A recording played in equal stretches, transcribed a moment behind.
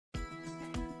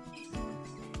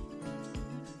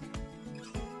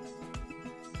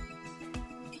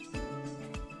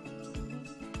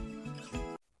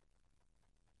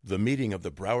The meeting of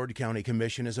the Broward County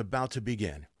Commission is about to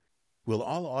begin. Will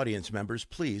all audience members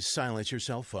please silence your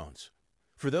cell phones?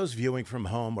 For those viewing from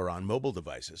home or on mobile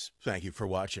devices, thank you for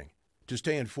watching. To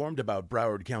stay informed about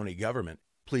Broward County government,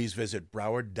 please visit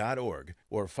broward.org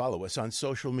or follow us on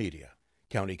social media.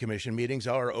 County Commission meetings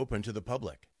are open to the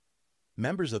public.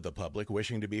 Members of the public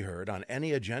wishing to be heard on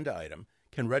any agenda item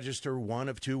can register one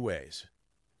of two ways.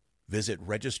 Visit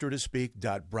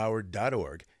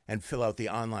registertospeak.broward.org and fill out the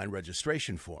online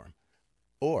registration form,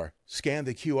 or scan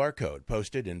the QR code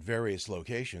posted in various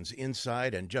locations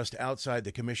inside and just outside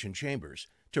the Commission chambers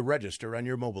to register on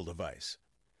your mobile device.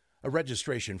 A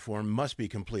registration form must be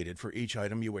completed for each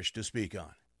item you wish to speak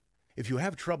on. If you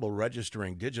have trouble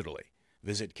registering digitally,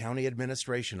 visit County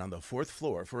Administration on the 4th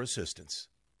floor for assistance.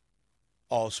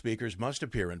 All speakers must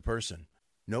appear in person.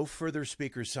 No further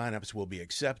speaker sign-ups will be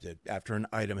accepted after an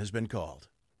item has been called.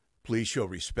 Please show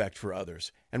respect for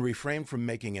others and refrain from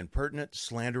making impertinent,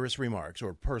 slanderous remarks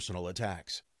or personal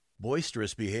attacks.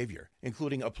 Boisterous behavior,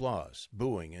 including applause,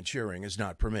 booing, and cheering, is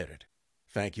not permitted.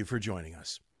 Thank you for joining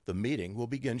us. The meeting will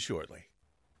begin shortly.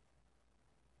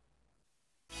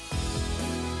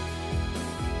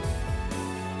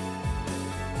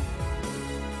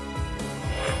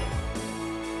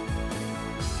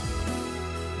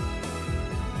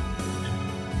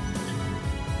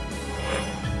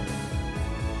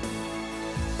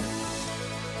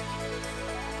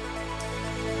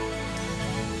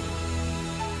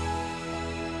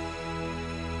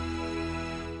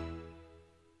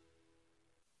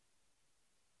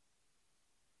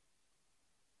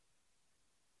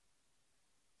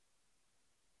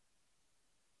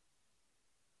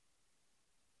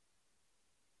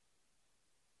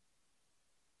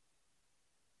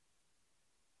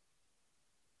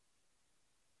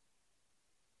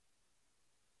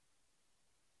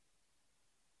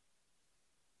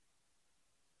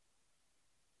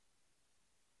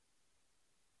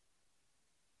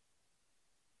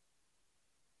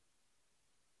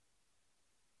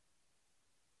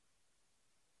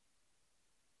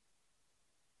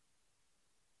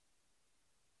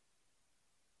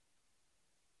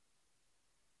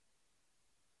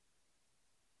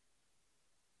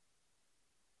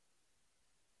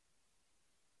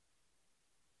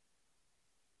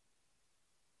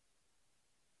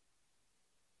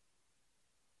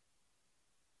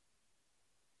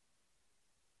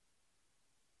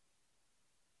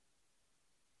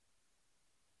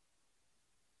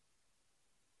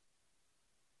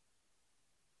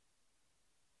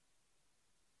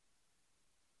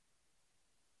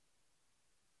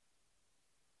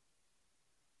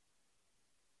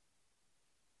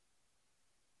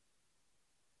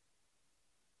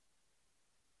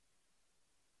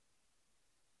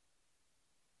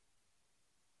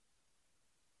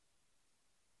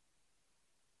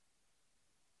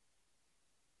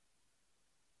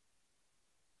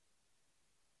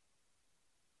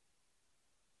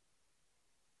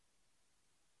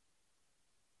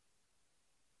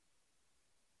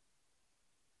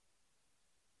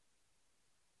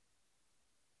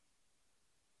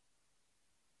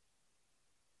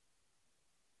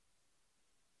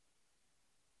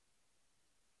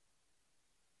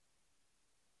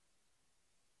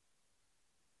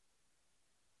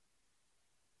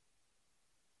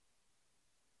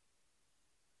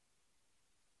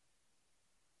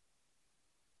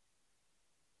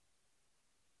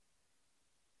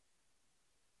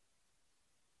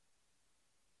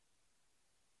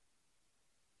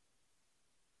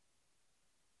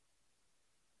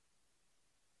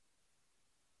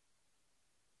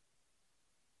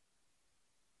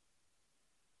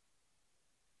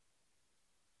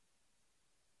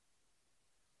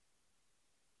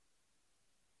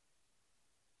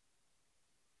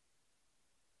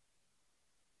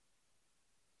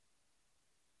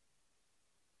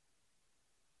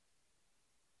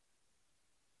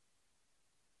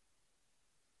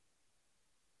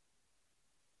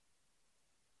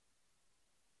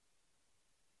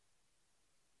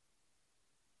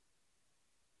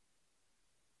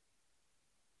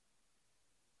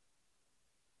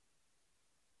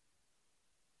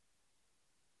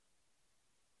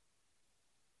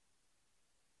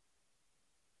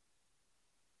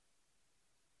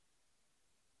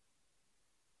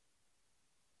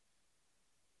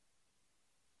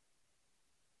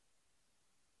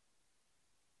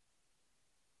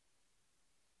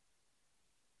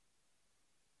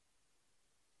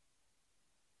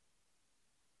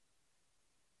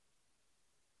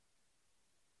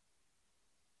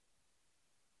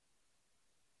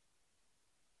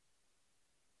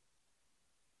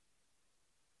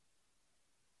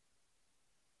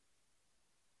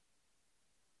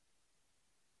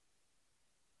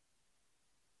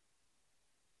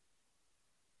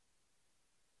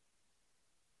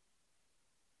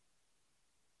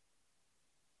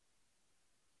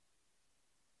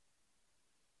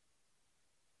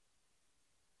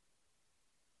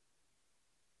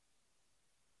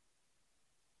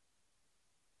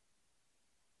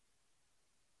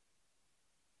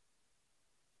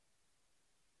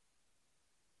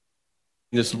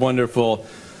 This wonderful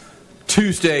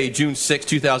Tuesday, June 6,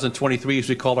 2023, as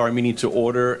we call our meeting to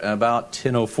order at about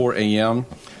 10:04 a.m.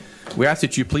 We ask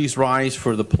that you please rise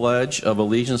for the Pledge of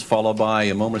Allegiance, followed by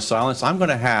a moment of silence. I'm going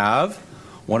to have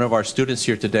one of our students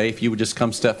here today. If you would just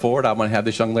come step forward, I'm going to have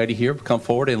this young lady here come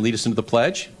forward and lead us into the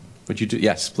pledge. Would you do?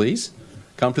 Yes, please.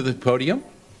 Come to the podium.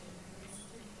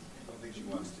 I don't think she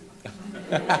wants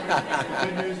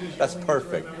to. That's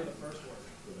perfect.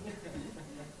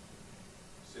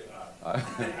 I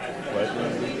pledge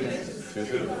allegiance to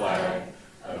the flag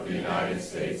of the United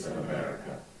States of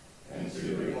America and to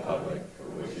the republic for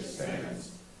which it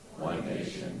stands, one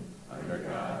nation, under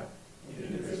God,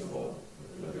 indivisible,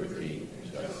 with liberty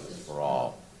and justice for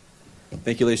all.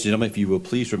 Thank you, ladies and gentlemen. If you will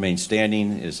please remain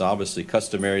standing, it is obviously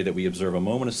customary that we observe a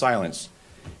moment of silence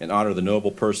in honor of the noble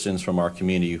persons from our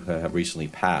community who have recently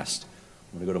passed.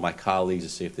 I'm going to go to my colleagues to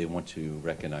see if they want to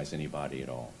recognize anybody at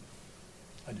all.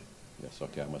 I do. Yes,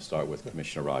 okay. I'm going to start with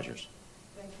Commissioner Rogers.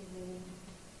 Thank you, Lynn.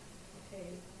 Okay,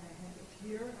 I have it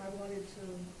here. I wanted to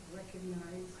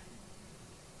recognize,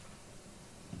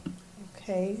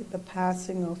 the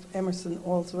passing of Emerson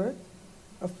Allsworth,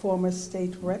 a former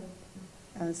state rep,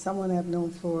 and someone I've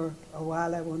known for a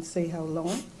while. I won't say how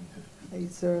long.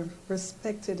 He's a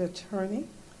respected attorney,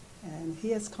 and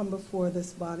he has come before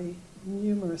this body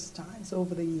numerous times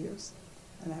over the years.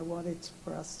 And I wanted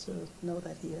for us to know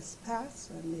that he has passed,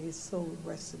 and may his soul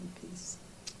rest in peace.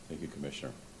 Thank you,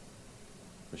 Commissioner.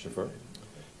 Commissioner Furr?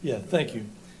 Yeah, thank you.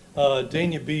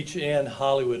 Dania Beach and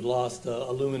Hollywood lost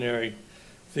a luminary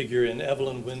figure in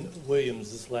Evelyn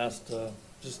Williams this last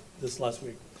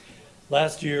week.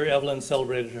 Last year, Evelyn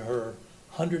celebrated her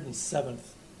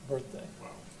 107th birthday. Wow.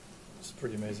 It's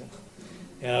pretty amazing.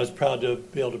 And I was proud to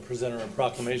be able to present her a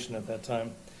proclamation at that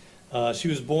time. She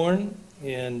was born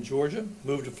in Georgia,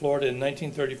 moved to Florida in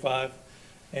 1935,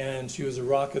 and she was a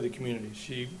rock of the community.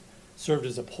 She served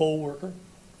as a poll worker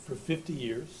for 50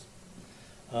 years,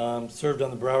 served on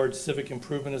the Broward Civic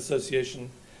Improvement Association.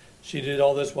 She did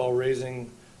all this while raising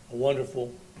a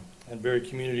wonderful and very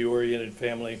community-oriented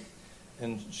family,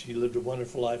 and she lived a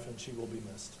wonderful life, and she will be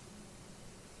missed.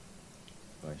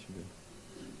 Vice, you good?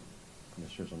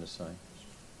 Commissioners on this side?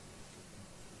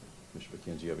 Commissioner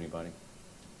McKenzie, do you have anybody?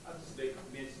 I just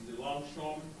mentioned the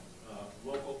longshoremen,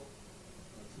 local,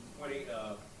 220,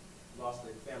 lost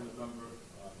a family member,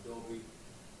 Dolby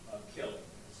Kelly.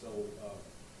 So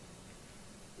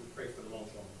we pray for the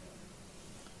longshoremen.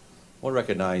 I want to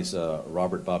recognize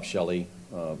Robert Bob Shelley.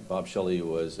 Bob Shelley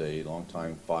was a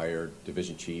longtime fire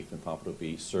division chief in Pompano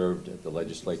Beach, served at the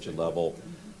legislature level,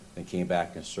 and came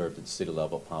back and served at the city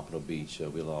level at Pompano Beach.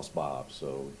 We lost Bob,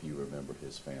 so if you remember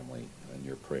his family in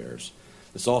your prayers.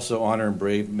 Let's also honor and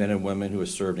brave men and women who have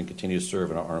served and continue to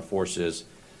serve in our armed forces,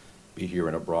 be here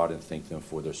and abroad, and thank them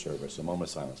for their service. A moment of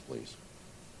silence, please.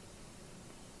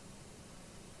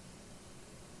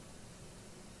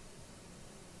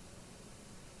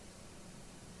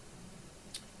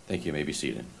 Thank you. You may be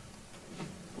seated.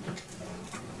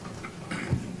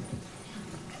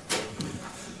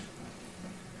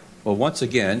 Well, once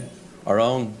again, our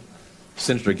own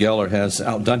Senator Geller has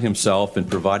outdone himself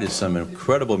and provided some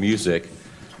incredible music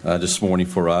this morning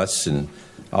for us, and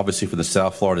obviously for the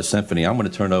South Florida Symphony. I'm going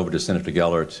to turn over to Senator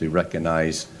Geller to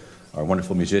recognize our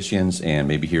wonderful musicians and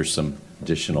maybe hear some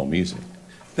additional music.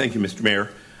 Thank you, Mr.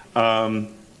 Mayor.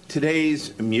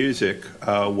 Today's music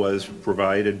was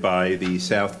provided by the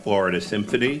South Florida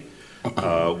Symphony.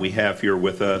 We have here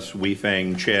with us Wei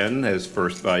Fang Chen as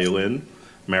first violin,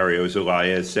 Mario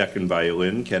Zelaya as second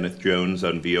violin, Kenneth Jones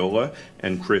on viola,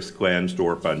 and Chris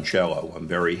Glansdorp on cello. I'm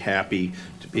very happy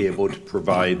to be able to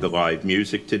provide the live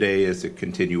music today as a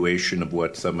continuation of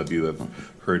what some of you have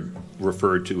heard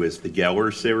referred to as the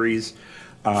Geller series.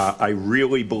 I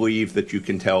really believe that you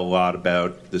can tell a lot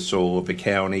about the soul of a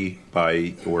county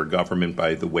or government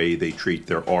by the way they treat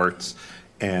their arts.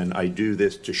 And I do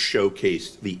this to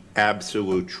showcase the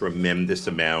absolute tremendous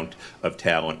amount of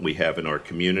talent we have in our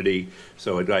community.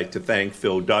 So I'd like to thank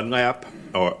Phil Dunlap,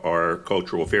 our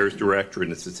Cultural Affairs Director, and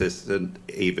his assistant,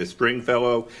 Ava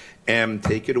Stringfellow, and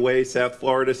take it away, South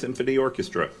Florida Symphony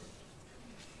Orchestra.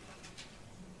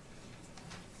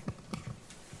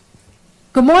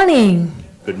 Good morning.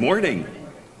 Good morning.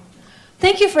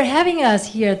 Thank you for having us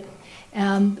here.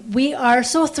 We are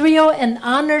so thrilled and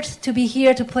honored to be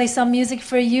here to play some music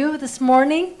for you this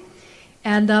morning.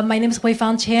 And my name is Wei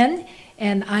Fang Chen,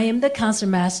 and I am the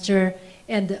concertmaster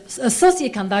and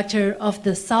associate conductor of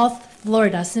the South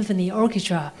Florida Symphony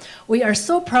Orchestra. We are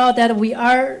so proud that we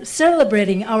are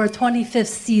celebrating our 25th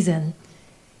season.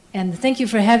 And thank you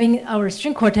for having our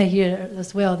string quartet here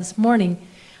as well this morning.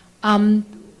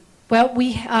 Well,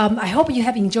 I hope you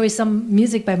have enjoyed some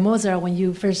music by Mozart when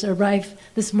you first arrived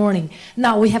this morning.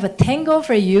 Now we have a tango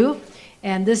for you,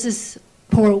 and this is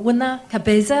Por una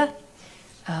Cabeza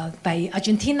by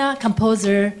Argentina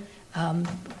composer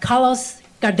Carlos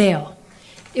Gardel.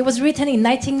 It was written in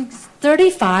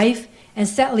 1935, and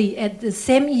sadly, at the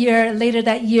same year, later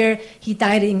that year, he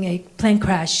died in a plane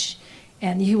crash,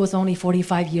 and he was only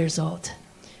 45 years old.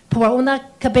 Por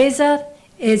una Cabeza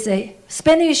is a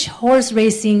Spanish horse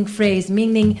racing phrase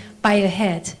meaning by a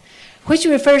head, which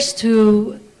refers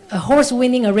to a horse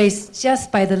winning a race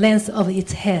just by the length of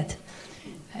its head.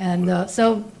 And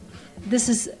so this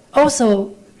is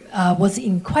also was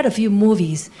in quite a few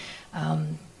movies.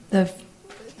 The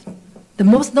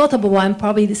most notable one,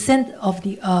 probably the Scent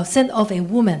of a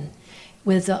Woman,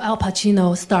 with Al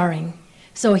Pacino starring.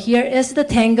 So here is the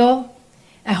tango.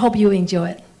 I hope you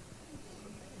enjoy it.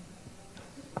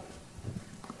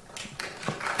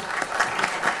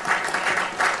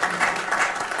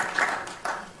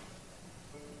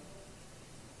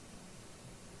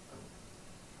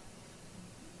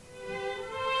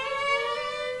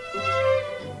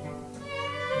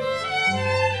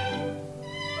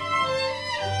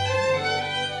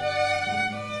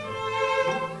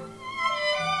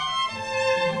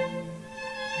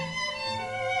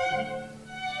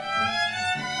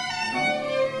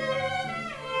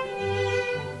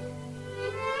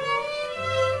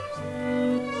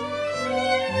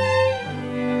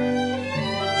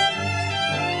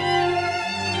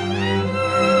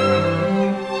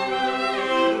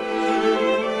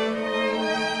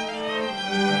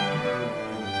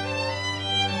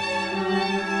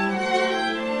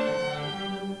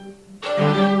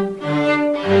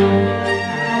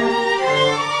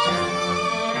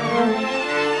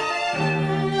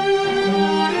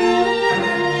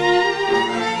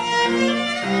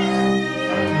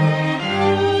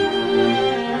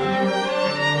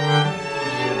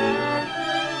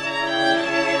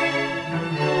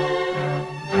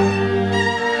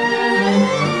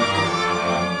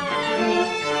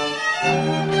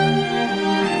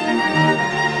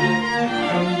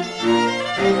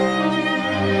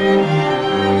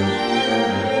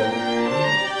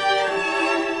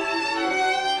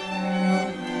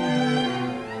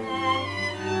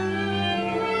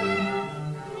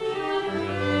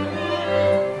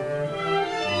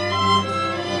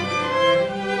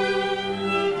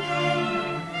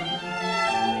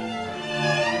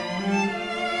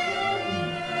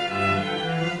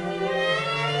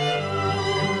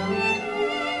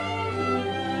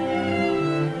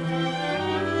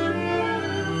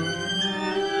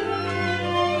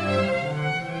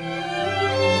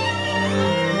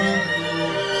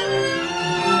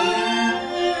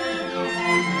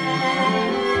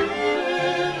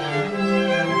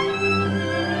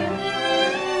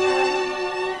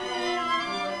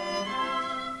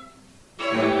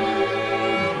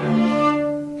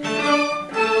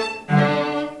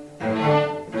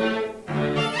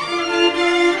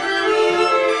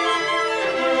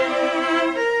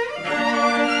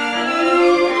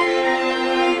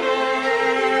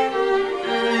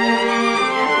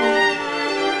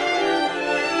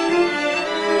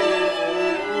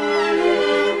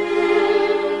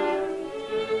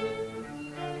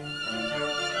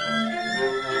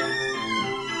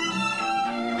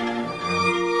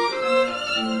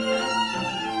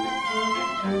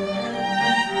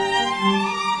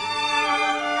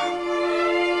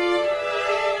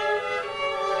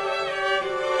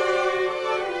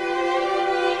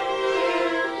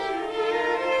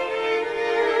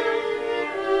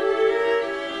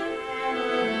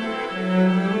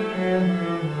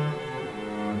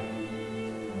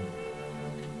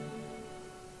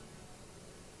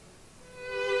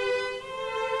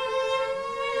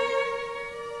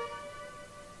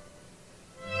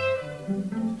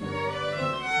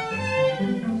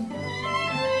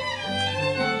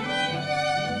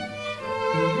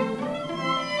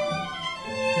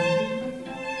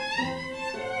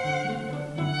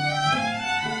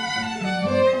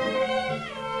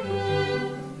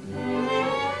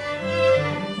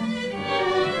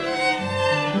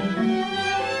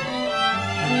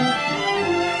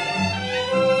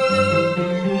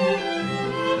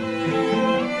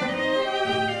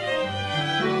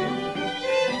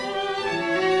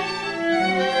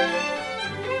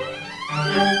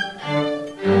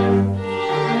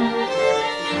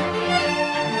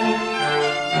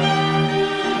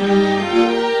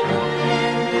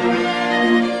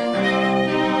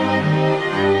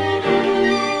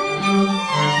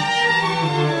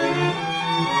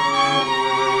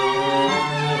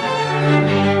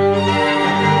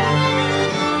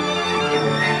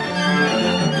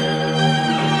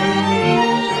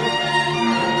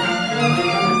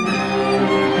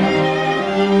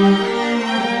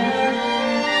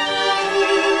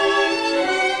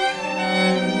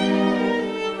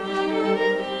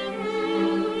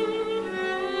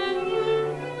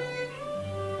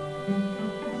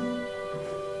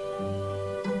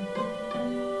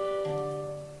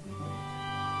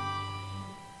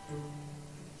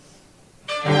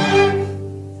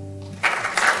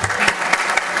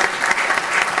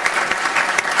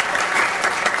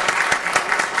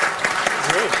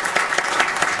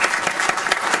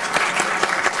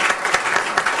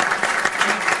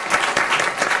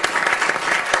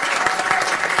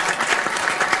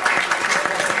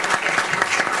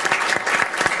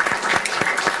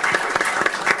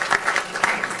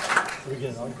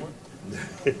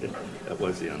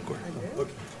 was the encore.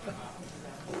 Okay.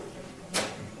 That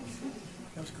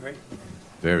was great.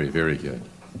 Very, very good.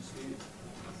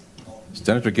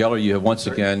 Senator Geller, you have once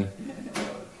again.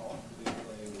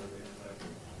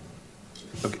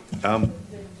 Okay.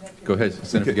 Go ahead,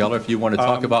 Senator Geller, if you want to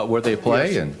talk about where they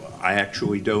play. Yes. And I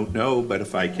actually don't know, but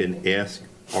if I can ask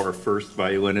our first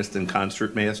violinist and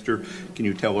concertmaster, can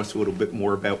you tell us a little bit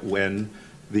more about when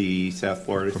the South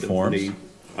Florida Symphony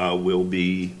will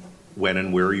be, when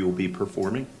and where you will be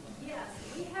performing? Yes,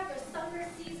 we have a summer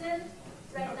season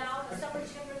right now, the summer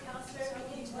chamber concert.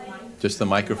 We can play. just the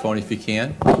microphone if you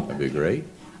can. That'd be great.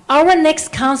 Our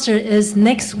next concert is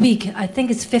next week. I think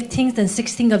it's 15th and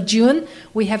 16th of June.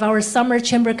 We have our summer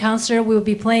chamber concert. We will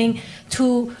be playing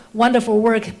two wonderful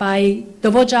work by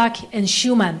Dvorak and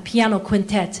Schumann, piano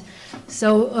quintet.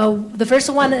 So the first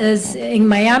one is in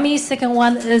Miami, second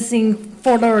one is in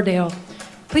Fort Lauderdale.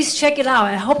 Please check it out.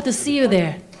 I hope to see you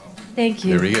there. Thank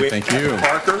you. Very good, thank you.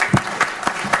 Parker,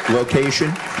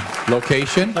 location?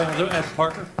 Location? At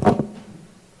Parker?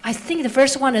 I think the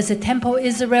first one is at Temple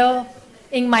Israel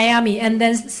in Miami, and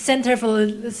then Center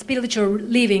for Spiritual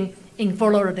Living in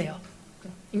Fort Lauderdale,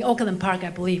 in Oakland Park, I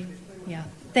believe. Yeah,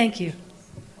 thank you.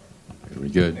 Very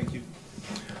good. Thank you.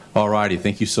 All righty,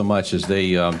 thank you so much. As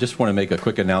they just want to make a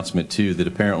quick announcement, too, that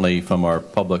apparently from our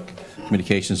public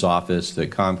communications office that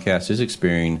Comcast is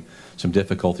experiencing some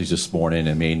difficulties this morning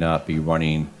and may not be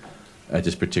running at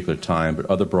this particular time, but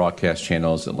other broadcast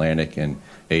channels, Atlantic and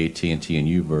AT&T and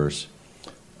UVerse,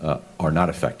 are not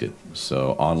affected.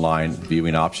 So online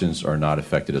viewing options are not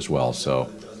affected as well.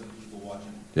 So,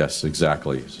 yes,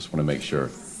 exactly. Just want to make sure.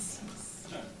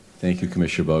 Thank you,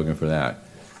 Commissioner Bogan, for that.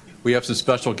 We have some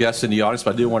special guests in the audience,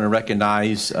 but I do want to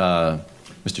recognize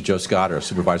Mr. Joe Scott, our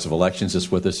Supervisor of Elections,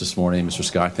 is with us this morning. Mr.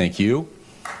 Scott, thank you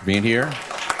for being here.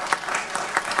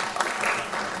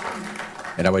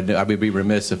 And I would be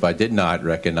remiss if I did not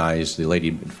recognize the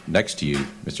lady next to you,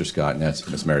 Mr. Scott, and that's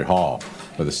Ms. Mary Hall,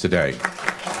 with us today.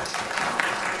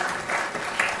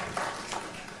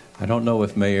 I don't know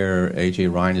if Mayor A.J.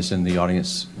 Ryan is in the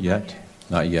audience yet.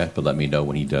 Not yet, but let me know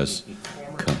when he does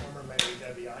come.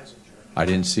 I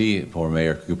didn't see former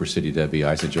Mayor Cooper City Debbie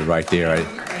Eisinger right there.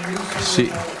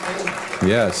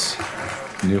 Yes,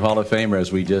 new Hall of Famer,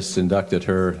 as we just inducted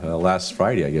her last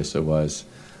Friday, I guess it was,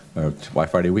 or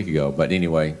Friday a week ago. But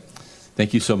anyway,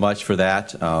 thank you so much for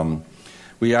that.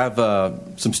 We have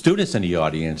some students in the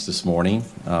audience this morning.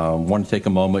 I want to take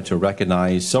a moment to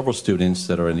recognize several students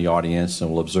that are in the audience and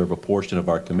will observe a portion of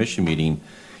our commission meeting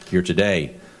here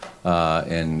today.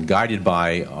 And guided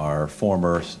by our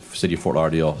former City of Fort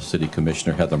Lauderdale City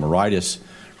Commissioner Heather Moritas,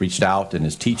 reached out and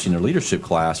is teaching a leadership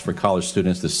class for college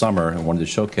students this summer and wanted to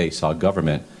showcase how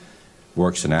government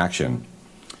works in action.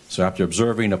 So after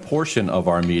observing a portion of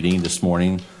our meeting this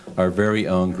morning, our very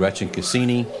own Gretchen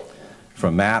Cassini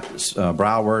from MAPS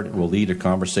Broward will lead a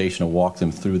conversation and walk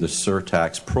them through the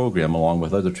surtax program along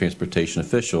with other transportation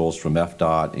officials from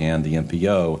FDOT and the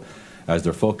MPO, as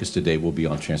their focus today will be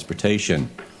on transportation.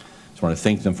 I want to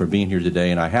thank them for being here today,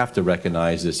 and I have to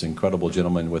recognize this incredible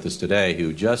gentleman with us today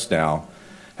who just now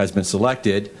has been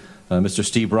selected. Mr.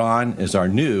 Steve Braun is our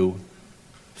new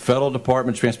Federal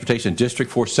Department of Transportation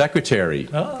District 4 Secretary.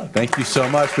 Oh. Thank you so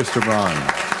much, Mr. Braun.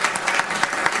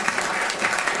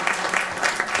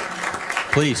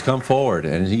 Please come forward,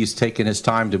 and he's taken his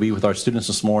time to be with our students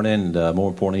this morning and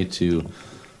more importantly to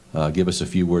give us a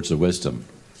few words of wisdom.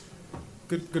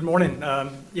 Good morning. I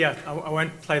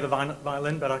won't play the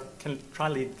violin, but I can try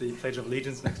to lead the Pledge of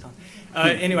Allegiance next time.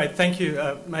 Anyway, thank you,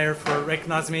 Mayor, for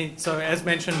recognizing me. So as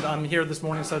mentioned, I'm here this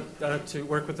morning to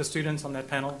work with the students on that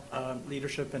panel,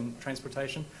 Leadership and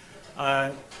Transportation.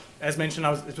 As mentioned,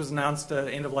 it was announced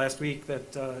end of last week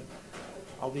that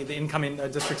I'll be the incoming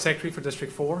District Secretary for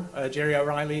District 4. Jerry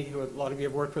O'Reilly, who a lot of you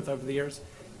have worked with over the years,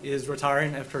 is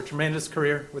retiring after a tremendous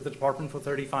career with the department for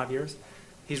 35 years.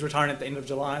 He's retiring at the end of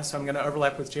July, so I'm going to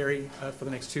overlap with Jerry for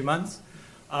the next 2 months.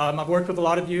 I've worked with a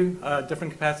lot of you,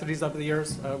 different capacities over the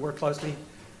years, worked closely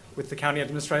with the county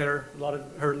administrator, a lot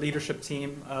of her leadership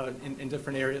team in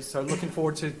different areas. So looking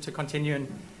forward to continuing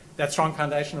that strong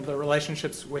foundation of the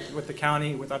relationships with the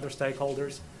county, with other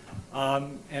stakeholders,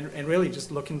 and really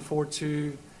just looking forward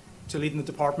to leading the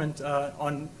department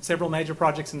on several major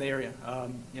projects in the area.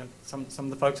 Some of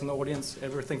the folks in the audience,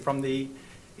 everything from the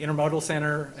Intermodal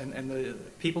Center and the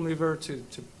People Mover to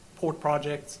port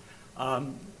projects,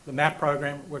 the MAP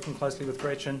program, working closely with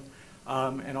Gretchen,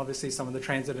 and obviously some of the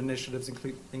transit initiatives,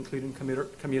 including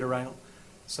commuter rail.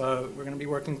 So we're going to be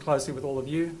working closely with all of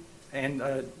you and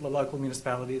the local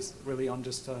municipalities really on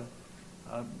just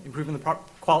improving the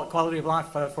quality of life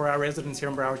for our residents here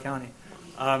in Broward County.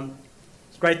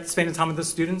 great spending time with the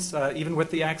students, even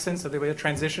with the accent, so there was a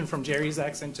transition from Jerry's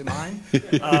accent to mine.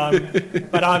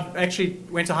 But I actually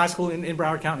went to high school in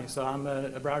Broward County, so I'm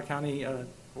a Broward County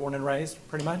born and raised,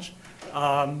 pretty much.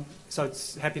 So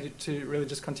it's happy to really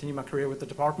just continue my career with the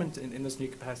department in this new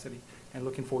capacity, and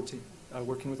looking forward to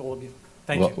working with all of you.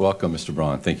 Thank you. Welcome, Mr.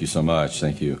 Braun. Thank you so much.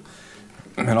 Thank you.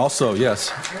 And also,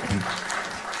 yes.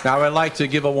 Now, I'd like to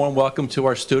give a warm welcome to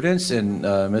our students, and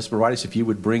Ms. Moritis, if you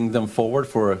would bring them forward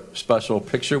for a special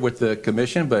picture with the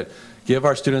commission, but give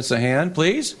our students a hand,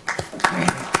 please.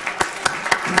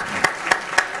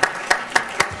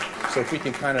 So if we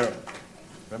can kind of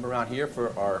come around here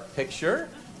for our picture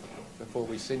before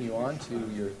we send you on to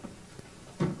your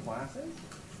classes.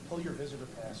 Pull your visitor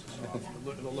passes off.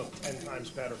 It'll look 10 times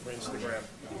better for Instagram.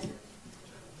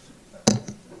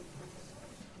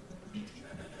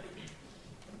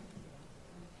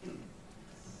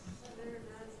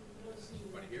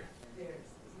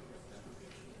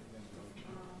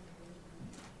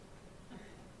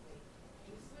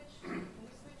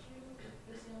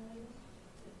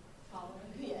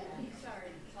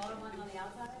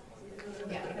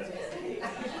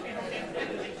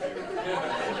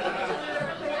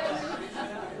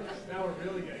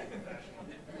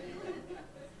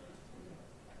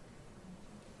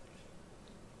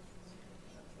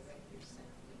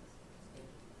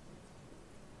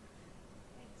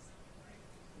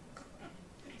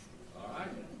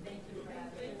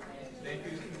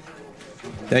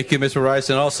 Thank you, Ms. Rice.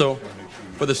 And also,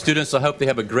 for the students, I hope they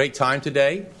have a great time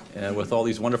today with all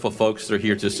these wonderful folks that are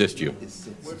here to assist you.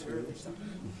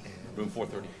 Room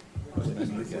 430.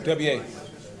 WA.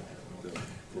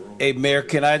 Hey, Mayor,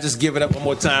 can I just give it up one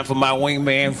more time for my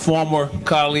wingman, former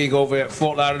colleague over at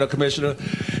Fort Lauderdale Commissioner,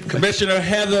 Commissioner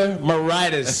Heather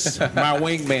Moritis, my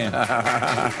wingman.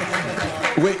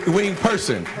 Wing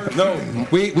person. No,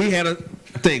 we had a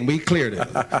thing. We cleared it.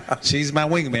 She's my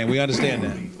wingman. We understand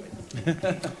that.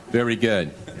 Very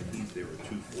good.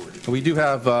 We do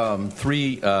have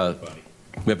we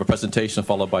have a presentation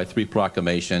followed by 3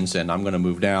 proclamations, and I'm going to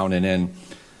move down and then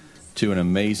to an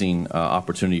amazing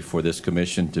opportunity for this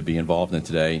commission to be involved in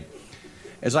today.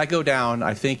 As I go down,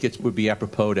 I think it would be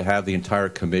apropos to have the entire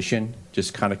commission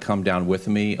just kind of come down with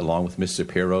me, along with Ms.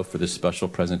 Shapiro, for this special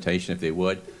presentation, if they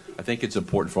would. I think it's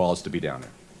important for all of us to be down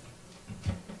there.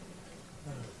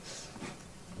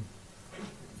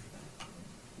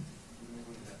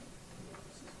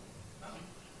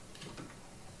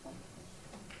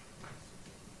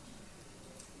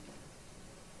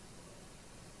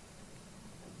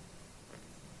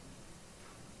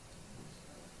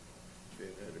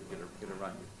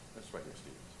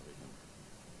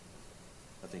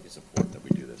 I think it's important that we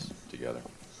do this together.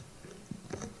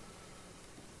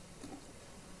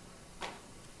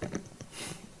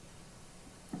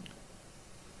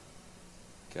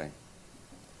 Okay.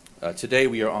 Today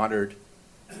we are honored,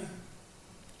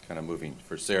 kind of moving,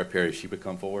 for Sarah Perry. She would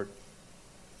come forward.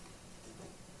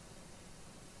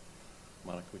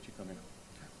 Monica, would you come here?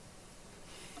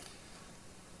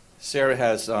 Sarah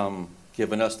has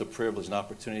given us the privilege and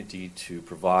opportunity to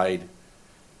provide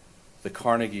the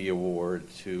Carnegie Award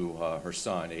to her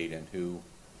son, Aiden, who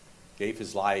gave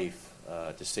his life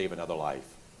to save another life.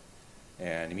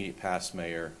 And immediate past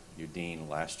Mayor Udine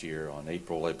last year on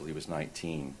April, I believe it was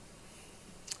 19,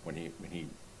 when he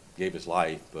gave his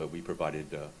life, but we provided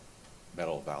the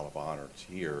Medal of Valor of Honor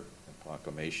here in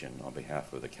proclamation on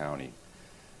behalf of the county.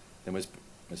 Then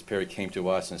Ms. Perry came to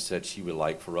us and said she would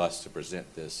like for us to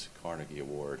present this Carnegie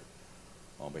Award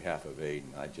on behalf of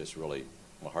Aiden. I just really,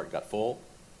 my heart got full.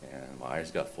 And my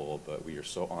eyes got full, but we are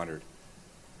so honored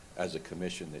as a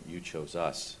commission that you chose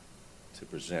us to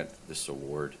present this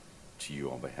award to you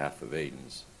on behalf of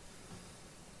Aiden's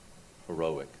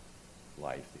heroic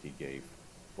life that he gave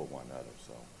for one another.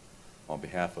 So on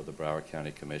behalf of the Broward County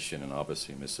Commission and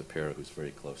obviously Ms. Shapiro, who's very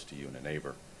close to you and a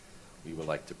neighbor, we would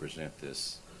like to present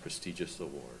this prestigious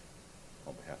award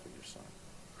on behalf of your son.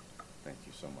 Thank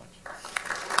you so much.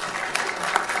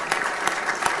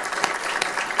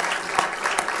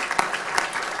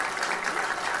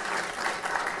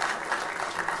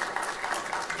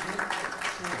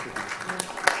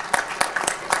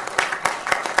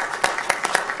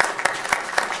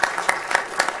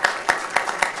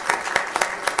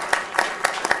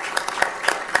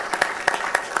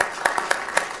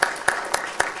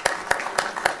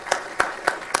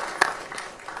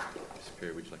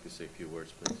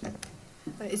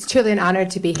 It's truly an honor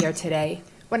to be here today.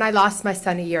 When I lost my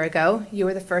son a year ago, you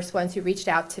were the first ones who reached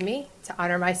out to me to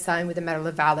honor my son with the Medal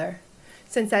of Valor.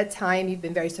 Since that time, you've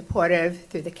been very supportive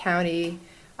through the county,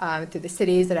 through the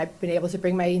cities that I've been able to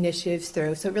bring my initiatives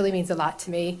through, so it really means a lot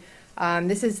to me.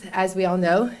 This is, as we all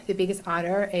know, the biggest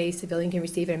honor a civilian can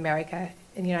receive in America,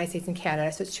 in the United States and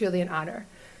Canada, so it's truly an honor.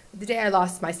 The day I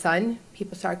lost my son,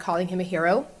 people started calling him a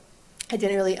hero. I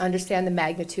didn't really understand the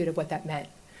magnitude of what that meant.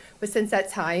 But since that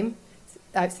time,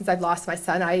 since I've lost my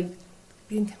son, I've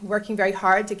been working very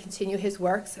hard to continue his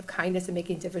works of kindness and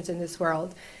making a difference in this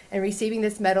world. And receiving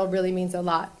this medal really means a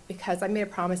lot because I made a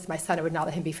promise to my son I would not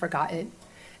let him be forgotten.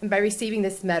 And by receiving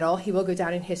this medal, he will go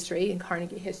down in history, in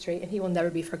Carnegie history, and he will never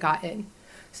be forgotten.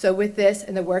 So with this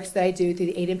and the works that I do through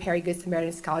the Aiden Perry Good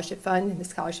Samaritan Scholarship Fund and the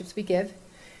scholarships we give,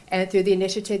 and through the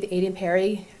initiative, the Aiden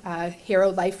Perry Hero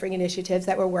Life Ring initiatives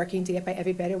that we're working to get by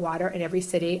every bed of water in every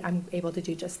city, I'm able to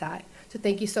do just that. So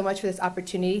thank you so much for this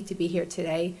opportunity to be here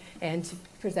today and to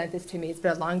present this to me. It's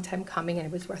been a long time coming and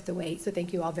it was worth the wait. So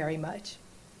thank you all very much.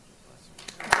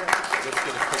 Let's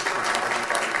get a picture of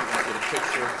everybody. Get a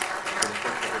picture. Get a picture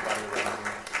of everybody around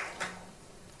here.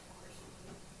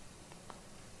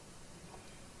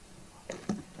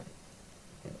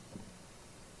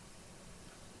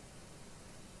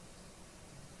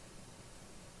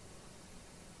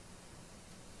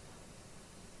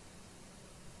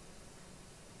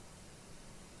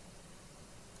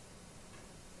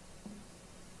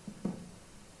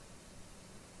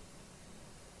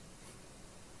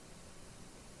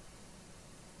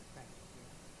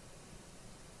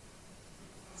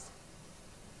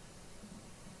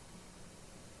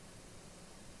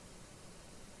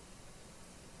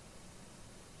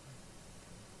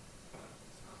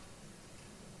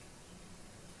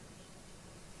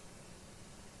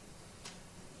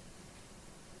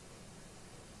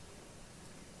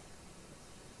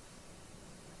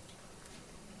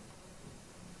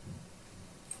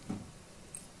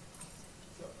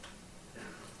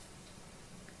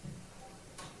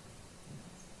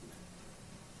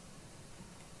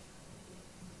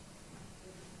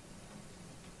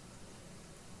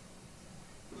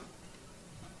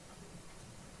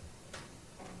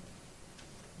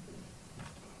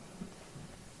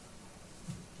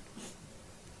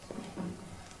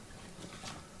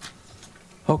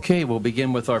 Okay, we'll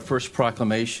begin with our first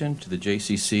proclamation to the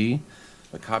JCC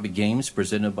Maccabi Games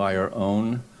presented by our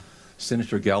own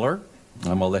Senator Geller. I'm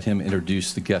going to let him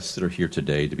introduce the guests that are here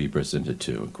today to be presented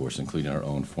to, of course, including our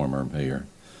own former mayor,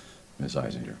 Ms.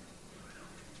 Eisinger.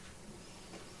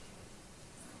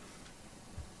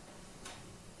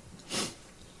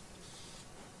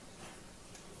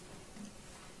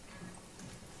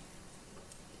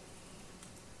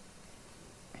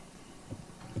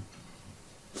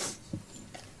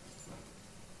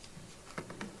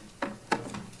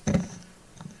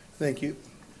 Thank you.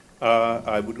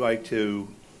 I would like to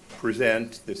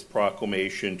present this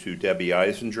proclamation to Debbie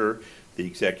Eisinger, the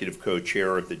Executive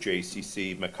Co-Chair of the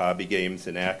JCC Maccabi Games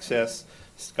and Access,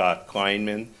 Scott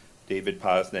Kleinman, David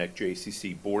Posnack,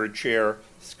 JCC Board Chair,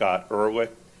 Scott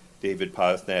Ehrlich, David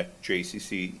Posnack,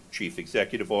 JCC Chief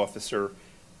Executive Officer,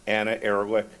 Anna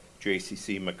Ehrlich,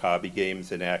 JCC Maccabi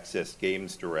Games and Access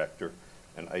Games Director,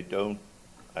 and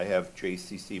I have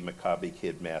JCC Maccabi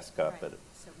Kid mascot, but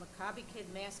So Maccabi Kid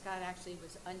mascot actually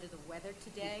was under the weather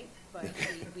today, but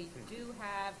we do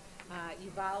have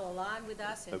Yuval Alan with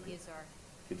us, and okay. he's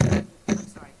our. I'm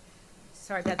sorry.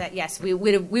 Sorry about that. Yes, we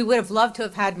would have loved to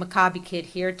have had Maccabi Kid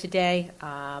here today,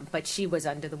 but she was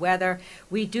under the weather.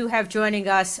 We do have joining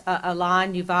us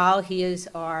Alan Yuval. He is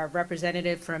our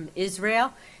representative from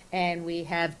Israel. And we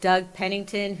have Doug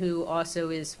Pennington, who also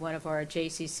is one of our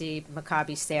JCC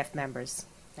Maccabi staff members.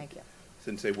 Thank you.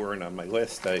 Since they weren't on my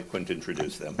list, I couldn't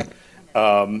introduce them.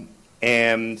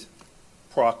 And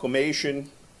proclamation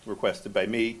requested by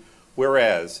me,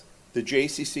 whereas the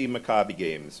JCC Maccabi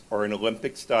Games are an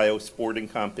Olympic-style sporting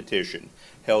competition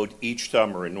held each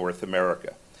summer in North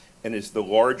America and is the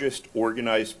largest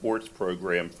organized sports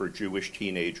program for Jewish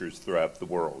teenagers throughout the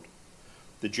world.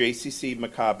 The JCC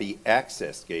Maccabi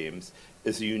Access Games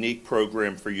is a unique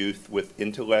program for youth with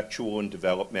intellectual and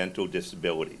developmental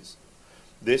disabilities.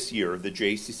 This year, the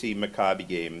JCC Maccabi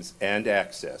Games and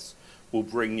Access will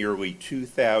bring nearly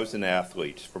 2,000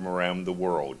 athletes from around the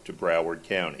world to Broward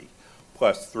County,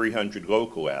 plus 300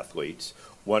 local athletes,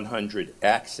 100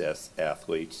 Access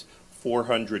athletes,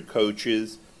 400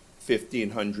 coaches,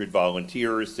 1,500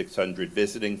 volunteers, 600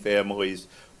 visiting families,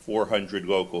 400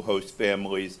 local host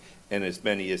families, and as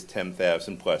many as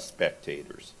 10,000 plus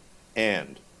spectators.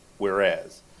 And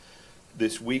whereas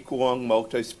this week-long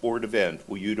multi-sport event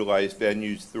will utilize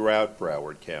venues throughout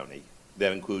Broward County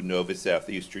that include Nova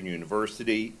Southeastern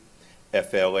University,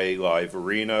 FLA Live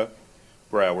Arena,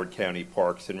 Broward County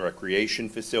Parks and Recreation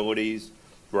Facilities,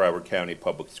 Broward County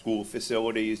Public School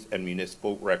Facilities, and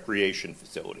municipal recreation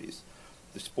facilities.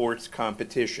 The sports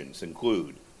competitions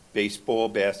include baseball,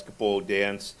 basketball,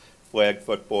 dance, flag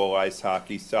football, ice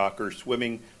hockey, soccer,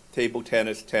 swimming, table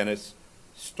tennis, tennis,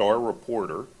 star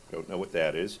reporter, don't know what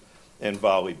that is, and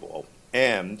volleyball.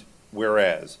 And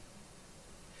whereas,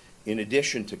 in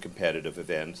addition to competitive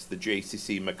events, the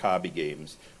JCC Maccabi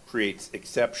Games creates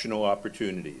exceptional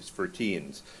opportunities for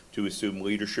teens to assume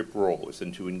leadership roles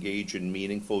and to engage in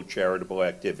meaningful charitable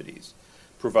activities,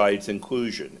 provides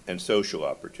inclusion and social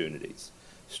opportunities,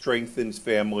 strengthens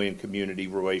family and community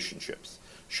relationships,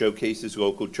 showcases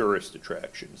local tourist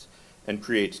attractions, and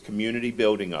creates community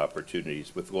building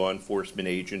opportunities with law enforcement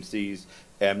agencies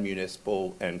and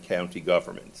municipal and county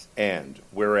governments. And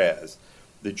whereas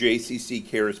the JCC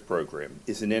Cares program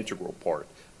is an integral part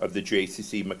of the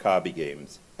JCC Maccabi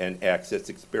Games and Access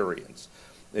experience,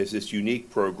 as this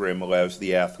unique program allows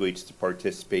the athletes to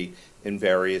participate in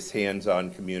various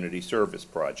hands-on community service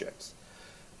projects.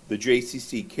 The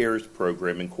JCC Cares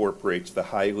program incorporates the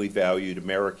highly valued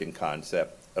American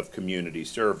concept of community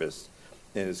service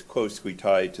and is closely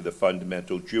tied to the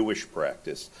fundamental Jewish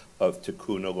practice of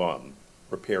tikkun olam,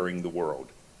 repairing the world,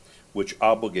 which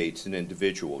obligates an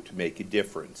individual to make a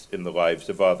difference in the lives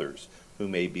of others who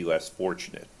may be less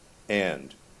fortunate.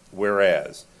 And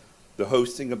whereas the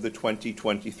hosting of the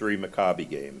 2023 Maccabi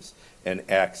Games and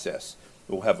Access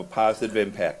will have a positive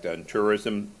impact on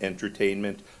tourism,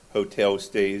 entertainment, hotel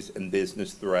stays, and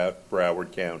business throughout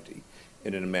Broward County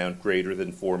in an amount greater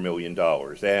than $4 million.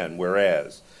 And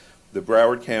whereas the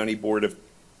Broward County Board of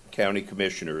County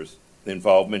Commissioners'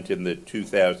 involvement in the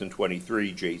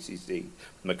 2023 JCC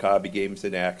Maccabi Games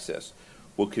and Access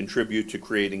will contribute to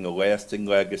creating a lasting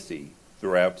legacy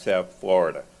throughout South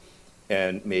Florida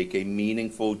and make a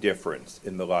meaningful difference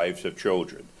in the lives of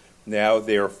children. Now,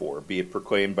 therefore, be it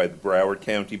proclaimed by the Broward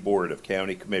County Board of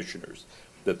County Commissioners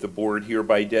that the Board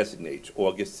hereby designates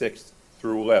August 6th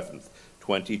through 11th,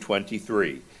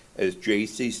 2023 as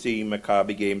JCC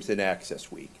Maccabi Games and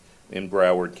Access Week in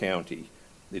Broward County.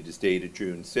 It is dated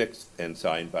June 6th and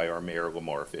signed by our Mayor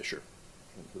Lamar Fisher.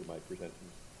 And who am I presenting?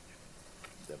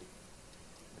 Debbie.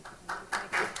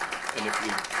 And if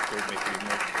you don't make any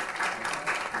more.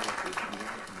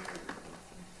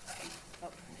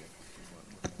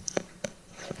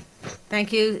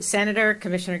 Thank you, Senator,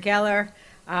 Commissioner Geller,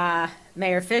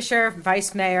 Mayor Fisher,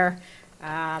 Vice Mayor,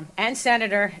 and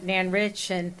Senator Nan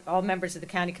Rich, and all members of the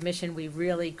County Commission. We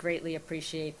really greatly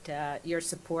appreciate your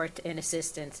support and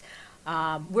assistance.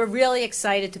 We're really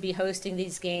excited to be hosting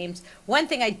these games. One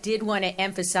thing I did want to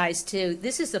emphasize, too,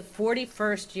 this is the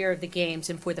 41st year of the games,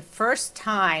 and for the first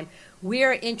time, we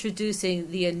are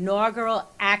introducing the inaugural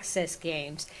Access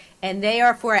Games, and they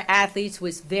are for athletes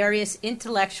with various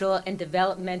intellectual and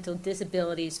developmental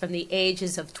disabilities from the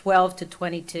ages of 12 to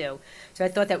 22. So I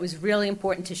thought that was really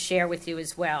important to share with you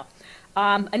as well.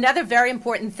 Another very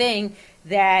important thing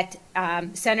that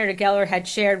Senator Geller had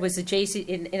shared was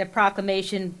in a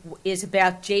proclamation is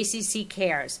about JCC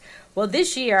Cares. Well,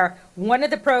 this year, one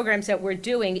of the programs that we're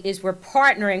doing is we're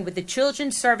partnering with the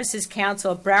Children's Services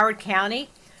Council of Broward County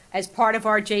as part of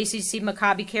our JCC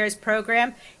Maccabi Cares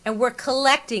program, and we're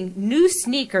collecting new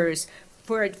sneakers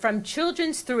from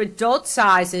children's through adult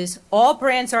sizes. All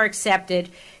brands are accepted.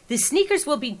 The sneakers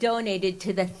will be donated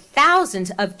to the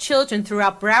thousands of children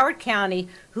throughout Broward County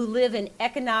who live in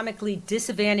economically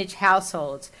disadvantaged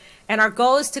households. And our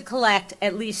goal is to collect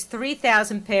at least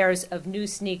 3,000 pairs of new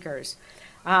sneakers.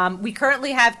 We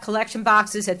currently have collection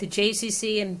boxes at the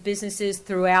JCC and businesses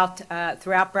throughout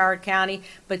Broward County,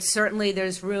 but certainly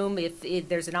there's room if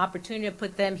there's an opportunity to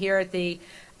put them here at the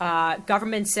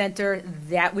government center.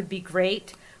 That would be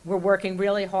great. We're working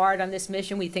really hard on this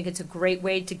mission. We think it's a great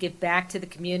way to give back to the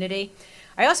community.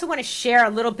 I also want to share a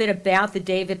little bit about the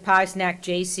David Posnack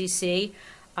JCC.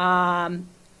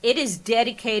 It is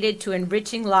dedicated to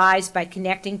enriching lives by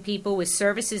connecting people with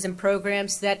services and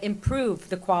programs that improve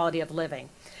the quality of living.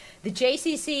 The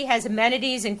JCC has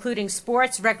amenities including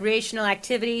sports, recreational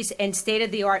activities, and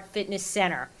state-of-the-art fitness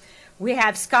center. We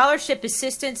have scholarship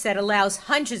assistance that allows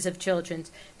hundreds of children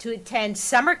to attend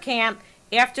summer camp,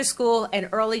 after school, and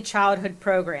early childhood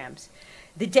programs.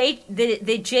 The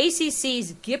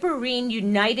JCC's Gibberine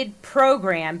United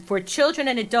program for children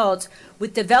and adults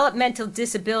with developmental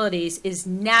disabilities is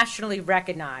nationally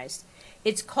recognized.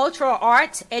 Its cultural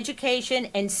arts, education,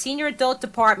 and senior adult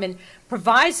department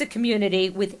provides the community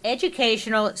with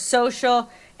educational, social,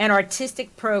 and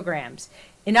artistic programs.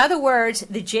 In other words,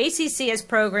 the JCC has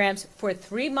programs for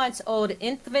 3-month-old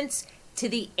infants to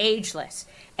the ageless,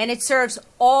 and it serves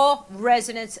all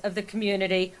residents of the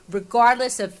community,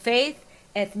 regardless of faith,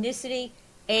 ethnicity,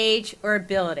 age, or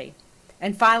ability.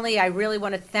 And finally, I really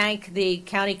want to thank the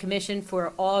County Commission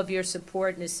for all of your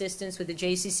support and assistance with the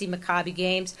JCC Maccabi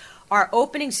Games. Our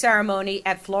opening ceremony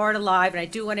at Florida Live, and I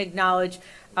do want to acknowledge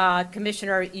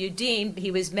Commissioner Udine. He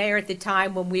was mayor at the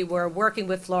time when we were working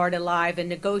with Florida Live and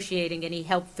negotiating, and he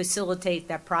helped facilitate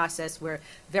that process. We're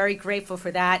very grateful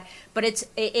for that. But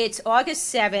it's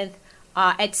August 7th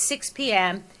at 6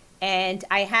 p.m., and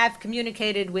I have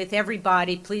communicated with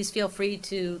everybody. Please feel free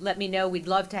to let me know. We'd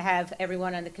love to have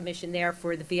everyone on the commission there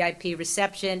for the VIP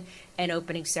reception and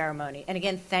opening ceremony. And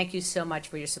again, thank you so much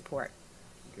for your support.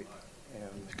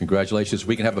 Congratulations.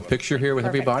 We can have a picture here with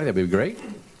Perfect. everybody. That'd be great.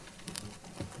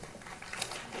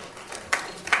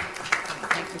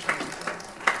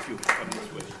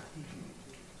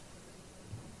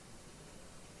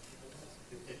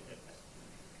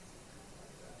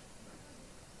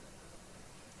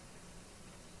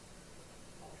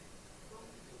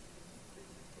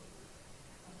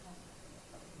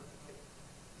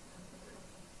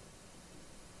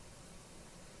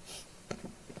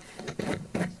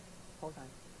 Hold on.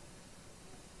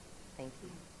 Thank you.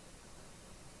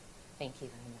 Thank you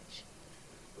very much.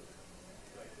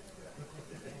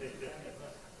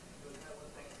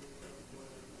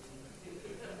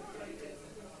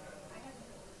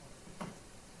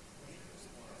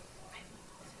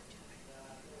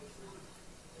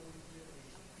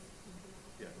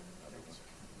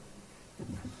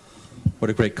 What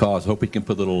a great cause. Hope we can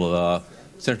put a little,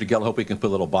 Senator Geller, hope we can put a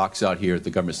little box out here at the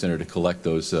Government Center to collect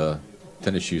those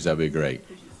tennis shoes. That'd be great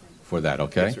for that,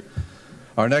 okay? Yes, sir.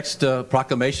 Our next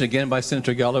proclamation, again by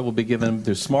Senator Geller, will be given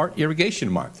the Smart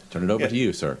Irrigation Month. Turn it over to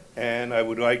you, sir. And I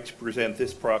would like to present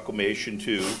this proclamation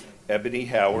to Ebony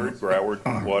Howard,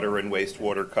 Broward Water and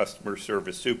Wastewater Customer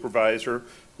Service Supervisor,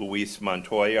 Luis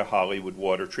Montoya, Hollywood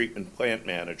Water Treatment Plant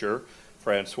Manager,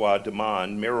 Francois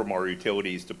Demond, Miramar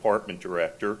Utilities Department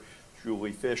Director,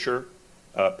 Julie Fisher,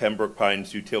 Pembroke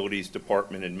Pines Utilities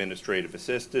Department Administrative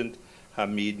Assistant,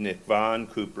 Hamid Nikvan,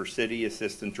 Cooper City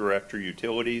Assistant Director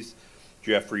Utilities,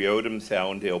 Jeffrey Odom,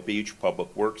 Allendale Beach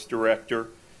Public Works Director,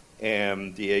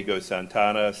 and Diego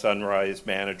Santana, Sunrise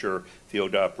Manager,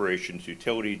 Field Operations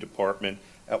Utility Department.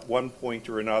 At one point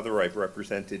or another, I've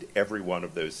represented every one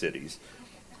of those cities.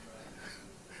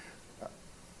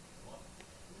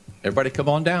 Everybody come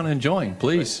on down and join,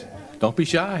 please. Don't be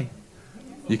shy.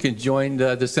 You can join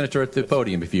the senator at the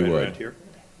podium if you Right would. around here.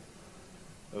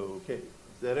 Okay,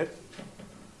 is that it?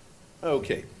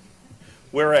 Okay.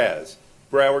 Whereas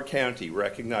Broward County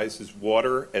recognizes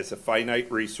water as a finite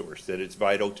resource that is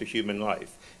vital to human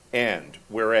life, and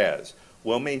whereas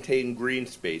well-maintained green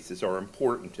spaces are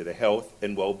important to the health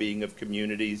and well-being of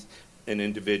communities and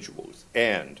individuals,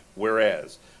 and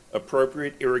whereas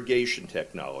appropriate irrigation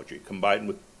technology combined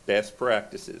with best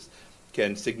practices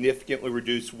can significantly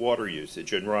reduce water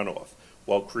usage and runoff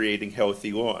while creating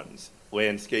healthy lawns,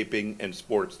 landscaping, and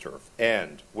sports turf.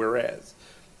 And whereas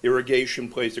irrigation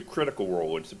plays a critical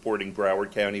role in supporting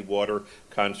Broward County water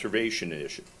conservation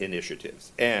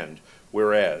initiatives. And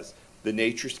whereas the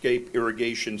Naturescape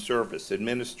Irrigation Service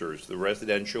administers the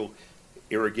Residential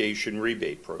Irrigation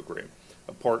Rebate Program,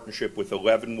 a partnership with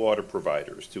 11 water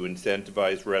providers to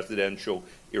incentivize residential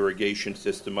irrigation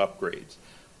system upgrades,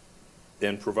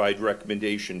 then provide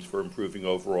recommendations for improving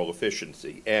overall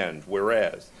efficiency. And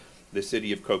whereas the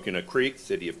City of Coconut Creek,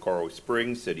 City of Coral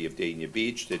Springs, City of Dania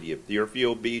Beach, City of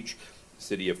Deerfield Beach,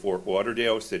 City of Fort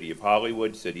Lauderdale, City of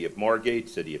Hollywood, City of Margate,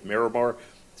 City of Miramar,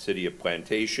 City of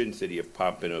Plantation, City of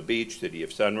Pompano Beach, City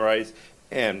of Sunrise,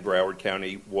 and Broward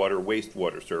County Water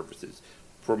Wastewater Services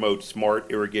promote smart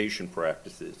irrigation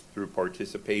practices through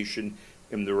participation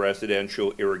in the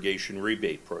Residential Irrigation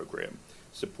Rebate Program,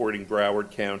 supporting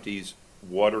Broward County's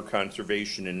water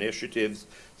conservation initiatives,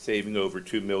 saving over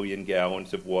 2 million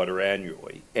gallons of water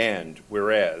annually. And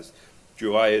whereas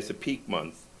July is a peak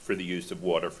month for the use of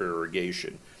water for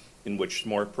irrigation, in which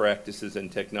smart practices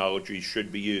and technologies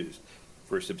should be used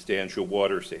for substantial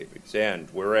water savings. And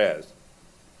whereas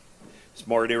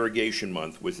Smart Irrigation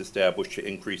Month was established to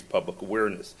increase public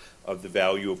awareness of the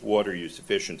value of water use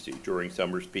efficiency during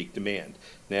summer's peak demand.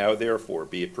 Now, therefore,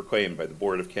 be it proclaimed by the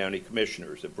Board of County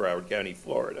Commissioners of Broward County,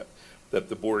 Florida, that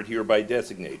the Board hereby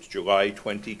designates July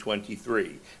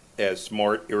 2023 as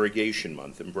Smart Irrigation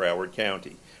Month in Broward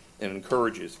County and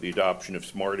encourages the adoption of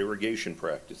smart irrigation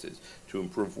practices to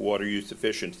improve water use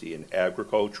efficiency in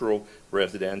agricultural,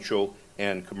 residential,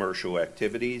 and commercial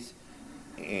activities.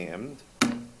 And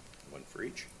one for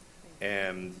each.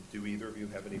 And do either of you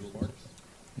have any remarks?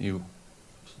 You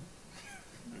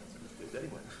Does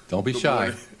anyone? don't be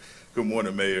shy. Good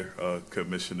morning, Mayor,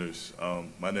 Commissioners.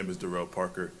 My name is Darrell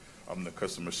Parker. I'm the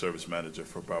Customer Service Manager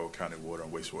for Broward County Water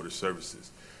and Wastewater Services.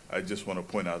 I just want to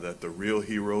point out that the real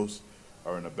heroes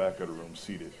are in the back of the room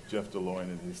seated. Jeff DeLoyne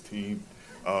and his team.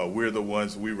 We're the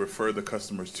ones, we refer the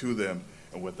customers to them,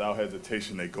 and without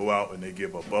hesitation, they go out and they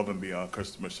give above and beyond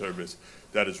customer service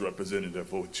that is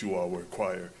representative of what you all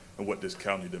require and what this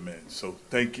county demands. So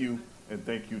thank you, and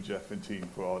thank you, Jeff and team,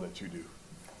 for all that you do.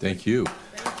 Thank you.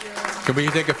 Can we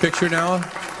take a picture now?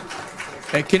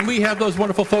 And can we have those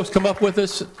wonderful folks come up with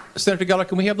us? Senator Geller,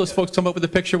 can we have those folks come up with a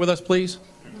picture with us, please?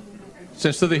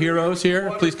 Since they're the heroes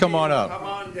here, please come on up. Come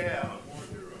on down.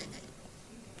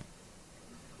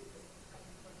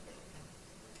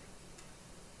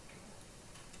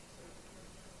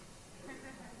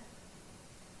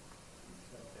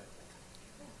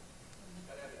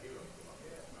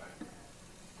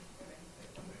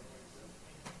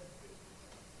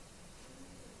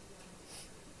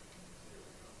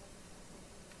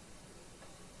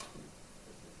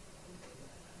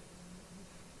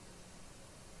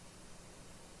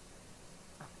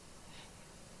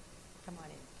 Come on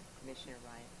in, Commissioner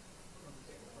Ryan.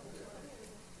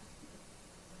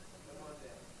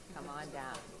 Come on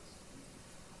down.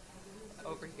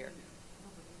 Over here.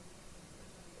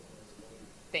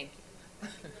 Thank you.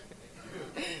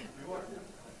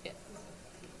 Yes.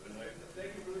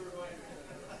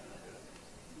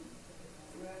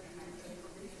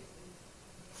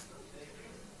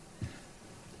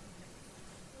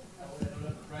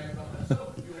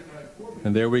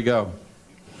 And there we go.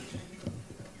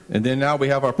 And then now we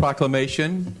have our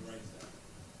proclamation,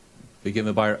 be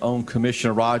given by our own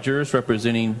Commissioner Rogers,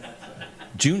 representing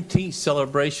Juneteenth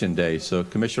Celebration Day. So,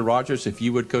 Commissioner Rogers, if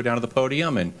you would go down to the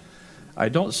podium. And I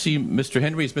don't see Mr.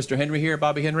 Henry. Is Mr. Henry here,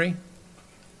 Bobby Henry?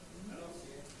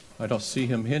 I don't see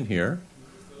him in here.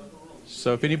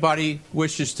 So if anybody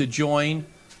wishes to join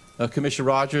Commissioner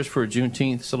Rogers for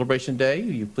Juneteenth Celebration Day,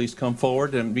 you please come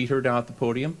forward and meet her down at the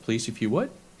podium, please, if you would.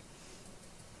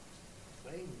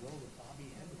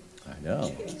 I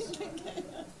know.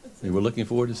 We were looking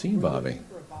forward to seeing Bobby.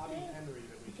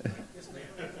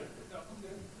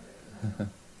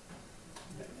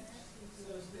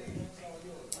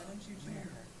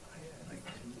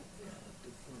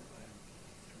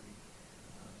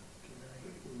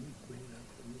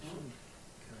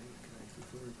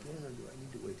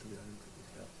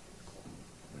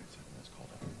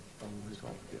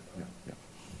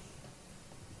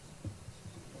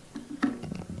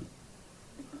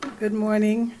 Good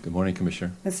morning. Good morning,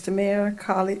 Commissioner. Mr. Mayor,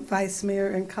 Vice Mayor,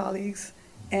 and colleagues,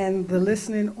 and the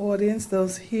listening audience,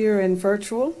 those here and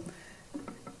virtual.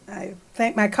 I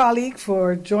thank my colleague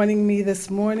for joining me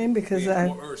this morning because I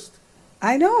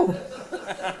know.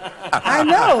 I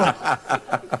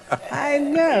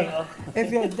know.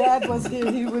 If your dad was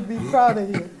here, he would be proud of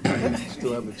you.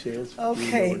 Still have a chance.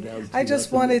 Okay. I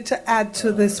just wanted to add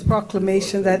to this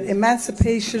proclamation that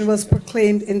emancipation was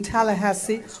proclaimed in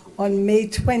Tallahassee on May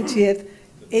 20th,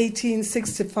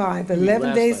 1865,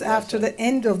 11 days after the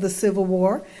end of the Civil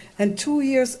War and 2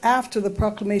 years after the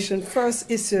proclamation first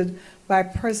issued by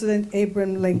President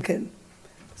Abraham Lincoln.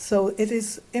 So it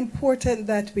is important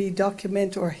that we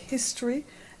document our history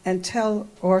and tell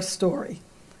our story.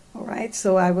 All right,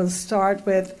 so I will start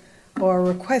with or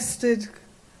requested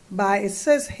by, it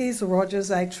says Hazel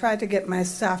Rogers. I tried to get my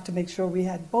staff to make sure we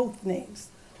had both names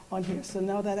on here. So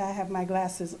now that I have my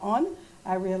glasses on,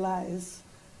 I realize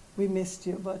we missed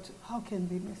you, but how can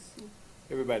we miss you?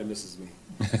 Everybody misses me.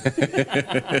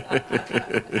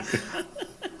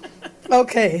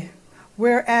 Okay.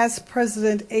 Whereas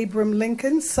President Abraham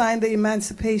Lincoln signed the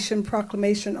Emancipation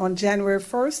Proclamation on January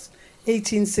 1st,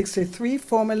 1863,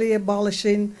 formally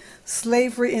abolishing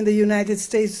slavery in the United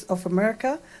States of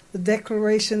America, the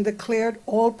Declaration declared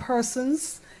all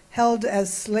persons held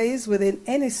as slaves within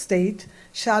any state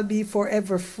shall be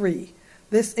forever free.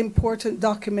 This important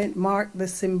document marked the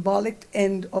symbolic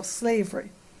end of slavery.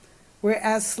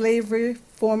 Whereas slavery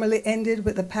formally ended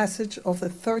with the passage of the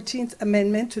 13th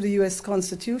Amendment to the U.S.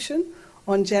 Constitution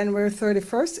on January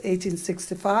 31st,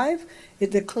 1865,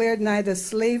 it declared neither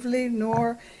slavery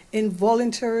nor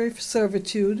involuntary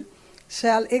servitude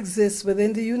shall exist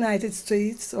within the United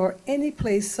States or any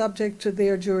place subject to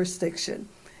their jurisdiction.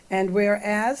 And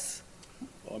whereas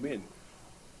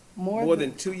more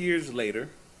than 2 years later,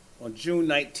 on June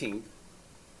 19th,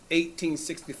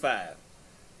 1865,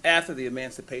 after the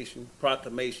Emancipation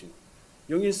Proclamation,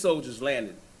 Union soldiers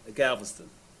landed at Galveston,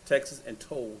 Texas, and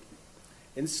told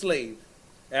enslaved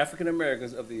African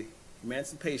Americans of the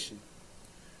emancipation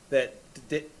that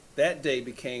that day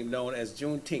became known as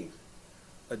Juneteenth,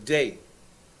 a day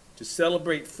to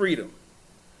celebrate freedom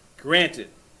granted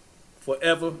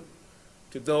forever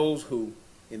to those who,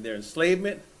 in their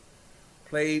enslavement,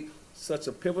 played such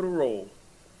a pivotal role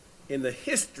in the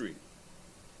history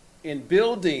in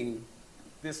building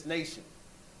this nation.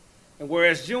 And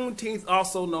whereas Juneteenth,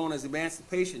 also known as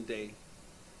Emancipation Day,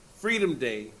 Freedom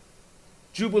Day,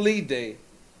 Jubilee Day,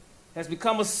 has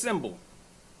become a symbol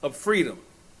of freedom,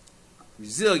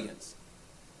 resilience,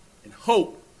 and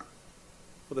hope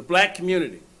for the Black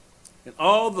community and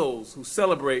all those who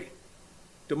celebrate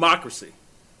democracy,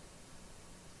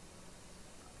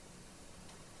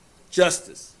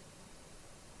 justice,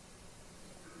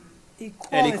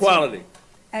 and equality.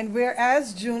 And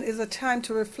whereas June is a time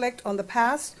to reflect on the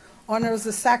past, honors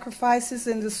the sacrifices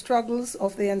and the struggles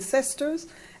of the ancestors,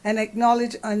 and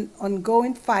acknowledge an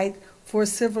ongoing fight for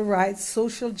civil rights,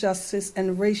 social justice,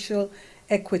 and racial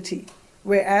equity.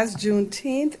 Whereas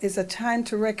Juneteenth is a time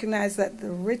to recognize that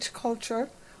the rich culture,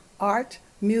 art,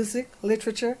 music,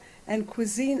 literature, and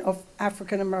cuisine of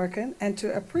African American, and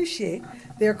to appreciate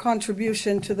their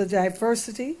contribution to the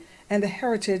diversity and the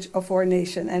heritage of our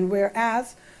nation. And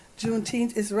whereas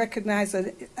Juneteenth is recognized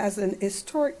as an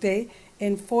historic day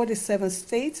in 47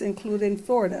 states, including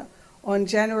Florida. On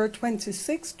January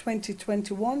 26,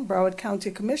 2021, Broward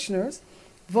County Commissioners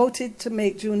voted to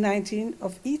make June 19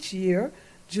 of each year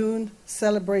June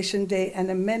Celebration Day and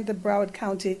amend the Broward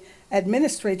County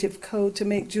Administrative Code to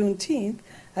make Juneteenth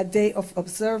a day of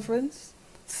observance,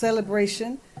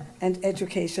 celebration, and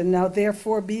education. Now,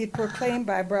 therefore, be it proclaimed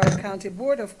by Broward County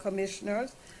Board of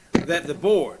Commissioners that the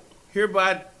board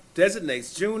hereby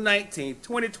designates June 19,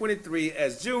 2023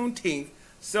 as Juneteenth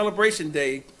Celebration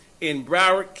Day in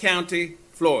Broward County,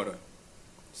 Florida.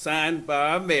 Signed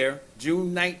by our mayor,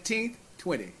 June 19,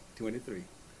 2023.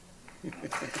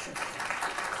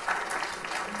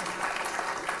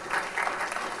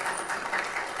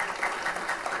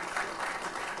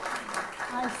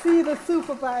 I see the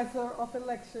supervisor of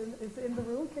election is in the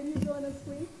room. Can you join us,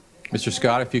 please? Mr.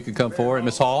 Scott, if you could come forward.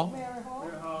 Ms. Hall? Mayor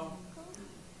Hall.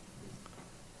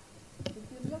 If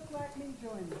you look like me,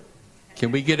 join me.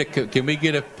 Can we get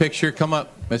a picture? Come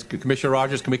up. Commissioner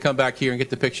Rogers, can we come back here and get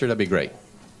the picture? That'd be great.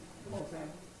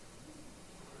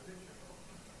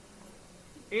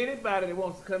 Anybody that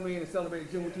wants to come in and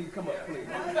celebrate Juneteenth, come up, please.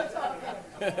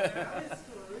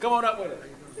 Come on up with us.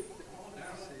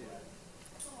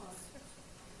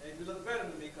 Hey, if you look better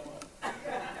than me, come on.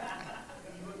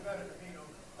 You look better than me, though.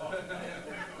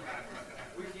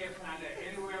 We can't find that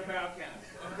anywhere in Broward County.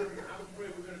 I'm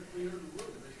afraid we're going to clear the room.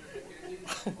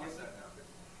 What's that now?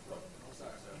 I'm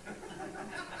sorry, sir.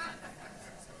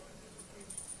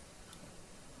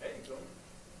 There you go.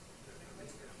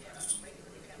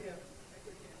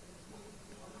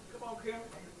 Come on, Kim.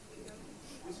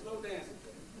 We're slow dancing.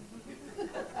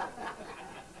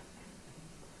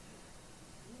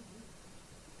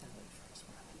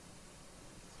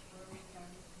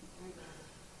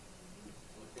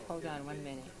 Hold on 1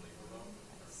 minute.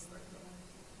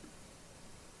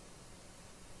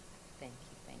 Thank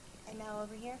you, thank you. And now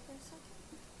over here for a second.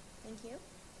 Thank you.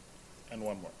 And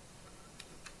one more.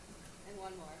 And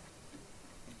one more.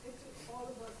 It took all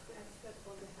of us to accept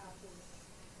on behalf of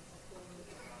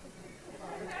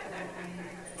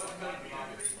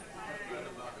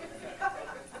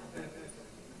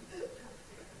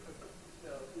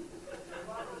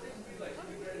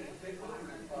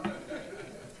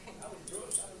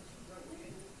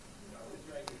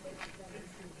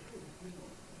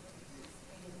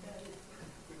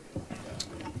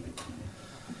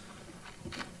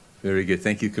Very good.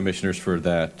 Thank you, commissioners, for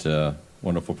that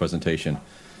wonderful presentation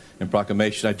and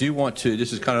proclamation. I do want to,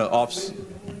 this is kind of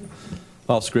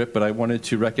off script, but I wanted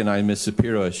to recognize Ms.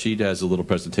 Shapiro as she has a little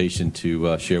presentation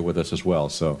to share with us as well.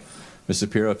 So, Ms.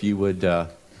 Shapiro, if you would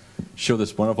show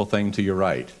this wonderful thing to your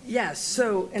right. Yes.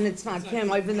 So, and it's not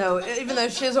Kim, even though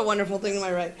she is a wonderful thing to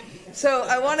my right. So,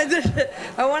 I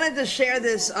wanted to share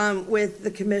this with the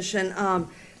commission.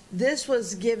 This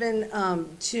was given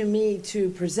to me to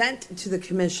present to the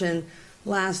commission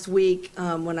last week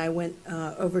when I went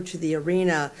over to the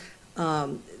arena.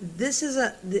 This is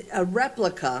a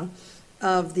replica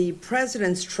of the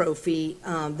President's Trophy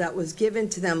that was given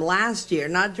to them last year,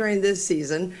 not during this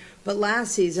season, but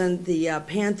last season the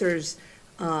Panthers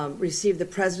received the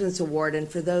President's Award. And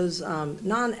for those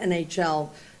non-NHL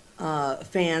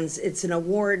fans, it's an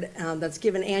award that's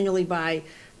given annually by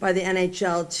the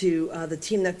NHL to the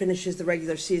team that finishes the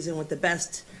regular season with the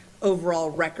best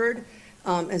overall record.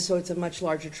 And so it's a much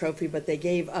larger trophy, but they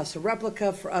gave us a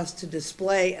replica for us to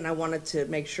display, and I wanted to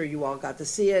make sure you all got to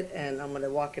see it, and I'm going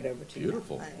to walk it over to you.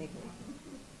 Beautiful.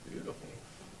 Beautiful.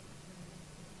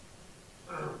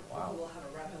 Wow. We'll have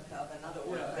a replica of another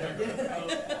one.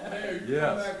 Mayor, Yes.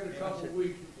 come back in a couple of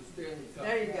weeks with the Stanley Cup.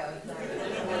 There you go.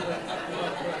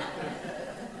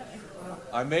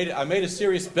 I made a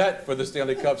serious bet for the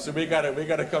Stanley Cup, so we got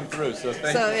to come through. So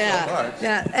thank you yeah, so much.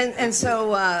 yeah,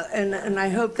 and I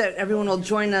hope that everyone will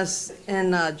join us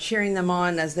in cheering them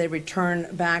on as they return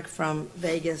back from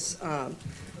Vegas.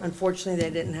 Unfortunately,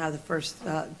 they didn't have the first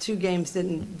 2 games,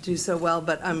 didn't do so well,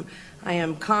 but I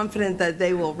am confident that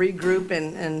they will regroup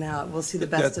and we'll see the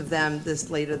best of them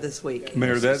later this week.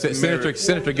 Mayor, Senator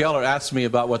Geller asked me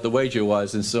about what the wager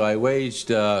was, and so I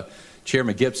waged.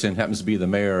 Chairman Gibson happens to be the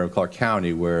mayor of Clark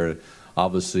County, where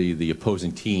obviously the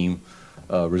opposing team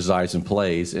resides and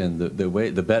plays. And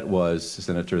the bet was,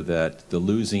 Senator, that the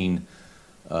losing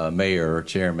mayor or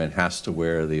chairman has to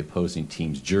wear the opposing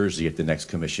team's jersey at the next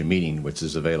commission meeting, which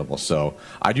is available. So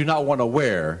I do not want to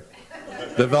wear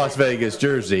the Las Vegas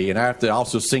jersey, and I have to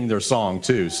also sing their song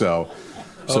too. So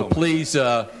please,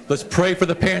 let's pray for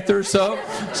the Panthers, so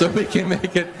we can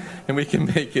make it. And we can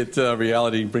make it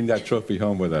reality and bring that trophy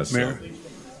home with us. Mayor,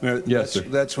 yes, sir.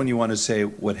 That's when you want to say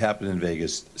what happened in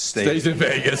Vegas stays in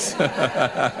Vegas.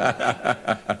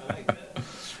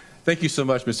 Thank you so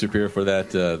much, Mr. Pierre, for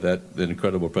that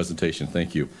incredible presentation.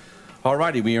 Thank you. All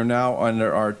righty, we are now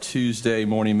under our Tuesday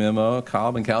morning memo.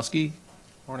 Kyle Binkowski.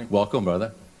 Morning. Welcome,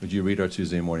 brother. Would you read our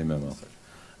Tuesday morning memo?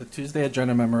 The Tuesday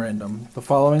agenda memorandum. The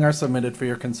following are submitted for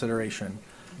your consideration.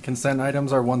 Consent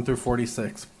items are 1 through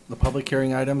 46. The public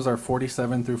hearing items are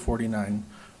 47 through 49.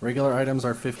 Regular items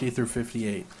are 50 through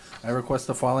 58. I request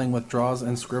the following withdrawals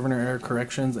and scrivener error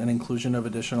corrections and inclusion of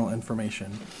additional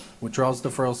information. Withdrawals,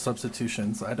 deferrals,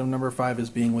 substitutions. Item number 5 is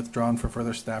being withdrawn for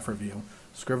further staff review.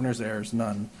 Scrivener's errors,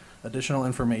 none. Additional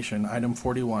information. Item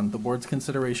 41. The board's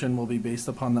consideration will be based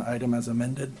upon the item as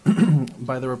amended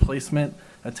by the replacement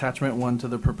attachment 1 to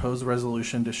the proposed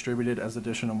resolution distributed as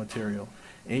additional material.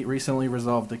 8 recently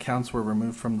resolved accounts were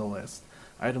removed from the list.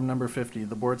 Item number 50,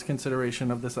 the board's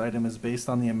consideration of this item is based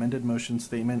on the amended motion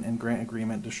statement and grant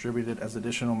agreement distributed as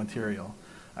additional material.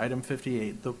 Item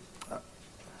 58,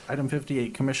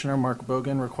 Commissioner Mark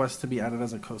Bogan requests to be added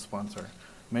as a co-sponsor.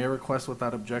 Mayor requests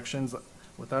without objection,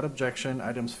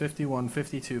 items 51,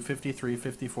 52, 53,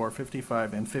 54,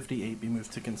 55, and 58 be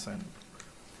moved to consent.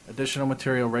 Additional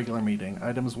material regular meeting.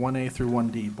 Items 1A through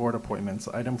 1D, board appointments.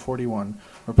 Item 41,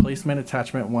 replacement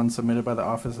attachment 1 submitted by the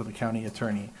Office of the County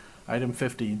Attorney. Item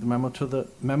 50, the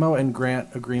memo and grant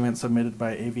agreement submitted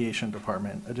by Aviation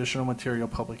Department. Additional material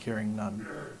public hearing, none.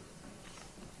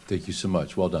 Thank you so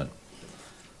much. Well done.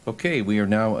 Okay, we are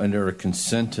now under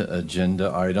consent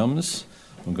agenda items.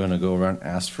 I'm going to go around and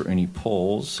ask for any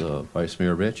polls. Vice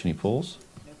Mayor Rich, any polls?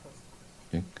 No polls.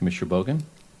 Okay. Commissioner Bogan?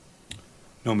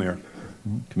 No, Mayor.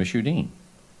 Commissioner Dean?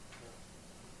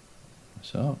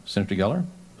 So, Senator Geller? None,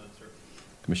 sir.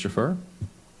 Commissioner Furr?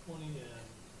 20 and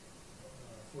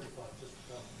 45, just for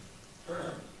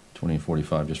comment. 20 and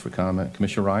 45, just for comment.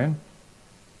 Commissioner Ryan?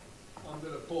 I'm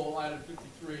going to pull item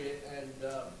 53, and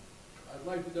I'd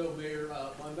like to know, Mayor,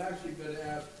 I'm actually going to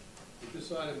ask that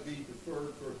this item be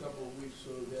deferred for a couple of weeks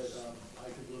so that I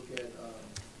can look at,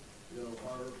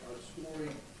 our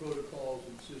scoring protocols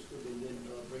and system, and then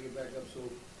bring it back up. So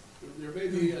there may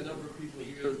be a number of people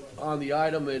here on the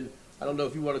item, and I don't know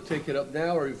if you want to take it up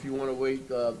now or if you want to wait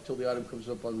till the item comes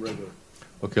up on regular.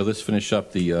 Okay, let's finish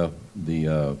up the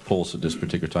polls at this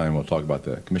particular time. We'll talk about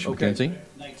that. Commissioner McKenzie?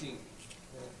 19.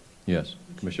 Yes.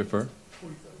 Commissioner Furr?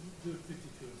 52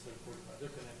 instead of 45. They're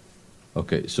connected.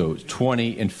 Okay, so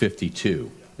 20 and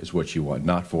 52 is what you want,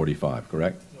 not 45,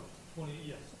 correct? No, 20,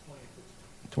 yes, 20 and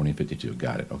 52. 20 and 52,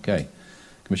 got it. Okay.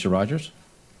 Commissioner Rogers?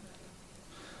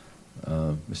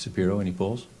 Mr. Pirro, any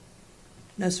polls?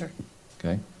 No, sir.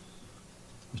 Okay.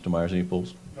 Mr. Myers, any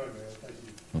polls? No, Mayor, thank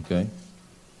you. Okay.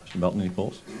 Mr. Melton, any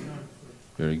polls?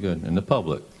 Very good. And the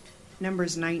public?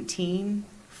 Numbers 19,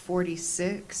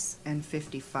 46, and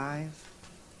 55.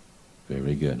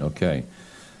 Very good. Okay.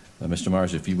 Mr.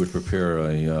 Myers, if you would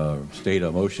prepare state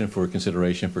a motion for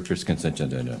consideration for consent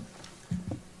agenda.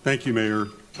 Thank you, Mayor.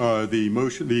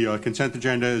 The consent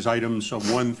agenda is items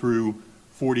 1 through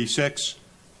 46.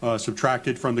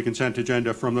 Subtracted from the consent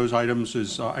agenda from those items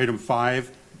is item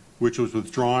 5, which was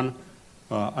withdrawn,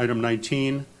 item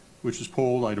 19, which was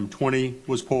pulled, item 20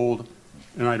 was pulled,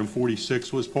 and item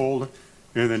 46 was pulled.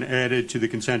 And then added to the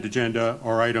consent agenda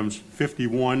are items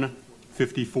 51,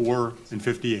 54, and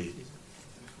 58.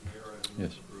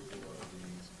 Yes.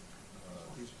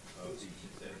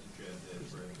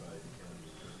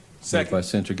 Second. By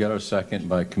Senator Geller, second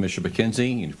by Commissioner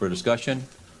McKenzie. Any further discussion?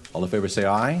 All in favor say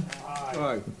aye.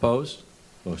 Aye. Opposed?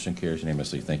 Motion carries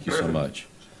unanimously. Thank you so much.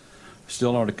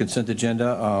 Still on the consent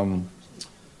agenda.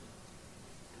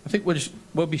 I think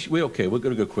we'll be okay. We're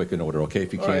going to go quick in order, okay?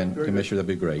 If you can, right, Commissioner, that'd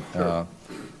be great. Sure.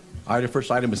 First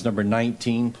item is number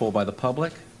 19, pulled by the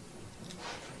public.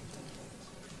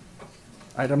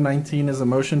 Item 19 is a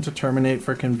motion to terminate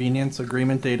for convenience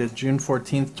agreement dated June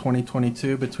 14th,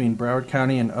 2022 between Broward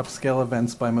County and Upscale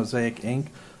Events by Mosaic, Inc.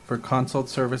 for consult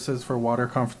services for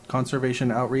water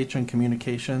conservation outreach and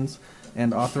communications,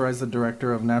 and authorize the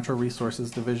Director of Natural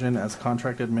Resources Division as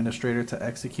contract administrator to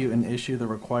execute and issue the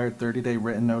required 30-day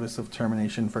written notice of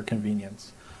termination for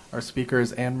convenience. Our speaker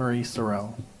is Anne Marie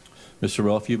Sorrell. Ms.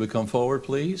 Sorrell, if you would come forward,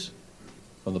 please,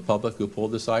 from the public who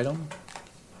pulled this item.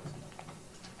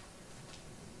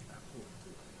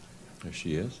 There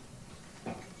she is.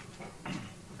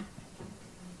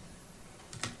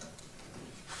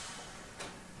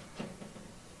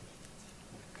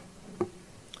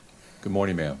 Good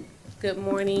morning, ma'am. Good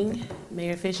morning,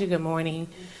 Mayor Fisher. Good morning,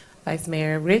 Vice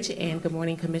Mayor Rich, and good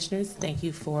morning, Commissioners. Thank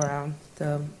you for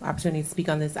the opportunity to speak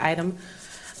on this item.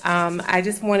 I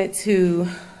just wanted to,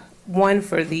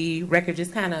 for the record,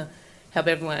 just kind of help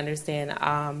everyone understand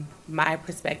my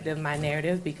perspective, my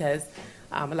narrative, because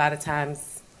a lot of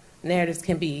times narratives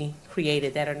can be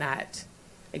created that are not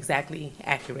exactly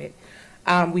accurate.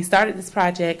 We started this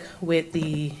project with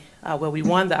we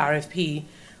won the RFP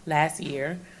last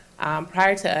year.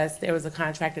 Prior to us, there was a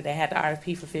contractor that had the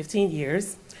RFP for 15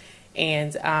 years.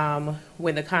 And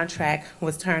when the contract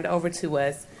was turned over to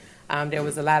us, there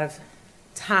was a lot of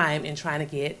time in trying to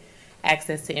get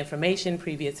access to information,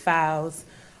 previous files,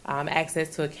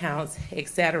 access to accounts,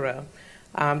 etc.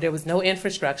 There was no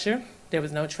infrastructure. There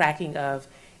was no tracking of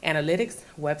analytics.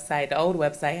 The old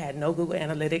website had no Google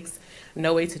Analytics,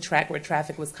 no way to track where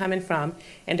traffic was coming from,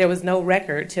 and there was no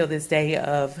record till this day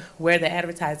of where the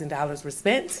advertising dollars were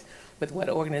spent, with what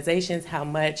organizations, how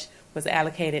much was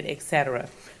allocated, etc.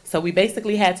 So we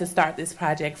basically had to start this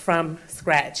project from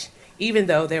scratch, even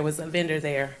though there was a vendor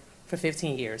there for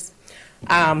 15 years.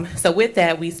 So with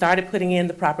that, we started putting in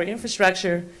the proper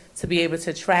infrastructure to be able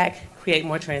to track, create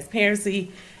more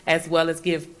transparency, as well as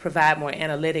provide more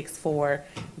analytics for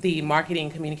the marketing,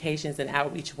 communications, and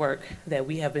outreach work that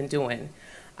we have been doing.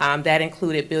 That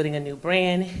included building a new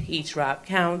brand, Each Drop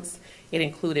Counts. It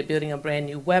included building a brand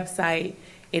new website.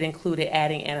 It included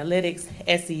adding analytics,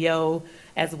 SEO,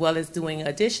 as well as doing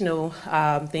additional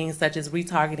things such as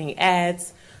retargeting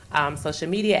ads, social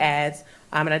media ads.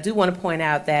 And I do want to point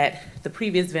out that the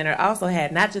previous vendor also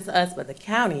had not just us, but the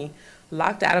county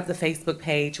locked out of the Facebook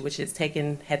page, which had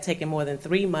taken more than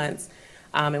 3 months,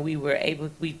 and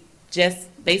we just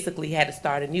basically had to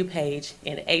start a new page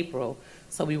in April,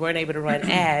 so we weren't able to run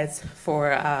ads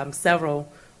for several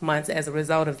months as a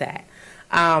result of that.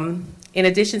 In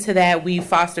addition to that, we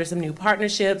fostered some new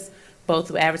partnerships, both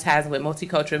through advertising with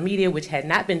multicultural media, which had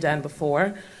not been done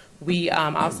before. We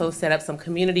also set up some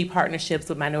community partnerships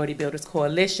with Minority Builders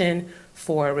Coalition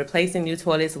for replacing new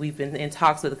toilets. We've been in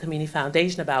talks with the Community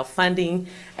Foundation about funding,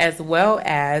 as well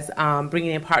as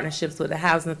bringing in partnerships with the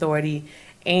Housing Authority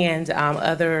and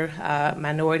other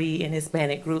minority and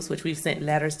Hispanic groups, which we've sent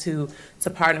letters to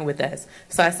partner with us.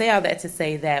 So I say all that to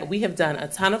say that we have done a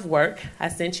ton of work. I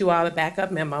sent you all a backup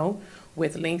memo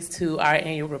with links to our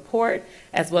annual report,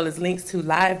 as well as links to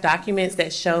live documents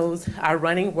that shows our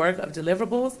running work of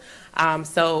deliverables.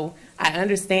 So I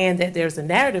understand that there's a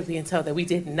narrative being told that we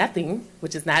did nothing,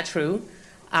 which is not true.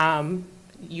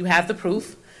 You have the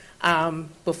proof.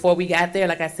 Before we got there,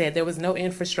 like I said, there was no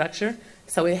infrastructure.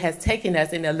 So it has taken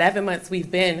us, in the 11 months we've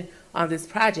been on this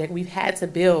project, we've had to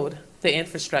build the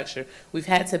infrastructure. We've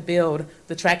had to build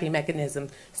the tracking mechanism.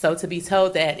 So to be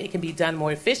told that it can be done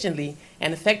more efficiently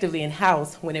and effectively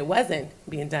in-house when it wasn't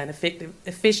being done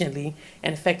efficiently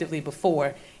and effectively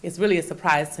before is really a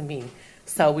surprise to me.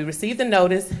 So we received the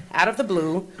notice out of the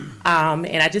blue,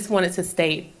 and I just wanted to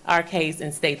state our case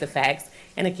and state the facts.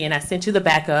 And again, I sent you the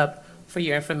backup for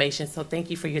your information, so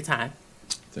thank you for your time.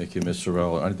 Thank you, Ms.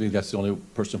 Sorrell. I think that's the only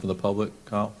person from the public,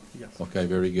 Kyle? Yes. Okay,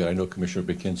 very good. I know Commissioner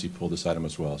McKenzie pulled this item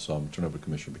as well, so I'm turning over to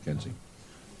Commissioner McKenzie.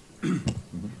 You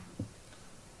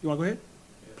want to go ahead?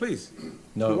 Please.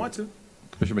 No. If you want to.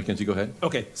 Commissioner McKenzie, go ahead.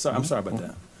 Okay, sorry, I'm sorry about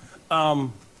that.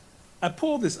 I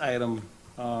pulled this item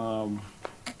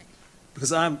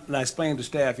because I explained to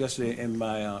staff yesterday in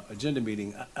my agenda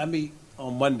meeting, I meet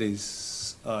on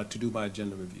Mondays to do my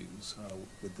agenda reviews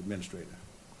with the administrator.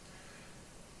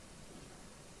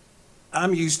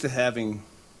 I'm used to having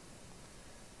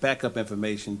backup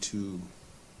information to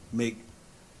make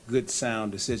good,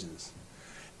 sound decisions.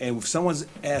 And if someone's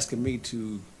asking me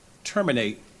to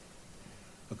terminate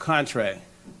a contract,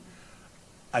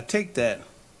 I take that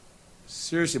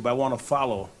seriously, but I want to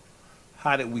follow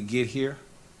how did we get here.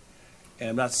 And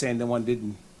I'm not saying that one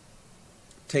didn't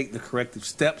take the corrective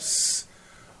steps,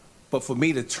 but for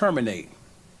me to terminate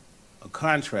a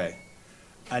contract,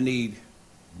 I need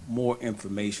more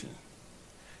information.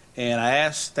 And I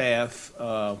asked staff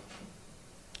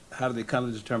how did they come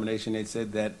to the determination? They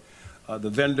said that the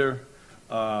vendor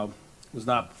was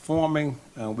not performing,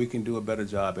 we can do a better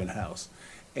job in-house.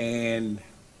 And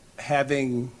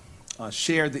having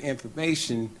shared the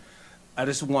information, I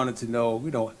just wanted to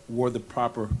know, were the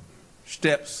proper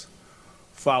steps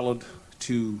followed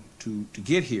to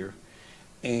get here?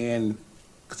 And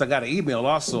because I got an email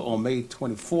also on May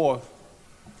 24th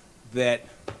that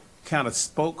kind of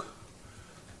spoke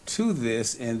to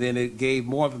this, and then it gave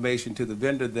more information to the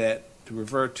vendor to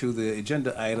refer to the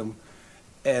agenda item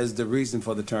as the reason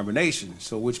for the termination.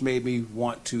 So which made me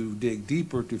want to dig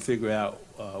deeper to figure out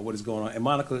what is going on. And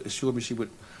Monica assured me she would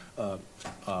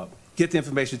get the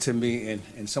information to me,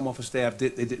 and someone from staff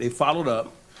they followed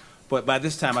up. But by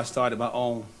this time I started my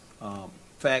own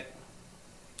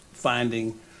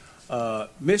fact-finding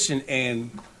mission.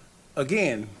 And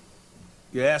again,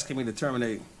 you're asking me to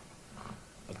terminate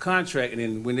a contract, and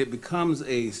then when it becomes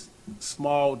a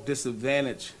small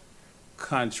disadvantaged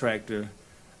contractor,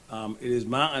 it is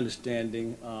my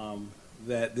understanding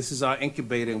that this is our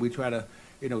incubator, and we try to,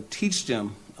 teach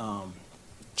them,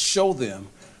 show them,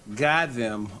 guide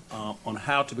them on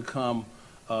how to become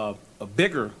a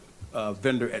bigger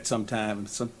vendor at some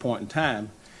point in time.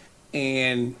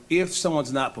 And if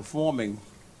someone's not performing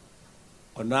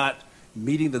or not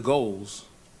meeting the goals,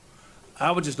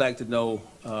 I would just like to know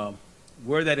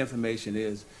where that information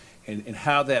is and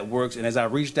how that works. And as I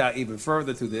reached out even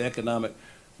further through the Economic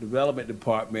Development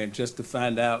Department just to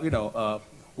find out,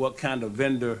 what kind of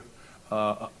vendor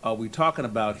are we talking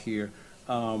about here,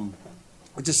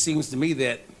 it just seems to me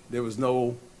that there was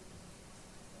no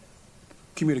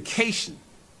communication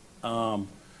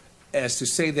as to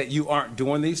say that you aren't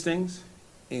doing these things,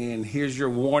 and here's your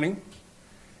warning.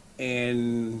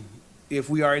 And if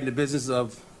we are in the business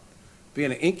of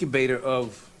being an incubator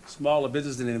of smaller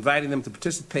businesses and inviting them to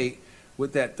participate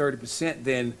with that 30%,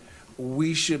 then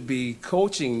we should be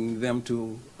coaching them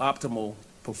to optimal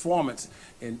performance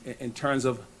in terms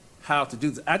of how to do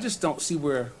this. I just don't see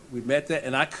where we met that,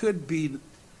 and I could be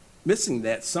missing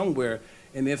that somewhere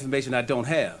in the information I don't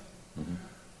have. Mm-hmm.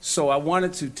 So I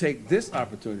wanted to take this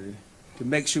opportunity to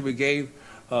make sure we gave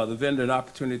the vendor an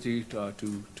opportunity to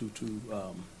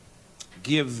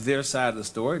give their side of the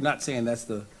story. Not saying that's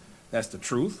the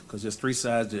truth, because there's three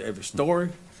sides to every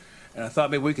story. And I thought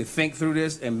maybe we could think through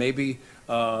this, and maybe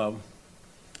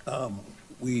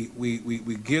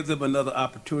we give them another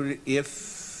opportunity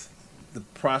if the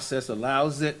process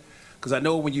allows it. Because I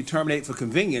know when you terminate for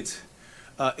convenience,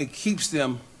 it keeps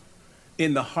them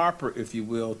in the hopper, if you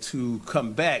will, to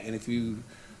come back. And if you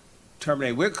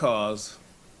terminate with cause,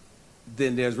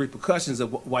 then there's repercussions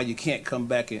of why you can't come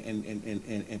back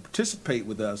and participate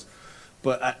with us.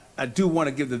 But I do want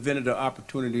to give the vendor the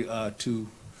opportunity to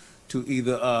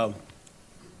either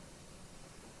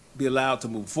be allowed to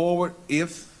move forward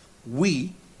if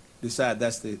we decide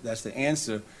that's the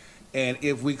answer, and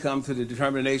if we come to the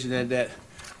determination that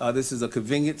this is a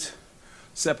convenient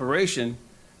separation,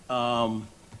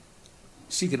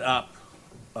 she could opt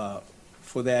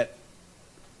for that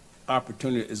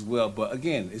opportunity as well. But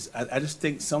again, I just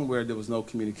think somewhere there was no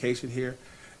communication here,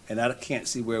 and I can't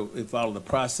see where it followed the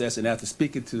process. And after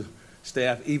speaking to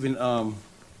staff, even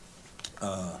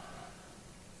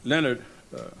Leonard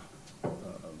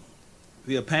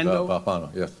Villalpando,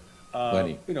 Villalpando, yes.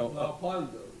 Lenny.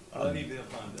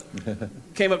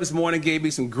 Came up this morning, gave me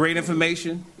some great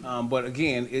information. But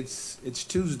again, it's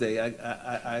Tuesday.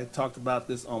 I talked about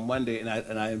this on Monday, and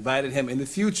I invited him in the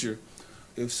future,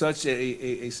 if such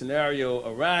a scenario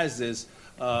arises,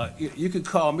 you could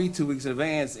call me 2 weeks in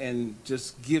advance and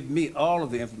just give me all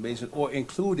of the information, or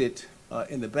include it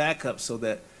in the backup, so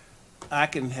that I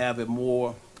can have a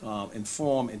more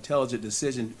informed, intelligent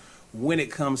decision when it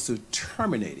comes to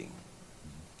terminating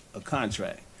a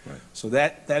contract. Right. So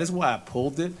that is why I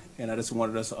pulled it, and I just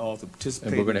wanted us all to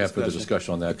participate. And we're going to have further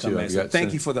discussion on that too. So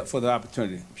thank you for the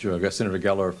opportunity. Sure. I've got Senator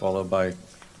Geller, followed by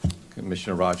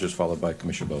Commissioner Rogers, followed by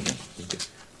Commissioner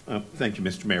Bogan. Thank you,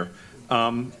 Mr. Mayor.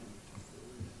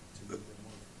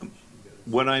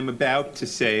 What I'm about to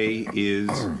say is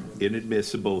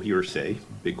inadmissible hearsay,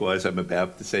 because I'm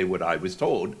about to say what I was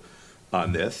told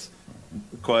on this,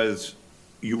 because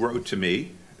you wrote to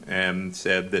me and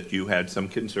said that you had some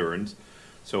concerns.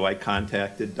 So I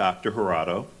contacted Dr.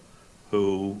 Jurado,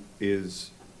 who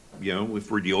is,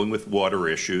 if we're dealing with water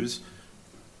issues,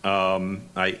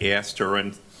 I asked her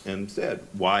and said,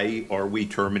 why are we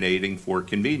terminating for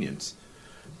convenience?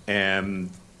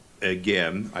 And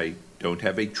again, I don't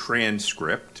have a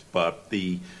transcript, but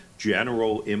the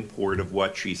general import of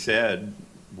what she said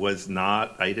was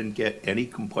not, I didn't get any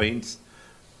complaints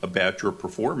about your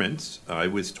performance. I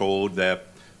was told that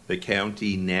the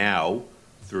county now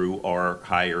through our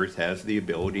hires, has the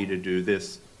ability to do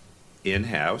this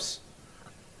in-house.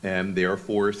 And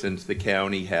therefore, since the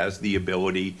county has the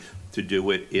ability to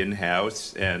do it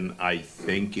in-house, and I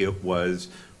think it was,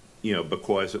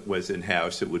 because it was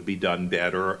in-house, it would be done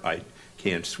better. I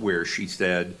can't swear she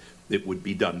said it would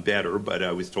be done better, but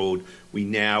I was told we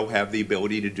now have the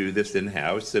ability to do this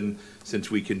in-house, and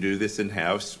since we can do this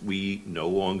in-house, we no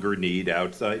longer need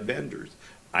outside vendors.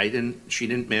 She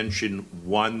didn't mention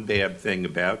one bad thing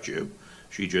about you.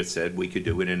 She just said we could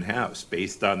do it in-house.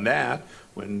 Based on that,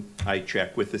 when I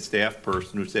checked with the staff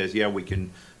person who says, yeah, we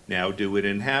can now do it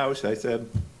in-house, I said,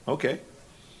 okay.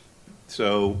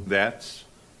 So that's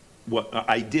what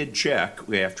I did check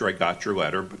after I got your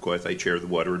letter, because I chair the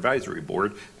Water Advisory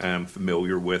Board and I'm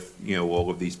familiar with, all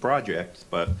of these projects,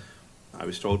 but I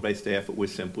was told by staff it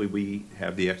was simply we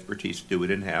have the expertise to do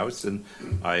it in-house, and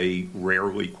I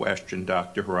rarely question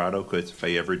Dr. Hirado, because if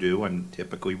I ever do, I'm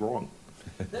typically wrong.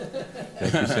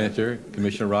 Thank you, Senator.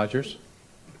 Commissioner Rogers?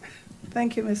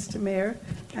 Thank you, Mr. Mayor.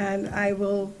 And I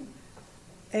will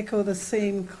echo the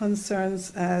same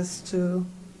concerns as to,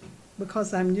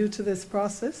 because I'm new to this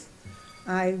process,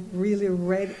 I really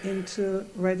read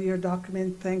your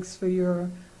document. Thanks for your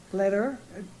letter.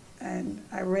 And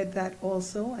I read that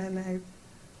also, and I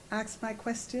asked my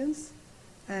questions,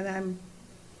 and I'm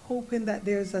hoping that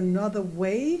there's another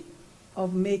way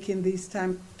of making these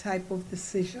type of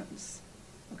decisions.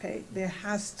 Okay, there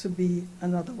has to be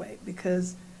another way,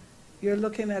 because you're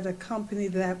looking at a company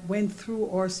that went through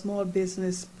our small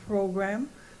business program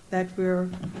that we're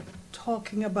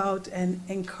talking about and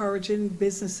encouraging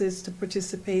businesses to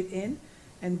participate in,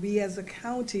 and we as a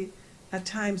county at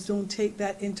times don't take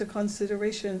that into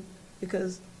consideration,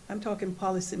 because I'm talking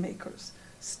policymakers.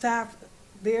 Staff,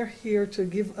 they're here to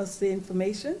give us the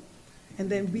information, and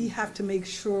then we have to make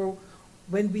sure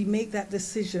when we make that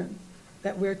decision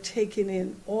that we're taking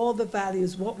in all the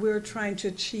values, what we're trying to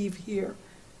achieve here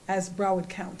as Broward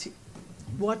County,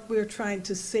 what we're trying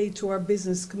to say to our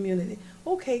business community.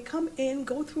 Okay, come in,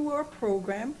 go through our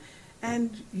program,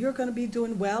 and you're going to be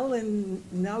doing well, and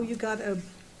now you got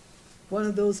one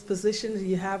of those positions,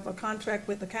 you have a contract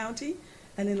with the county,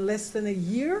 and in less than a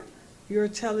year, you're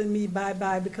telling me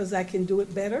bye-bye because I can do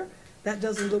it better. That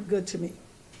doesn't look good to me.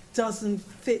 Doesn't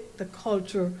fit the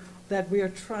culture that we are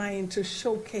trying to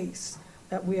showcase,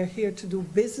 that we are here to do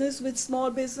business with small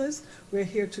business, we're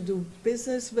here to do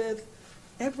business with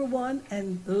everyone,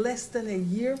 and less than a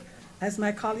year, as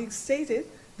my colleague stated,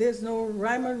 there's no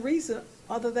rhyme or reason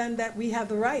other than that we have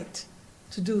the right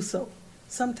to do so.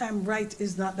 Sometimes right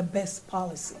is not the best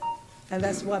policy. And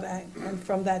that's what and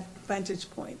from that vantage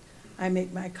point, I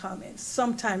make my comments.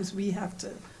 Sometimes we have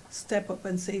to step up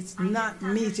and say it's not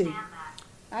meeting.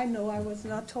 I know I was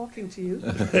not talking to you.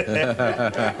 My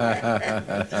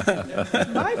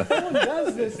phone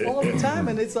does this all the time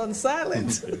and it's on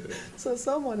silent. So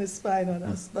someone is spying on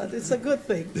us, but it's a good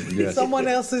thing. Yes. Someone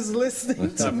else is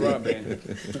listening to me.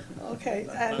 Okay,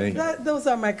 and those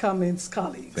are my comments,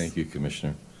 colleagues. Thank you,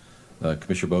 Commissioner.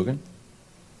 Commissioner Bogan?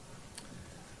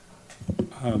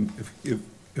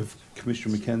 If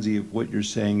Commissioner McKenzie, if what you're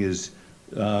saying is,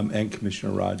 and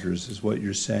Commissioner Rogers, is what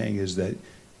you're saying is that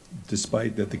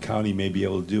despite that the county may be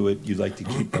able to do it, you'd like to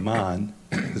keep them on,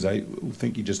 because I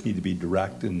think you just need to be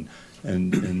direct, and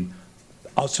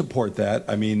I'll support that.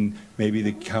 I mean, maybe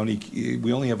the county,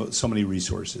 we only have so many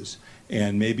resources,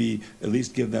 and maybe at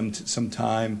least give them some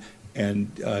time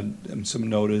and some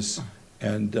notice,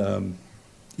 and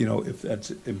if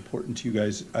that's important to you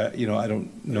guys, I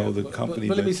don't know the company.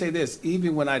 But let me say this,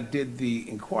 even when I did the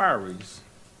inquiries,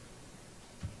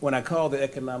 when I called the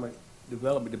Economic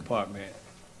Development Department,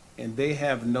 and they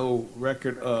have no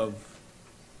record of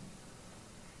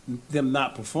them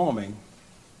not performing,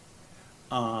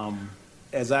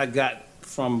 as I got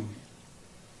from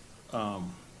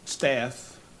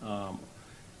staff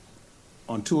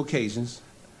on 2 occasions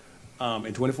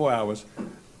in 24 hours,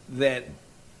 that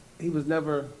he was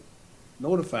never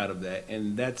notified of that,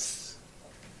 and that's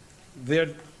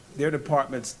their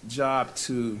department's job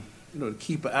to to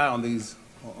keep an eye on these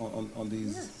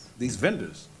these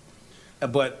vendors.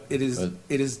 But it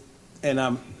is,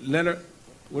 and Leonard,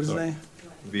 what is his name?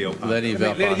 Lenny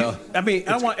Valpano. I mean,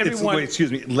 I want everyone. Wait,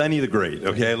 excuse me, Lenny the Great.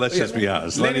 Okay, let's just be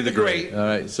honest. Lenny the Great. All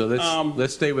right, so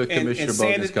let's stay with Commissioner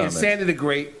Bogan's comments. And Sandy the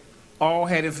Great all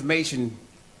had information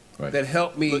that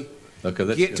helped me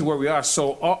get to where we are.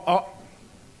 So,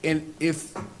 and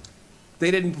if they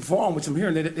didn't perform, which I'm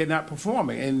hearing, they're not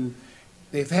performing, and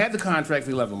they've had the contract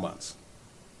for 11 months.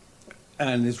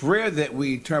 And it's rare that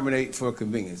we terminate for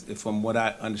convenience, from what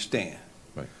I understand.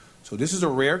 Right. So this is a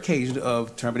rare occasion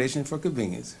of termination for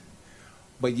convenience.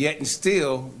 but yet and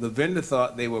still, the vendor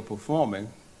thought they were performing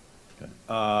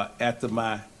after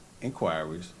my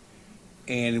inquiries.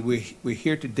 And we're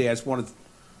here today. I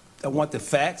want the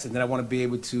facts, and then I want to be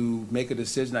able to make a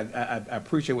decision. I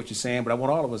appreciate what you're saying, but I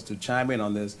want all of us to chime in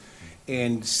on this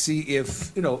and see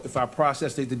if, if our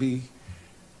process needs to be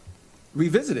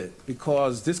revisited,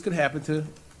 because this could happen to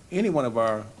any one of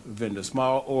our vendors,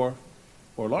 small or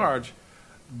large.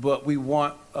 But we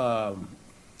want, and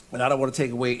I don't want to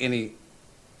take away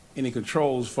any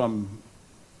controls from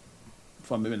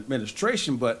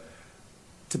administration, but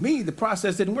to me, the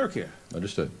process didn't work here.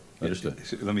 Understood. Let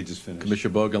me just finish.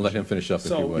 Commissioner Bogan, let him finish up if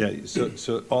you would. Yeah,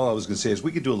 so all I was going to say is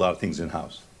we could do a lot of things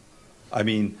in-house. I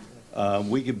mean,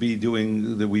 we could be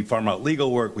doing, we farm out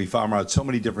legal work, we farm out so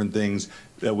many different things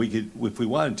that we could, if we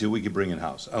wanted to, we could bring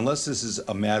in-house. Unless this is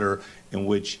a matter in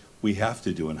which we have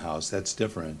to do in-house, that's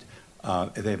different.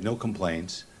 They have no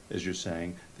complaints, as you're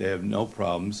saying. They have no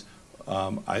problems.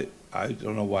 I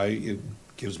don't know why it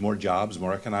gives more jobs,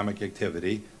 more economic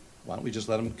activity. Why don't we just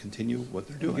let them continue what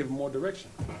they're doing? Give them more direction.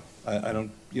 I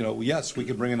don't, yes, we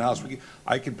could bring in-house.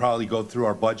 I could probably go through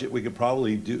our budget. We could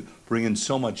probably bring in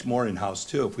so much more in-house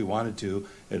too, if we wanted to,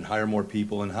 and hire more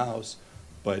people in-house.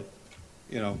 But,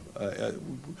 if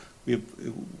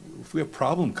we have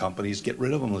problem companies, get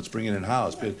rid of them, let's bring it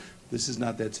in-house. But this is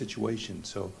not that situation,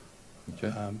 so.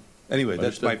 Anyway,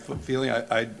 that's my feeling.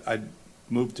 I'd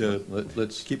move to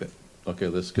let's keep it. Okay,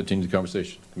 let's continue the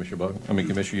conversation. Commissioner Bogan,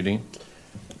 Commissioner Udine.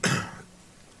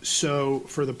 So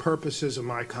for the purposes of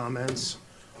my comments,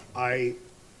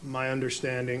 my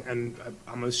understanding, and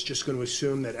I'm just going to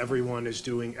assume that everyone is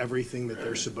doing everything that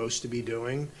they're supposed to be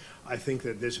doing. I think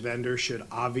that this vendor should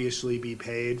obviously be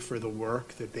paid for the work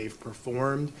that they've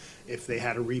performed. If they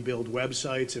had to rebuild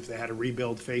websites, if they had to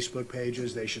rebuild Facebook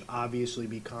pages, they should obviously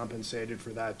be compensated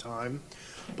for that time.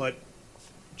 But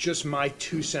just my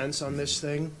 2 cents on this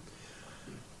thing,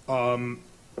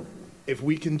 if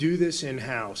we can do this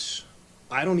in-house,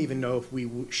 I don't even know if we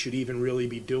should even really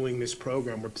be doing this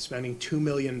program. We're spending $2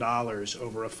 million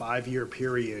over a 5-year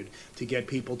period to get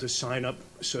people to sign up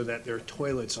so that their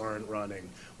toilets aren't running.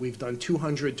 We've done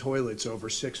 200 toilets over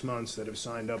 6 months that have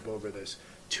signed up over this.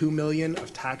 $2 million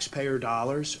of taxpayer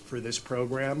dollars for this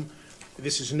program.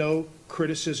 This is no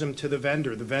criticism to the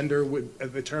vendor. The vendor would,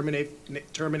 the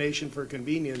termination for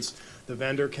convenience, the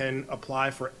vendor can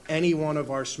apply for any one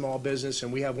of our small business,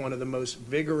 and we have one of the most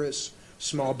vigorous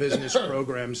small business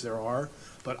programs there are,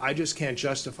 but I just can't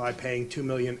justify paying $2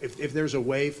 million. If there's a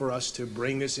way for us to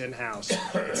bring this in-house,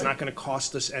 it's not going to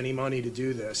cost us any money to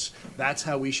do this. That's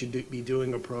how we should be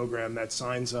doing a program that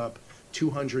signs up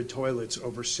 200 toilets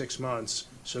over 6 months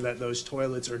so that those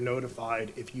toilets are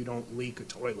notified if you don't leak a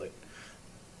toilet.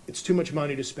 It's too much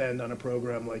money to spend on a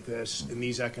program like this in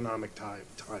these economic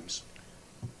times.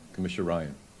 Commissioner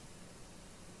Ryan.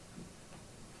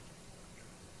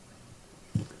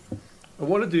 I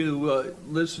wanted to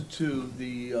listen to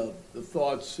the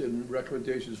thoughts and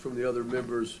recommendations from the other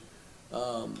members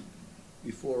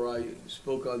before I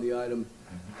spoke on the item.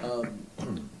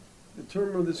 The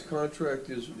term of this contract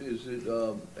is it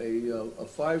a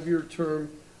 5-year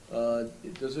term?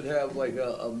 Does it have like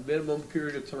a minimum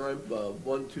period of time,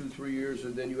 1, 2, 3 years,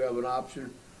 and then you have an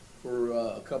option for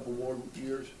a couple more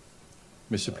years?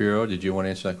 Ms. Shapiro, did you want to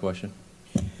answer that question?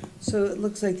 So it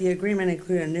looks like the agreement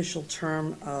included an initial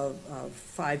term of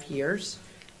 5 years.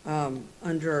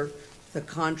 Under the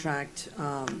contract,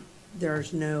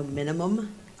 there's no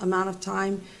minimum amount of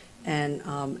time, and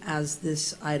as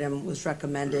this item was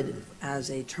recommended as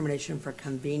a termination for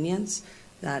convenience,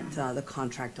 that the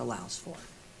contract allows for.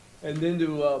 And then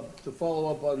to follow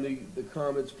up on the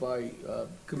comments by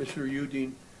Commissioner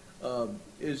Udine,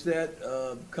 is that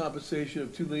compensation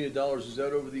of $2 million, is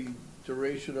that over the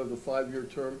duration of the 5-year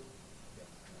term?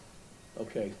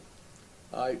 Okay.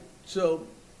 So,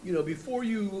 before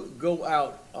you go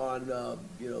out on,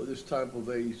 this type of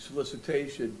a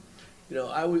solicitation,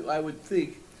 I would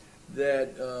think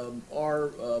that our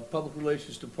public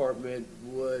relations department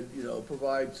would,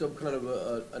 provide some kind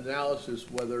of analysis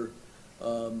whether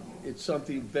it's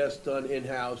something best done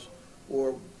in-house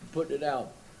or putting it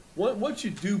out. Once you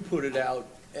do put it out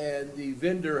and the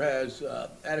vendor has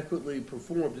adequately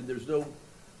performed, and there's no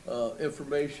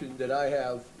information that I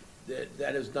have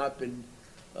that has not been,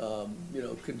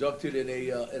 conducted in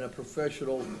a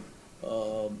professional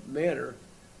manner,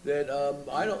 that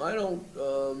I don't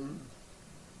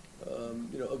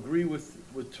agree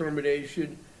with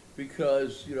termination,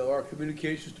 because our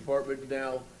communications department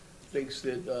now thinks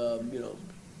that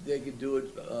they can do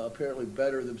it apparently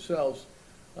better themselves.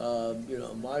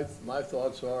 My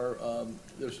thoughts are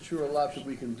there's sure a lot that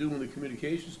we can do in the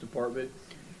communications department,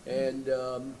 and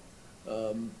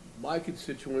My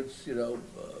constituents,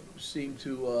 seem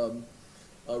to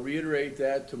reiterate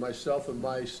that to myself and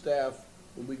my staff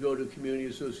when we go to community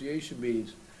association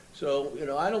meetings. So,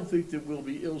 I don't think that we'll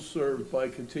be ill-served by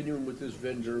continuing with this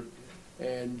vendor,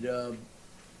 and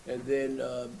then,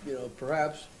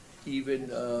 perhaps even,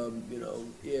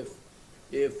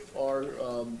 if our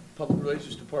public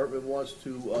relations department wants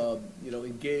to,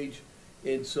 engage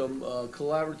in some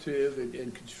collaborative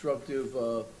and constructive,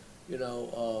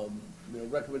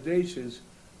 recommendations,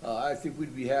 I think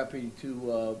we'd be happy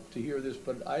to hear this.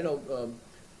 But I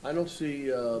don't see,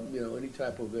 any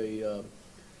type of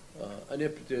an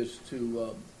impetus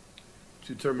to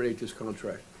terminate this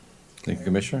contract. Thank you,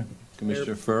 Commissioner.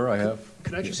 Commissioner Furr, I have.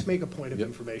 Could I just make a point of Yep.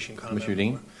 information comment? Commissioner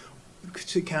Dean?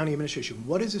 To county administration,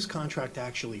 what is this contract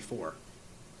actually for?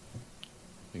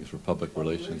 I think it's for public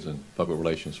relations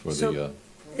for So the,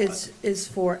 it's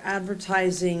for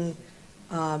advertising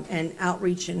and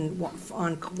outreach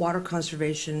on water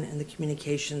conservation and the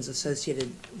communications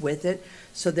associated with it.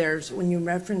 So when you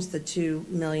reference the $2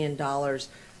 million,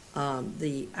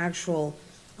 the actual,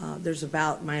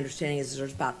 my understanding is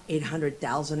there's about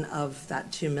 800,000 of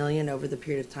that 2 million over the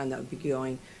period of time that would be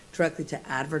going directly to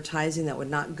advertising. That would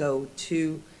not go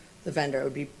to the vendor. It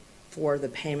would be for the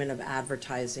payment of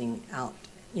advertising out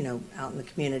in the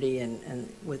community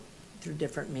and through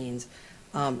different means.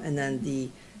 And then the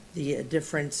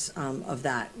difference of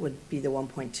that would be the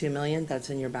 1.2 million that's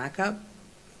in your backup.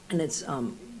 And it's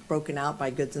broken out by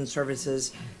goods and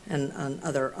services and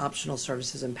other optional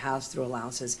services and pass-through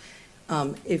allowances.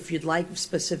 If you'd like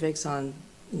specifics on,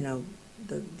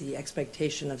 the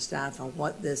expectation of staff on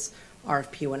what this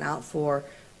RFP went out for,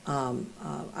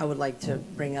 I would like to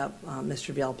bring up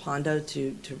Mr. Villalpando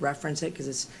to reference it, because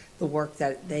it's the work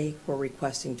that they were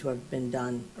requesting to have been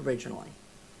done originally.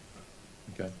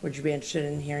 okay. Would you be interested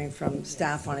in hearing from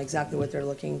staff on exactly what they're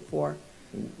looking for?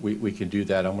 We can do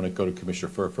that. I'm going to go to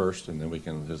Commissioner Furr first, and then we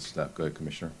can just, go ahead,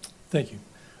 Commissioner. Thank you.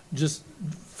 Just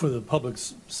for the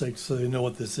public's sake, so they know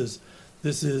what this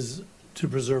is to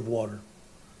preserve water,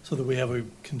 so that we have a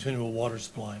continual water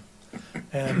supply,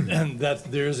 and that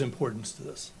there is importance to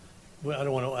this. We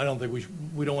don't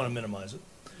want to minimize it.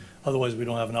 Otherwise, we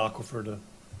don't have an aquifer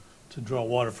to draw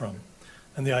water from.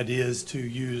 And the idea is to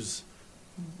use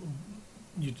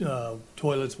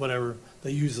toilets, whatever,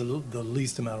 that use the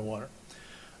least amount of water.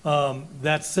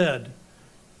 That said,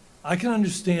 I can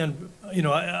understand, and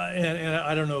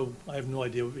I don't know, I have no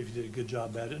idea if you did a good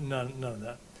job at it, none of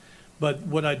that. But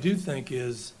what I do think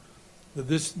is that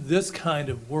this kind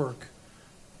of work,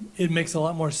 it makes a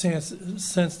lot more sense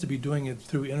to be doing it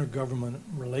through intergovernment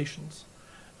relations.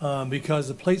 Because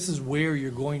the places where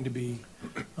you're going to be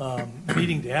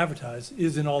meeting to advertise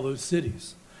is in all those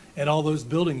cities and all those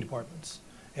building departments,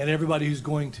 and everybody who's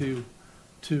going to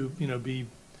be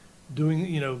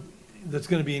doing, that's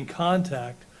going to be in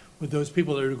contact with those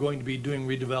people that are going to be doing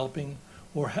redeveloping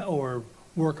or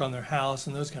work on their house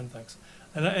and those kind of things.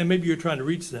 And maybe you're trying to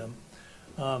reach them,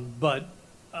 but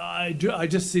I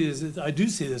do see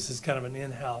this as kind of an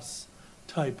in-house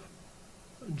type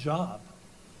job,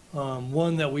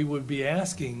 one that we would be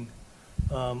asking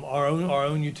our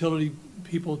own utility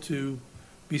people to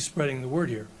be spreading the word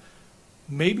here.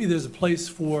 Maybe there's a place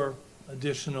for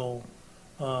additional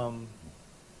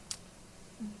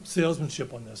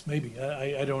salesmanship on this. Maybe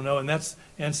I don't know,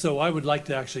 and so I would like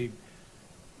to actually,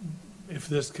 if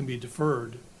this can be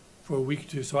deferred for a week or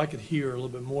two, so I could hear a little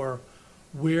bit more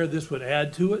where this would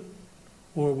add to it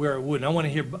or where it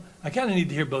wouldn't. I kind of need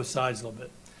to hear both sides a little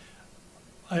bit.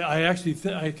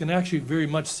 I can actually very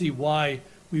much see why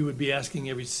we would be asking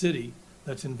every city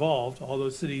that's involved. All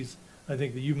those cities, I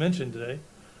think, that you mentioned today,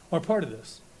 are part of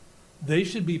this. They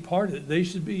should be part of it. They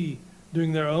should be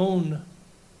doing their own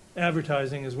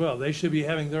advertising as well. They should be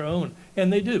having their own,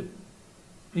 and they do.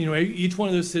 Each one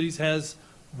of those cities has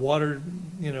water,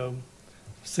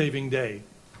 saving day,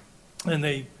 and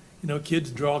they,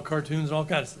 kids draw cartoons and all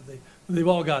kinds of stuff. They've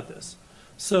all got this.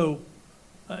 So,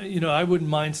 I wouldn't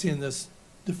mind seeing this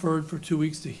deferred for 2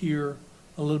 weeks to hear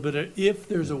a little bit of, if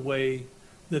there's a way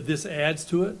that this adds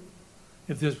to it,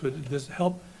 if this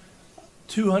help.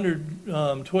 200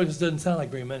 toilets doesn't sound like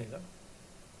very many, though,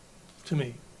 to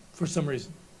me, for some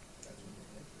reason.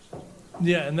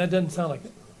 Yeah, and that doesn't sound like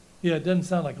it. Yeah, it doesn't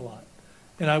sound like a lot.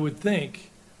 And I would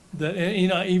think that,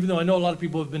 even though I know a lot of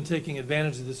people have been taking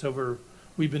advantage of this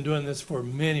we've been doing this for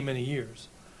many, many years,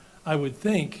 I would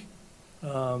think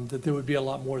that there would be a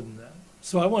lot more than that.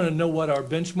 So I want to know what our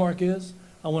benchmark is.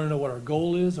 I want to know what our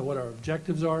goal is or what our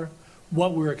objectives are,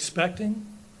 what we're expecting,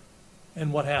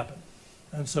 and what happened.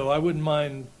 And so I wouldn't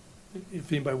mind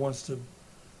if anybody wants to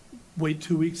wait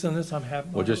 2 weeks on this, I'm happy.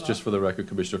 Well, just for the record,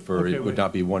 Commissioner Furr, Okay, it would wait.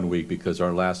 not be 1 week because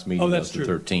our last Oh, meeting that's was the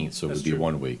true. 13th, so it That's would be true.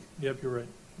 1 week. Yep, you're right.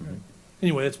 Mhm.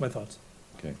 Anyway, that's my thoughts.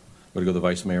 Okay. Want to go to the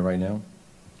Vice Mayor right now?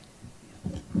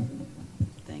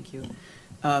 Thank you.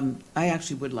 I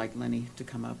actually would like Lenny to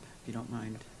come up, if you don't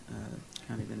mind,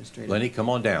 County Administrator. Lenny, come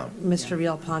on down. Mr.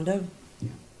 Villalpando?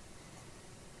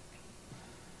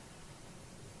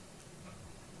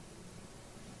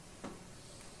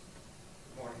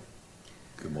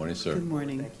 Good morning, sir. Good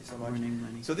morning. Thank you so much. Morning,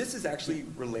 Lenny. So this is actually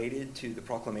related to the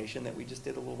proclamation that we just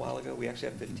did a little while ago. We actually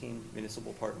have 15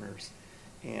 municipal partners,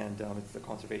 and it's the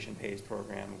Conservation Pays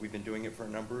program. We've been doing it for a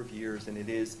number of years, and it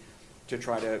is to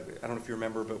try to, I don't know if you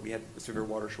remember, but we had severe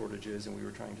water shortages, and we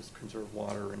were trying to conserve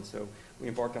water, and so we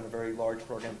embarked on a very large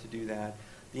program to do that.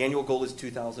 The annual goal is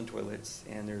 2,000 toilets,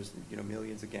 and there's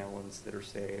millions of gallons that are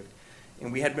saved.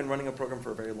 And we had been running a program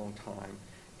for a very long time,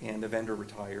 and the vendor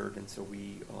retired, and so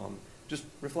we just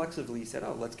reflexively said,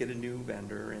 oh, let's get a new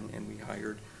vendor, and we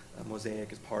hired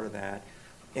Mosaic as part of that.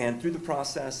 And through the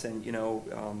process, and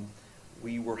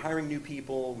we were hiring new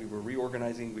people, we were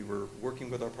reorganizing, we were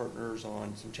working with our partners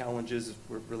on some challenges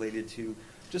related to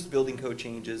just building code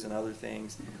changes and other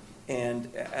things.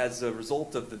 And as a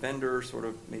result of the vendor sort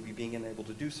of maybe being unable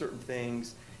to do certain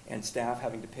things and staff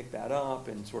having to pick that up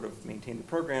and sort of maintain the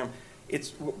program,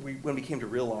 it's when we came to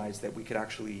realize that we could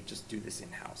actually just do this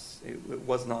in-house. It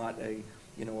was not a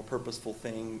purposeful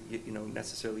thing,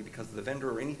 necessarily because of the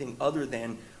vendor or anything other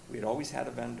than we had always had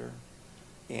a vendor,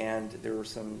 and there were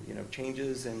some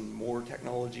changes and more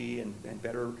technology and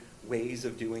better ways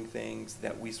of doing things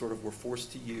that we sort of were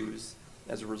forced to use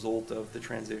as a result of the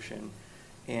transition.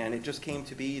 And it just came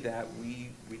to be that we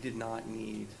did not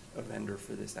need a vendor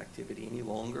for this activity any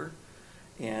longer,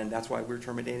 and that's why we're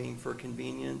terminating for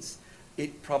convenience.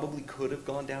 It probably could have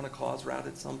gone down a cause route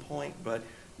at some point, but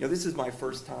this is my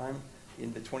first time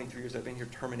in the 23 years I've been here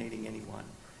terminating anyone.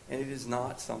 And it is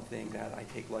not something that I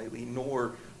take lightly,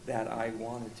 nor that I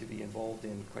wanted to be involved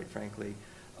in, quite frankly.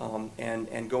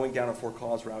 And going down a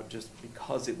for-cause route just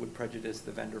because it would prejudice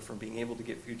the vendor from being able to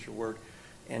get future work.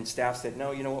 And staff said,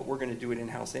 no, you know what, we're going to do it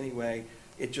in-house anyway.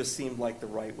 It just seemed like the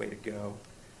right way to go.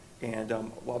 And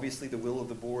obviously the will of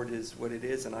the board is what it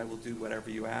is, and I will do whatever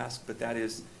you ask, but that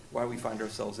is why we find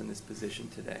ourselves in this position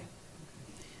today.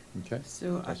 Okay.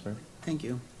 So, Vice Mayor. thank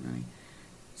you, Lenny.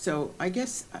 So I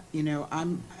guess,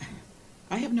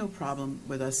 I have no problem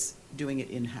with us doing it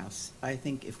in-house. I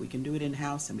think if we can do it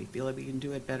in-house and we feel that we can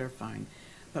do it better, fine.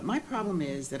 But my problem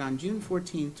is that on June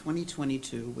 14th,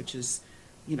 2022, which is,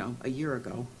 a year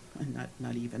ago,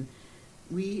 not even,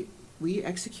 we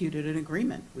executed an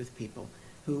agreement with people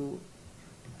who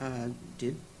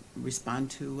did respond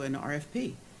to an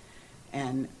RFP.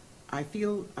 And I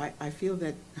feel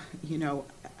that,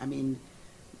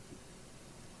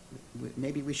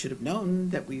 maybe we should have known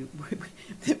that we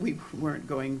were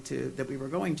going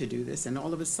to do this, and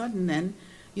all of a sudden then,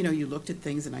 you looked at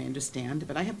things, and I understand,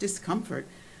 but I have discomfort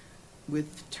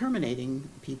with terminating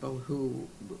people who,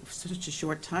 such a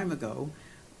short time ago,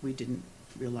 we didn't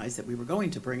realize that we were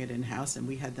going to bring it in-house, and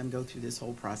we had them go through this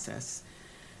whole process.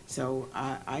 So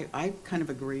I kind of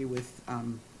agree with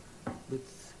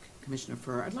Commissioner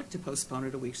Furr. I'd like to postpone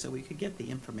it a week so we could get the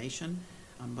information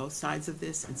on both sides of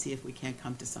this and see if we can't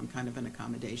come to some kind of an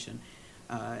accommodation.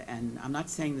 And I'm not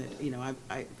saying that,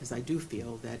 because I do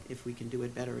feel that if we can do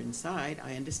it better inside,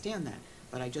 I understand that.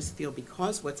 But I just feel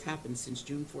because what's happened since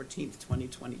June 14th,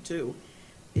 2022,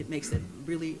 it makes it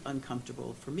really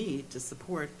uncomfortable for me to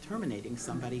support terminating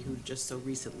somebody who just so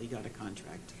recently got a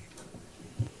contract.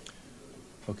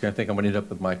 Okay, I think I'm going to end up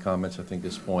with my comments. I think at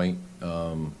this point,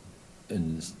 and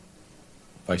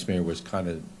Vice Mayor was I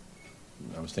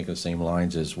was thinking the same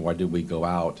lines as why did we go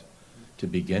out to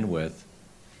begin with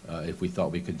if we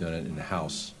thought we could do it in the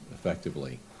house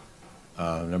effectively.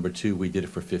 Number two, we did it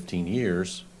for 15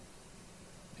 years,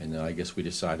 and I guess we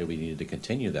decided we needed to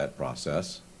continue that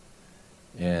process.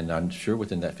 And I'm sure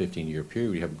within that 15-year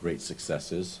period we have great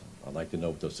successes. I'd like to know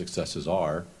what those successes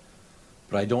are.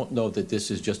 But I don't know that this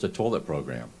is just a toilet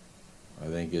program. I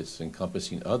think it's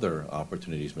encompassing other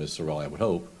opportunities, Ms. Sorrell, I would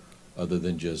hope, other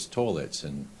than just toilets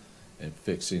and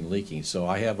fixing leaking. So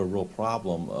I have a real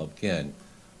problem of, again,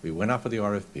 we went out for the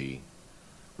RFP.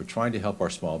 We're trying to help our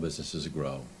small businesses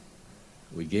grow.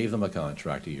 We gave them a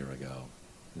contract a year ago,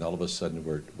 and all of a sudden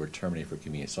we're terminating for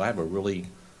convenience. So I have a really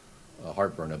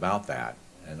heartburn about that.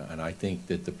 And I think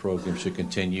that the program should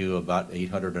continue. About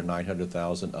 800 or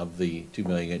 900,000 of the 2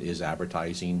 million is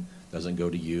advertising. Doesn't go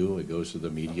to you. It goes to the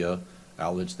media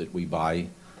outlets that we buy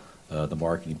the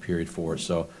marketing period for.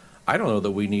 So I don't know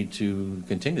that we need to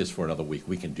continue this for another week.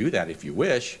 We can do that if you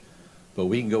wish, but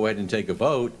we can go ahead and take a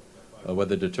vote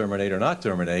whether to terminate or not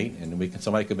terminate, and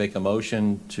somebody could make a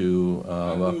motion to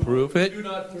approve it. Do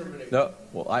not terminate. No,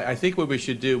 well, I think what we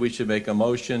should do, we should make a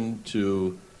motion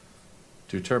to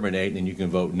terminate, and you can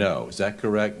vote no. Is that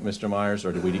correct, Mr. Myers,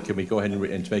 or can we go ahead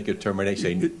and make a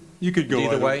termination? You could go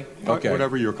either way? Okay.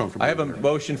 whatever you're comfortable I have a with.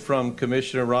 motion from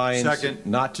Commissioner Ryan Second.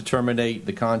 not to terminate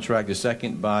the contract, a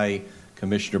second by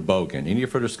Commissioner Bogan. Any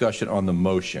further discussion on the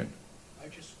motion?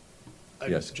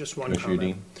 Yes, Just one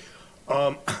Commissioner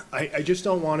comment. I just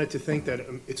don't want it to think that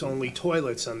it's only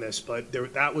toilets on this, but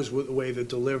that was the way the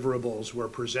deliverables were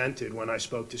presented when I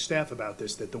spoke to staff about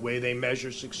this, that the way they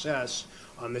measure success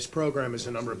on this program is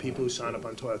the number of people who sign up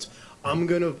on toilets. I'm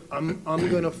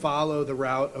gonna follow the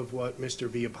route of what Mr.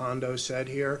 Villalpando said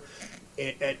here,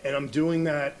 and I'm doing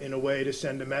that in a way to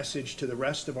send a message to the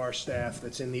rest of our staff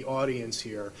that's in the audience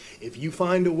here. If you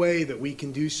find a way that we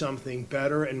can do something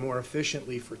better and more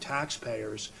efficiently for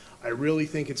taxpayers, I really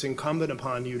think it's incumbent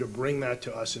upon you to bring that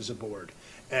to us as a board.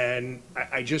 And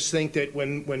I just think that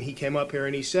when he came up here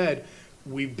and he said,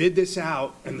 we bid this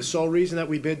out, and the sole reason that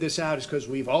we bid this out is because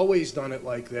we've always done it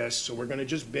like this, so we're gonna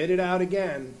just bid it out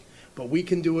again, but we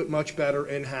can do it much better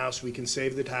in-house, we can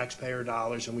save the taxpayer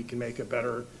dollars, and we can make a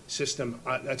better system.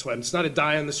 That's why, it's not a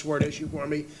die on the sword issue for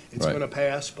me, it's Right. gonna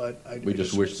pass, but We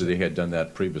just wish that they had done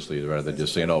that previously, rather than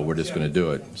just saying, oh, we're just going to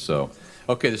do it. So,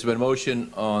 okay, there's been a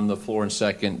motion on the floor and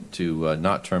second to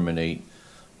not terminate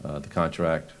the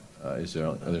contract. Is there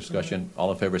other discussion?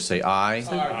 All in favor say aye.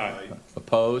 Aye.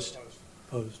 Opposed?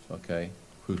 Opposed. Okay.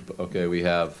 Okay, we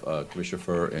have Commissioner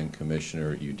Furr and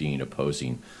Commissioner Udine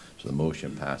opposing, so the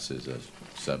motion passes as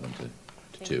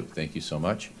 7-2. Thank you so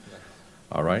much.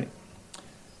 All right.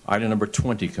 Item number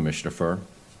 20, Commissioner Furr.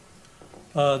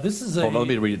 This is a... Hold on, let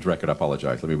me read the record. I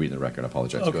apologize. Let me read the record. I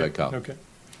apologize. Okay, Go ahead, Kyle. okay.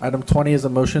 Item 20 is a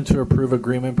motion to approve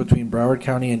agreement between Broward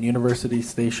County and University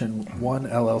Station 1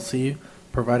 LLC,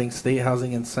 providing state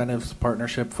housing incentives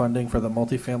partnership funding for the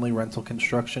multifamily rental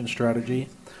construction strategy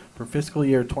for fiscal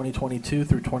year 2022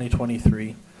 through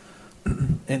 2023,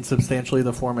 in substantially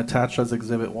the form attached as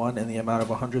Exhibit 1 in the amount of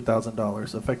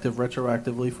 $100,000, effective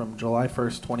retroactively from July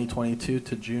 1st, 2022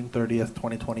 to June 30th,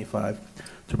 2025,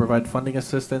 to provide funding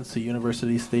assistance to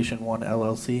University Station 1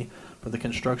 LLC for the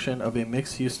construction of a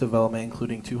mixed-use development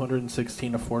including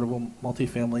 216 affordable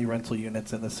multifamily rental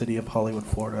units in the city of Hollywood,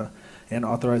 Florida, and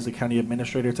authorize the county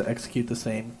administrator to execute the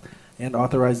same, and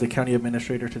authorize the county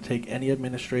administrator to take any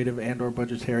administrative and/or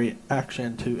budgetary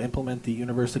action to implement the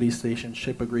University Station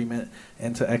SHIP agreement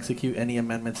and to execute any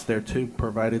amendments thereto,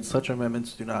 provided such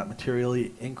amendments do not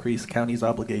materially increase county's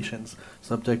obligations,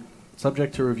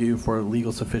 subject to review for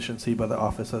legal sufficiency by the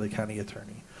Office of the County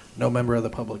Attorney. No member of the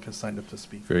public has signed up to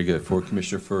speak. Very good. Before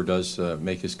Commissioner Furr does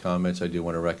make his comments, I do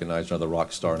want to recognize another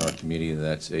rock star in our community, and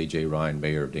that's A.J. Ryan,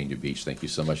 Mayor of Dania Beach. Thank you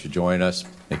so much for joining us.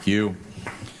 Thank you.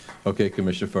 Okay,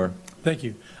 Commissioner Furr. Thank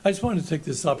you. I just wanted to take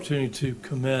this opportunity to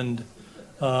commend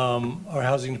our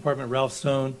housing department, Ralph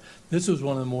Stone. This was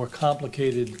one of the more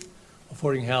complicated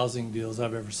affording housing deals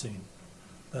I've ever seen,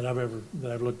 that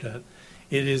I've looked at.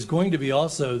 It is going to be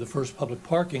also the first public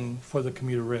parking for the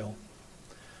commuter rail.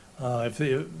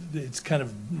 It's kind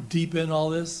of deep in all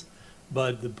this,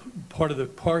 but the part of the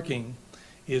parking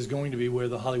is going to be where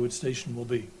the Hollywood Station will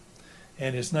be.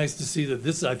 And it's nice to see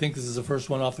that I think this is the first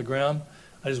one off the ground.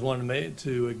 I just wanted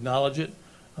to acknowledge it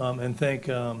and thank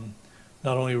not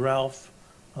only Ralph,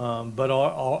 but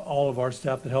all of our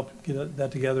staff that helped get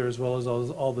that together, as well as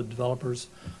all the developers.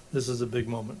 This is a big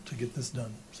moment to get this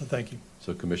done. So thank you.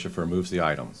 So Commissioner Furr moves the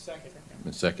item. Second.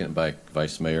 And second by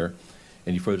Vice Mayor.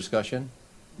 Any further discussion?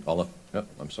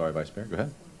 I'm sorry, Vice Mayor. Go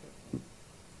ahead.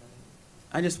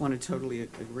 I just want to totally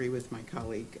agree with my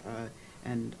colleague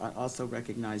and also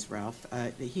recognize Ralph.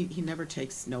 He never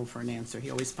takes no for an answer. He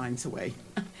always finds a way.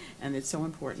 And it's so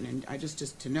important. And I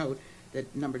just to note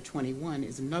that number 21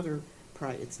 is another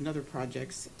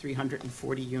project's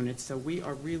 340 units. So we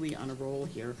are really on a roll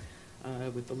here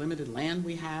with the limited land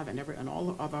we have and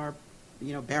all of our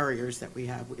barriers that we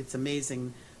have. It's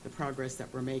amazing the progress that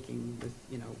we're making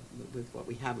with what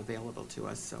we have available to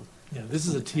us. So yeah, this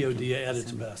is a TOD at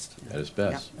its best. At its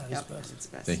best. At its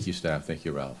best. Thank you, staff. Thank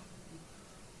you, Ralph.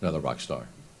 Another rock star.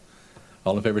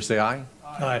 All in favor say aye.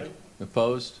 Aye.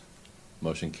 Opposed?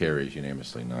 Motion carries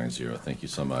unanimously, 9-0. Thank you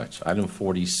so much. Item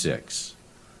 46.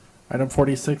 Item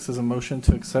 46 is a motion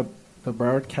to accept the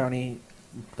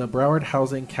Broward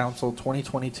Housing Council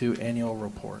 2022 annual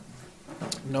report.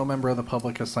 No member of the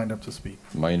public has signed up to speak.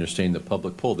 My understanding, the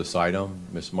public pulled this item.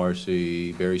 Miss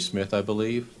Marcy Berry-Smith, I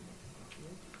believe.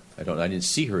 I didn't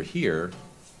see her here,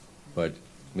 but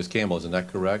Ms. Campbell, isn't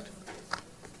that correct?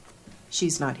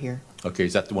 She's not here. Okay,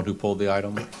 is that the one who pulled the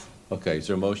item? Okay, is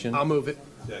there a motion? I'll move it.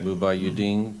 Moved by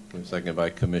Udine, seconded by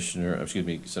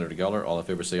Senator Geller. All in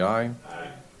favor say aye. Aye.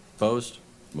 Opposed?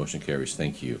 Motion carries.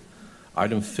 Thank you.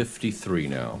 Item 53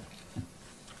 now.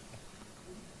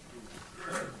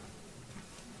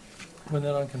 Wasn't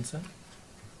that on consent?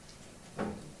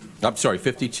 I'm sorry,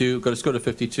 52. Let's go to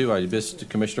 52. I missed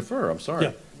Commissioner Furr. I'm sorry.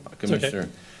 Yeah, Commissioner.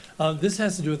 it's okay. This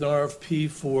has to do with an RFP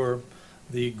for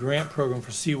the grant program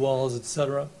for seawalls, et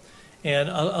cetera. And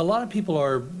a lot of people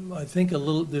are, I think,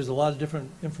 there's a lot of different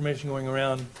information going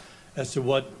around as to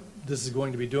what this is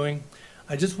going to be doing.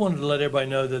 I just wanted to let everybody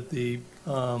know that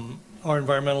our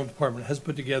environmental department has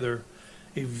put together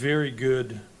a very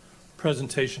good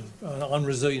presentation on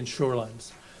resilient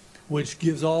shorelines, which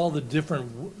gives all the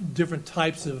different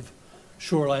types of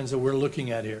shorelines that we're looking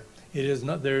at here.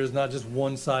 There is not just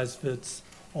one size fits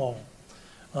all.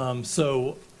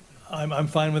 So I'm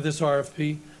fine with this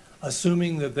RFP,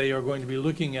 assuming that they are going to be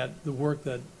looking at the work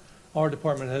that our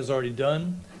department has already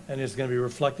done, and it's going to be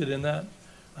reflected in that.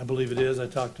 I believe it is. I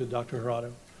talked to Dr.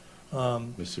 Gerardo.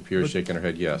 Ms. Sapir shaking her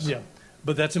head yes. Yeah,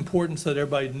 but that's important so that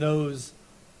everybody knows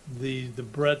the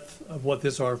breadth of what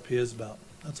this RFP is about.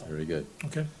 That's all. Very good.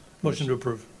 Okay. Motion to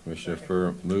approve. Commissioner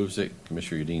Furr moves it.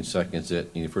 Commissioner Udine seconds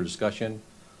it. Any further discussion?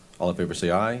 All in favor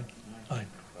say aye. Aye.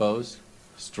 Opposed?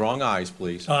 Strong ayes,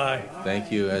 please. Aye.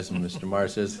 Thank you. As Mr.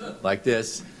 Myers says, like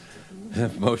this.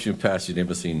 Motion passed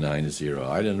unanimously 9-0.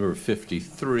 Item number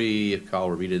 53, if Kyle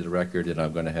will read it to the record, and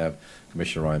I'm going to have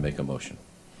Commissioner Ryan make a motion.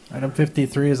 Item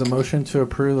 53 is a motion to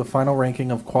approve the final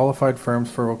ranking of qualified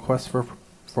firms for requests for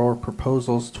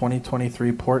proposals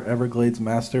 2023 Port Everglades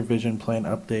Master Vision Plan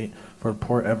Update for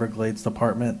Port Everglades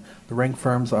Department. The ranked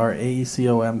firms are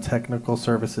AECOM Technical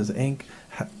Services, Inc.,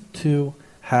 2,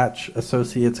 Hatch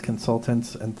Associates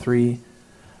Consultants, and 3,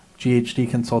 GHD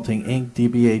Consulting, Inc.,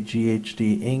 DBA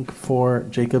GHD, Inc., 4,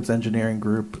 Jacobs Engineering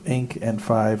Group, Inc., and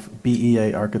 5,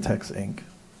 BEA Architects, Inc.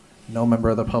 No member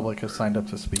of the public has signed up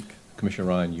to speak. Commissioner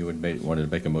Ryan, you wanted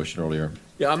to make a motion earlier.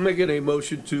 Yeah, I'm making a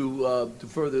motion to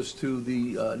defer this to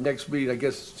the next meeting. I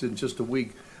guess it's in just a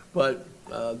week. But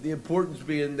the importance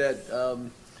being that,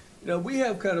 we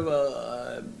have kind of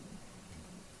a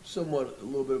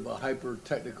little bit of a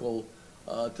hyper-technical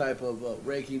type of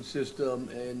ranking system,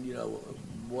 and,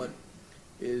 what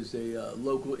is a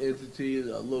local entity,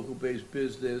 a local-based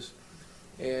business.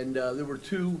 And there were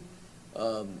two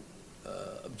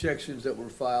objections that were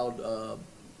filed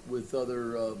with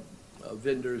other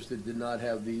vendors that did not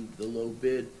have the low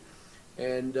bid.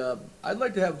 And I'd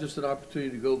like to have just an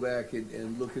opportunity to go back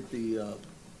and look at the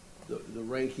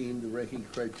ranking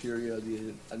criteria,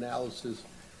 the analysis,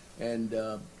 and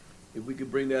if we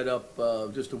could bring that up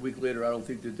just a week later, I don't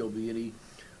think that there'll be any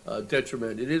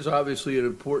detriment. It is obviously an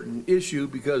important issue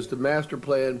because the master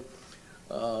plan,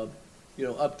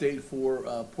 update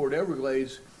for Port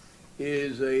Everglades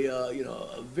is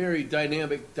a very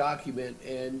dynamic document,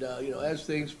 and as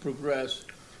things progress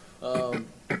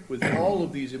with all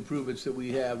of these improvements that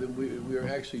we have, and we are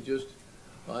actually just,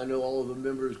 I know all of the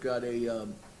members got a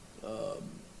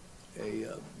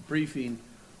briefing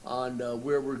on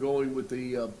where we're going with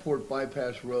the Port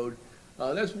Bypass Road.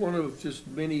 That's one of just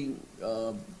many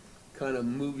kind of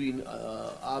moving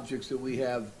objects that we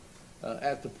have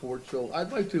at the port. So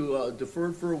I'd like to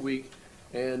defer for a week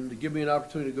and give me an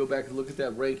opportunity to go back and look at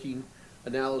that ranking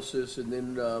analysis, and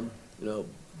then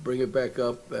bring it back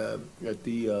up at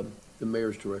the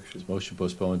mayor's direction. Motion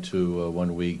postponed to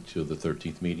 1 week to the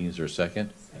 13th meeting. Is there a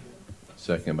second?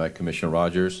 Second by Commissioner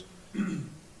Rogers. Any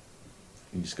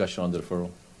discussion on the deferral?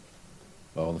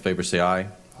 All in favor say aye.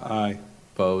 Aye.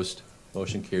 Opposed?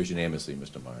 Motion carries unanimously,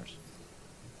 Mr. Myers.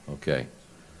 Okay.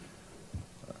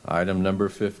 Item number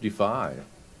 55.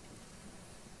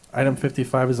 Item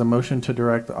 55 is a motion to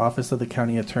direct the Office of the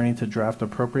County Attorney to draft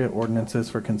appropriate ordinances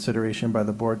for consideration by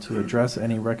the board to address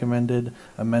any recommended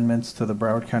amendments to the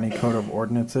Broward County Code of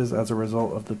Ordinances as a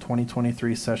result of the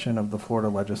 2023 session of the Florida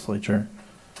Legislature.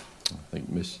 I think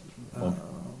one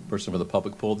person for the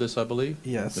public pulled this, I believe?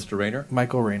 Yes. Mr. Rayner?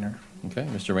 Michael Rayner. Okay.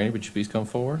 Mr. Rayner, would you please come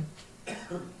forward?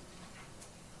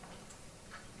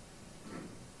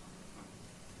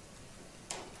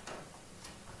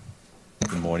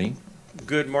 Good morning.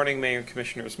 Good morning, Mayor and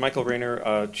Commissioners. Michael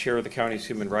Rayner, Chair of the County's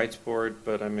Human Rights Board,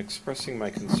 but I'm expressing my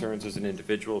concerns as an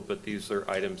individual, but these are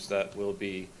items that will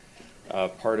be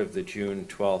part of the June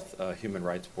 12th Human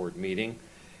Rights Board meeting.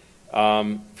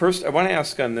 First, I want to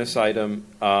ask on this item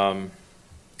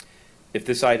if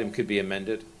this item could be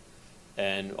amended,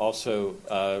 and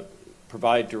also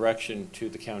provide direction to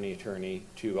the county attorney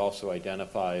to also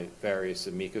identify various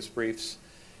amicus briefs.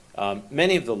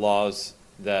 Many of the laws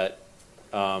that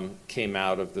came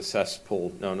out of the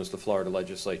cesspool known as the Florida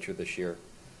Legislature this year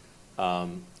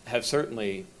have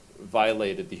certainly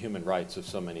violated the human rights of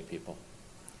so many people.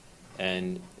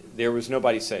 And there was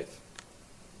nobody safe.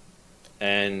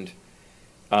 And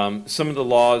some of the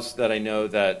laws that I know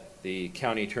that the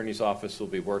county attorney's office will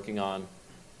be working on,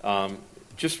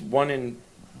 just one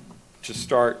to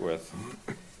start with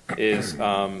is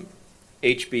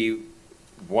HB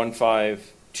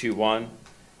 1521.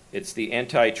 It's the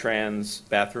anti-trans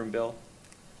bathroom bill.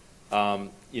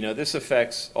 This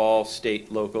affects all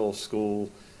state, local, school,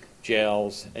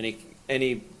 jails,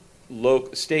 any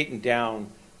state and down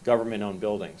government-owned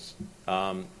buildings.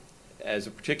 As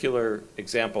a particular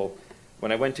example,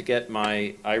 when I went to get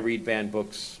my I Read Banned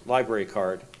Books library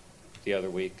card the other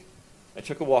week, I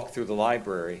took a walk through the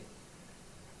library,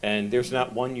 and there's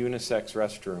not one unisex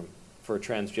restroom for a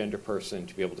transgender person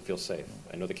to be able to feel safe.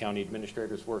 I know the county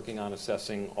administrator is working on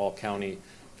assessing all county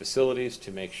facilities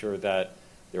to make sure that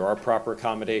there are proper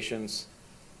accommodations.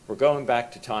 We're going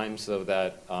back to times, though,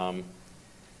 that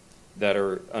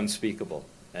are unspeakable.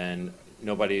 And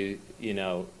nobody,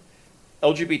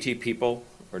 LGBT people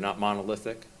are not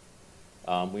monolithic.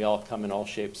 We all come in all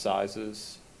shapes,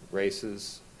 sizes,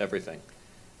 races, everything.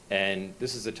 And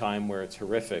this is a time where it's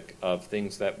horrific of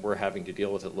things that we're having to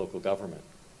deal with at local government.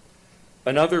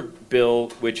 Another bill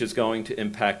which is going to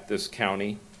impact this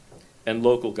county and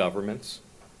local governments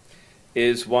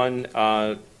is one,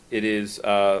 it is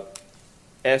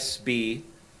SB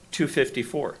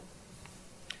 254.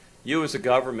 You as a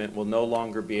government will no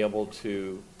longer be able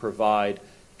to provide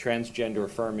transgender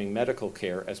affirming medical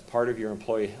care as part of your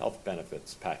employee health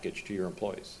benefits package to your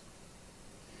employees.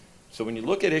 So when you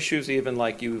look at issues even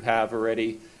like you have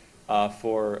already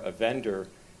for a vendor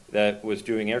that was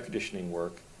doing air conditioning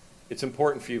work, it's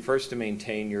important for you first to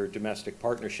maintain your domestic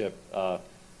partnership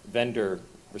vendor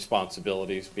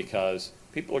responsibilities, because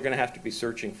people are going to have to be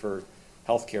searching for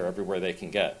health care everywhere they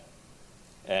can get.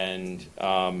 And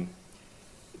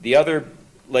the other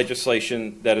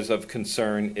legislation that is of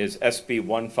concern is SB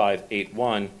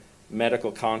 1581,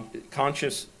 medical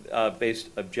conscience-based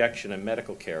objection in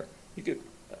medical care.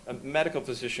 A medical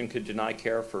physician could deny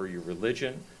care for your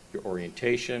religion, your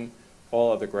orientation,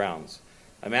 all other grounds.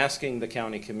 I'm asking the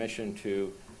county commission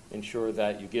to ensure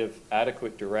that you give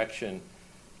adequate direction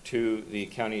to the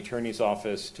county attorney's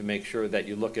office to make sure that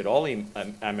you look at all the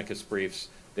amicus briefs.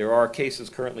 There are cases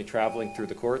currently traveling through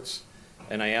the courts,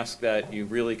 and I ask that you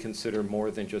really consider more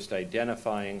than just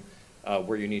identifying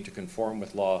where you need to conform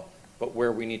with law, but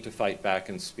where we need to fight back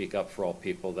and speak up for all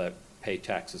people that pay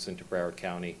taxes into Broward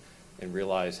County and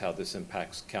realize how this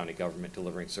impacts county government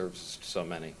delivering services to so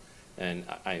many. And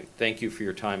I thank you for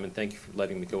your time, and thank you for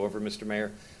letting me go over, Mr.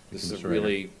 Mayor. This is a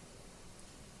really,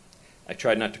 I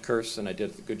tried not to curse, and I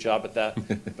did a good job at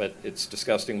that, but it's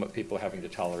disgusting what people are having to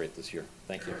tolerate this year.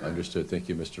 Thank you. Understood. Thank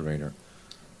you, Mr. Rayner.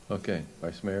 Okay,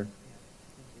 Vice Mayor,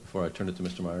 before I turn it to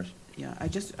Mr. Myers. Yeah,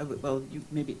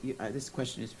 this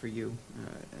question is for you,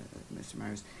 Mr.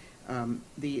 Myers.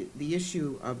 The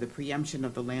issue of the preemption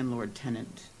of the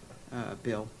landlord-tenant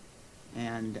bill,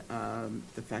 and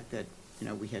the fact that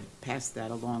we had passed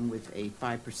that along with a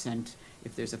 5%,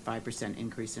 if there's a 5%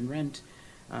 increase in rent,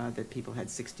 that people had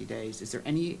 60 days. Is there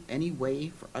any way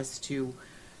for us to,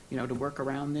 to work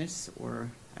around this,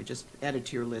 or I just added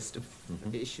to your list of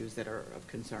issues that are of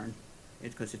concern,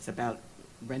 because it's about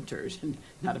renters and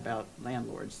not about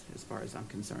landlords, as far as I'm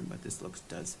concerned, but this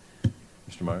does.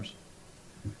 Mr. Myers?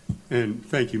 And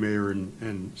thank you, Mayor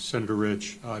and Senator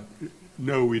Rich.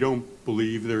 No, we don't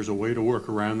believe there's a way to work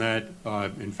around that.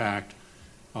 In fact,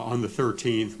 on the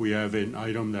 13th, we have an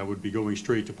item that would be going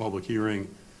straight to public hearing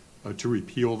to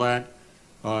repeal that.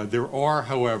 There are,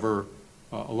 however,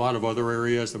 a lot of other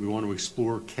areas that we want to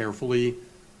explore carefully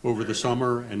over the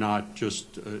summer and not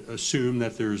just assume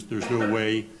that there's no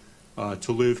way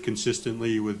to live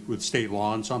consistently with state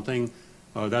law on something.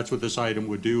 That's what this item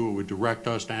would do. It would direct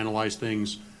us to analyze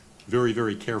things very,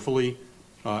 very carefully,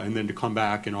 and then to come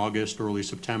back in August, early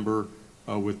September,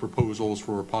 with proposals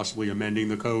for possibly amending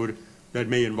the code. That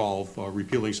may involve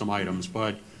repealing some items,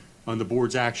 but on the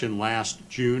board's action last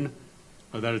June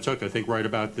that it took, I think right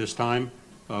about this time,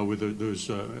 with those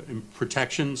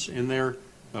protections in there,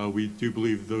 we do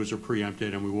believe those are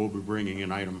preempted, and we will be bringing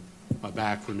an item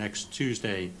back for next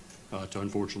Tuesday to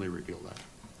unfortunately repeal that.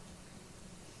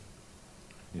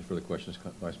 Any further questions,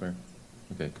 Vice Mayor?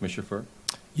 Okay, Commissioner Furr?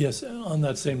 Yes, on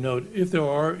that same note, if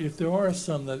there are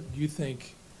some that you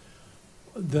think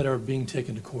that are being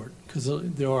taken to court, because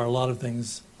there are a lot of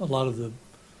things, a lot of the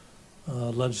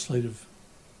legislative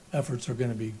efforts are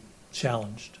going to be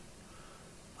challenged.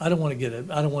 I don't want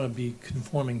to be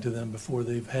conforming to them before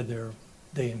they've had their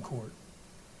day in court.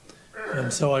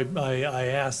 And so I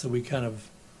ask that we kind of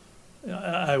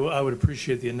I would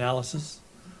appreciate the analysis,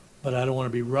 but I don't want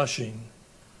to be rushing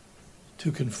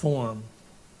to conform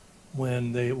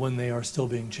when they are still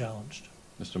being challenged.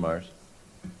 Mr. Myers?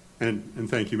 And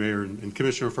thank you, Mayor. And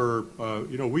Commissioner Furr,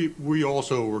 you know, we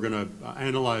also were going to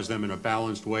analyze them in a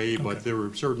balanced way, but there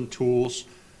are certain tools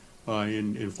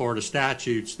in Florida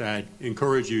statutes that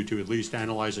encourage you to at least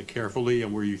analyze it carefully,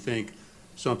 and where you think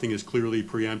something is clearly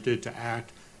preempted to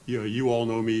act. You know, you all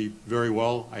know me very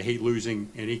well. I hate losing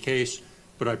any case,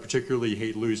 but I particularly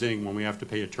hate losing when we have to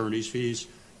pay attorney's fees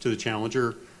to the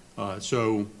challenger.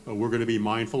 So we're going to be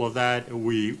mindful of that.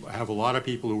 We have a lot of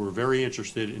people who are very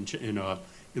interested in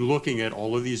looking at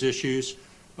all of these issues.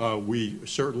 We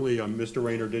certainly, Mr.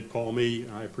 Rayner did call me,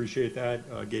 and I appreciate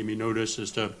that, gave me notice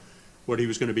as to what he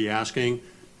was going to be asking.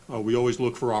 We always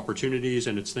look for opportunities,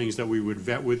 and it's things that we would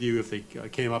vet with you if they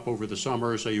came up over the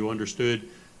summer, so you understood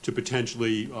to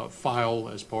potentially file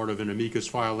as part of an amicus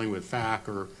filing with FAC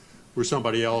or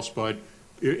somebody else. But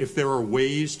if there are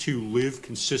ways to live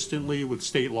consistently with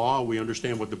state law, we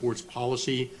understand what the board's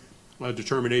policy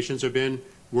determinations have been.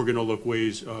 We're going to look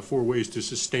for ways to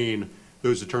sustain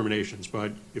those determinations.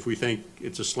 But if we think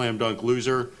it's a slam dunk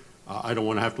loser, I don't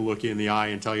want to have to look you in the eye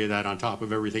and tell you that on top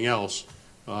of everything else.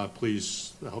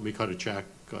 Please help me cut a check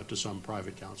to some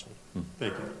private counsel.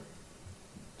 Thank you.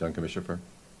 Done, Commissioner Furr?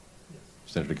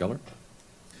 Senator Geller?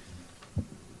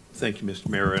 Thank you, Mr.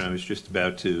 Mayor. And I was just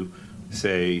about to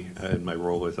say, in my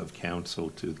role as of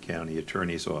counsel to the county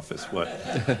attorney's office,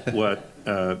 what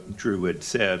Drew had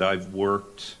said. I've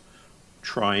worked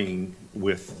trying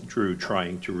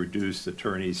to reduce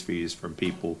attorney's fees from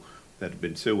people that have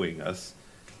been suing us,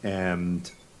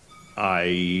 and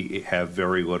I have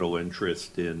very little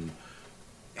interest in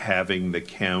having the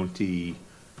county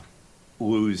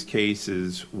lose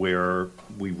cases where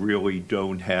we really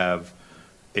don't have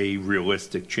a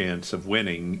realistic chance of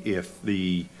winning. If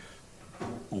the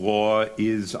law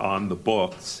is on the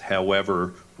books,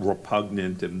 however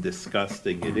repugnant and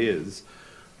disgusting it is,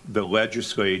 the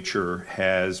legislature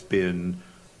has been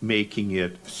making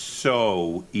it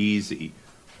so easy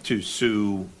to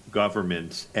sue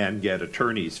governments and get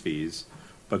attorney's fees,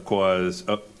 because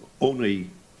only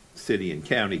city and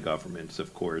county governments,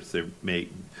 of course,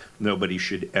 nobody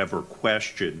should ever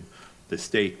question the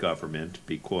state government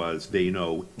because they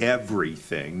know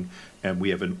everything, and we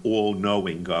have an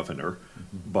all-knowing governor.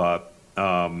 But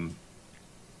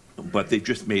they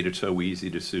just made it so easy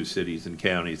to sue cities and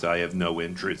counties. I have no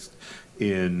interest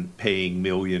in paying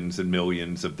millions and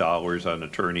millions of dollars on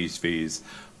attorney's fees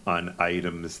on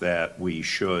items that we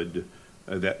should,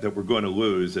 that we're going to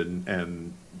lose,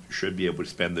 and should be able to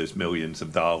spend those millions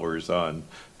of dollars on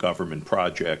government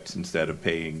projects instead of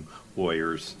paying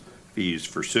lawyers fees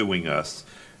for suing us.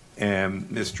 And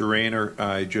Mr. Rayner,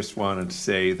 I just wanted to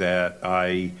say that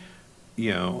I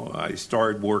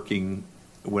started working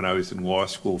when I was in law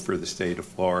school for the state of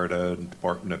Florida and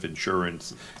Department of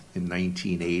Insurance in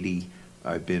 1980.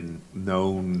 I've been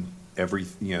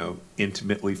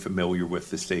intimately familiar with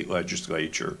the state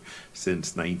legislature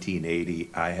since 1980.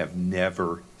 I have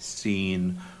never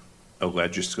seen a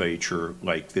legislature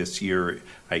like this year.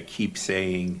 I keep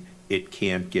saying it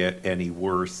can't get any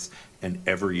worse, and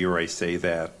every year I say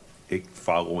that,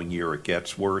 following year it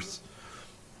gets worse.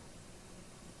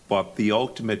 But the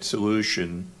ultimate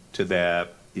solution to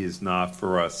that is not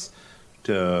for us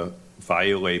to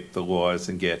violate the laws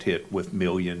and get hit with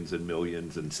millions and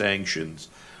millions in sanctions.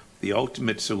 The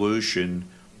ultimate solution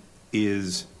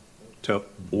is to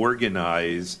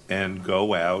organize and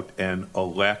go out and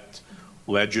elect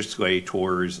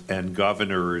legislators and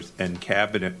governors and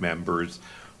cabinet members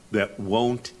that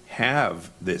won't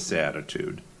have this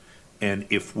attitude. And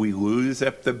if we lose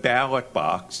at the ballot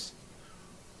box,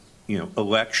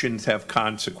 elections have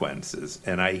consequences.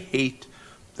 And I hate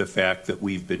the fact that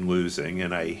we've been losing,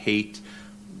 and I hate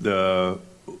the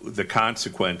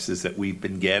consequences that we've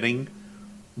been getting.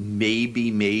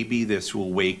 Maybe this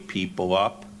will wake people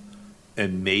up,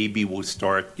 and maybe we'll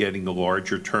start getting a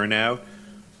larger turnout.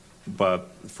 But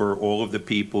for all of the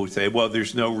people who say, well,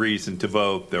 there's no reason to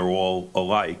vote, they're all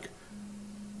alike,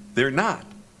 they're not.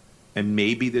 And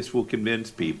maybe this will convince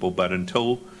people, but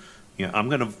until, I'm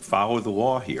going to follow the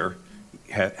law here,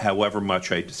 however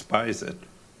much I despise it,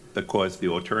 because the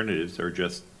alternatives are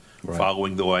just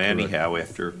following the law anyhow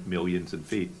after millions of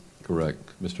feet.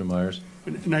 Correct. Mr. Myers?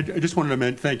 And I just wanted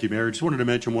to thank you, Mayor. I just wanted to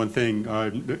mention one thing.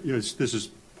 This is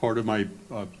part of my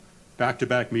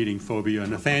back-to-back meeting phobia.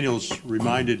 Nathaniel's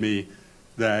reminded me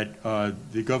that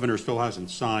the governor still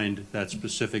hasn't signed that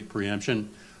specific preemption.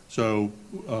 So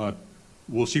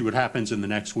we'll see what happens in the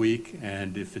next week.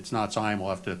 And if it's not signed, we'll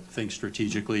have to think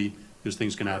strategically, because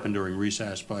things can happen during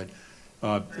recess. But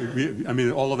I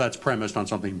mean, all of that's premised on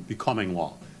something becoming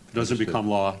law. If it doesn't Understood. become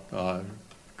law,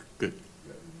 good.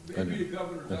 Maybe the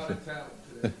governor's out of town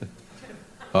today.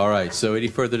 All right, so any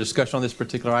further discussion on this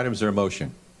particular item? Is there a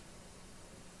motion?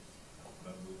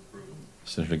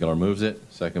 Senator Geller moves it,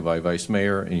 second by Vice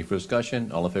Mayor. Any further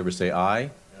discussion? All in favor say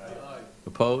aye. Aye.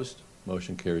 Opposed?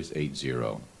 Motion carries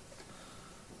 8-0.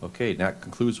 Okay, that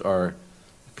concludes our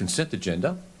consent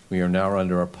agenda. We are now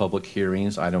under our public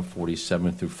hearings, item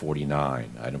 47 through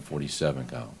 49. Item 47,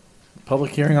 go.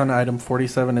 Public hearing on item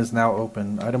 47 is now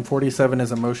open. Item 47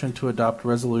 is a motion to adopt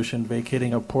resolution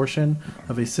vacating a portion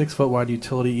of a 6-foot wide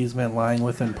utility easement lying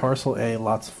within parcel A,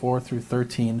 lots 4 through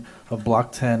 13 of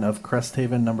block 10 of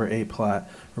Cresthaven number 8 plat,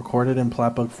 recorded in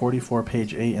plat book 44,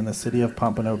 page 8 in the city of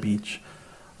Pompano Beach.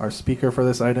 Our speaker for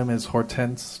this item is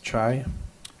Hortense Chai.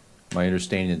 My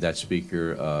understanding that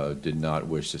speaker did not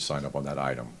wish to sign up on that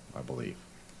item, I believe.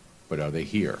 But are they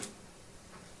here?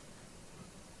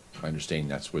 My understanding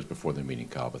that's was before the meeting,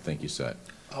 Kyle, but thank you, Seth.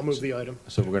 I'll move the item.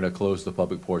 So we're going to close the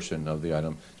public portion of the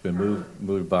item. It's been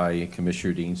moved by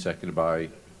Commissioner Dean, seconded by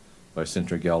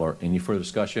Senator Geller. Any further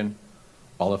discussion?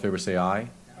 All in favor say aye.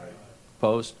 Aye.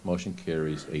 Opposed? Motion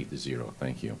carries 8-0.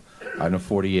 Thank you. Item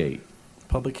 48.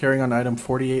 Public hearing on item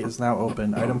 48 is now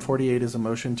open. Item 48 is a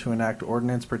motion to enact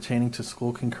ordinance pertaining to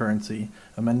school concurrency,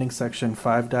 amending section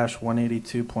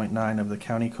 5-182.9 of the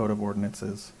County Code of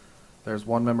Ordinances. There's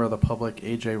one member of the public,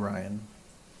 A.J. Ryan.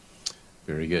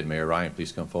 Very good. Mayor Ryan,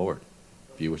 please come forward.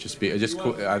 If you wish to speak,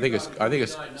 I think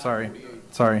it's,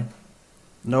 Sorry.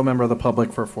 No member of the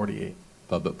public for 48.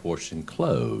 public portion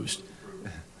closed.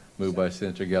 Moved by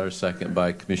Senator Geller, second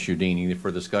by Commissioner Dean. Any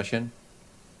further discussion?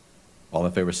 All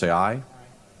in favor say aye.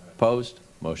 Opposed?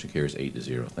 Motion carries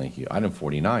 8-0. Thank you. Item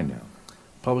 49 now.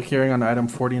 Public hearing on item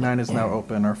 49 is now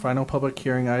open. Our final public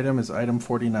hearing item is item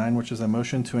 49, which is a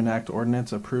motion to enact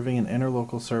ordinance approving an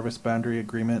interlocal service boundary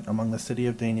agreement among the City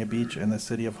of Dania Beach and the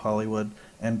City of Hollywood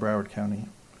and Broward County.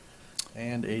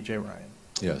 And A.J. Ryan.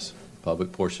 Yes.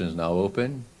 Public portion is now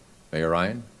open. Mayor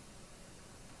Ryan?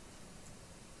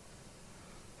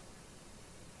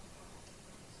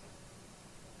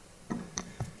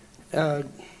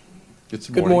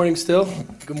 Good morning still.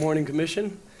 Good morning,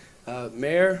 Commission.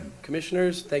 Mayor,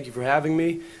 Commissioners, thank you for having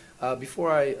me. Before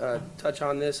I touch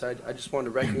on this, I just wanted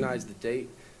to recognize the date.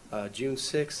 June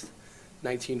 6th,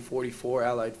 1944,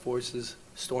 Allied forces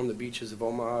stormed the beaches of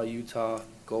Omaha, Utah,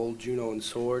 Gold, Juno, and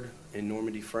Sword in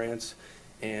Normandy, France,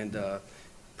 and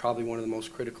probably one of the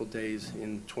most critical days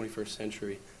in the 21st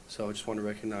century. So I just want to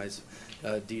recognize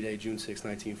D-Day, June 6,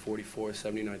 1944,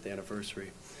 79th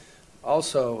anniversary.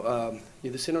 Also,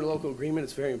 this interlocal agreement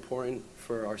is very important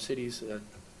for our cities to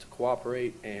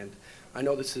cooperate, and I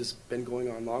know this has been going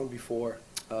on long before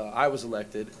I was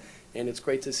elected, and it's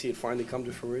great to see it finally come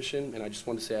to fruition, and I just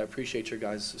want to say I appreciate your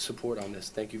guys' support on this.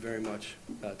 Thank you very much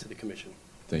to the Commission.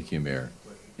 Thank you, Mayor.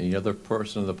 Any other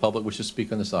person of the public wish to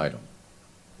speak on this item?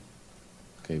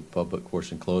 Okay, public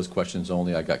portion closed. Questions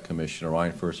only. I got Commissioner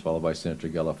Ryan first, followed by Senator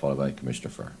Geller, followed by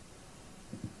Commissioner Furr.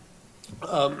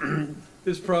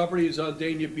 This property is on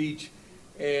Dania Beach,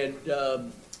 and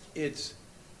it's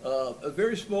a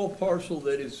very small parcel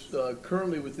that is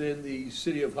currently within the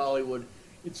city of Hollywood.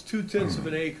 It's 2/10 of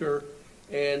an acre,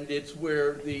 and it's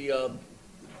where the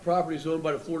property is owned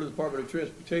by the Florida Department of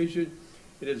Transportation.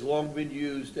 It has long been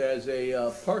used as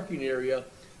a parking area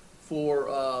for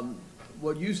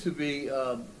what used to be,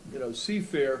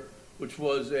 Seafair, which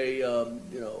was a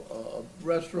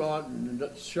restaurant and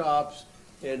shops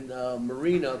and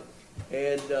marina.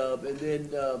 And then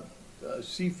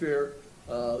Seafair,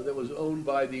 that was owned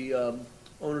by the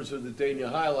owners of the Dania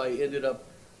Highlight, ended up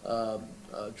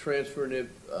transferring it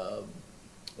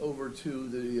over to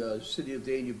the city of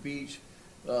Dania Beach,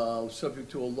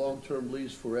 subject to a long-term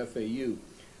lease for FAU.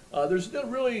 There's not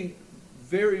really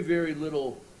very, very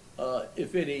little,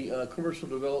 if any, commercial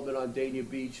development on Dania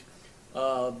Beach.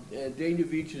 And Dania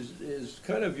Beach is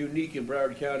kind of unique in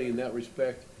Broward County in that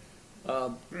respect.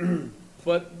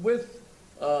 But with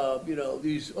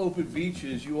these open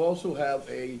beaches, you also have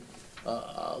a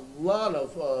lot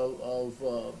of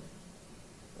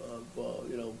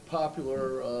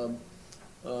popular.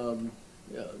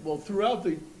 Well, throughout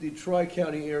the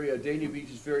Tri-County area, Dania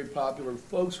Beach is very popular.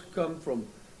 Folks come from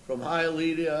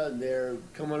Hialeah, and they're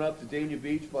coming up to Dania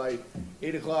Beach by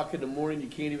 8 o'clock in the morning. You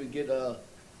can't even get a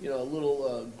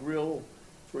little grill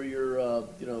for your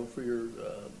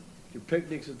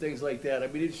picnics and things like that. I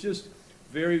mean, it's just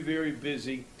very, very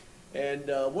busy. And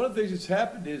one of the things that's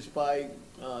happened is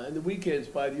in the weekends,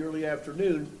 by the early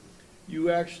afternoon, you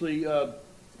actually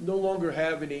no longer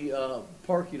have any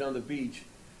parking on the beach.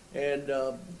 And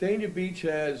Dania Beach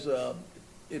has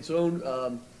its own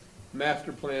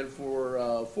master plan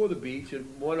for the beach, and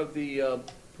one of the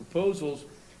proposals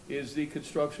is the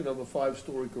construction of a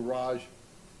 5-story garage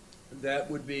that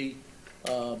would be,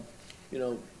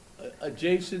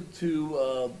 adjacent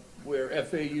to where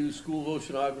FAU School of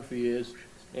Oceanography is,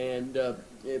 and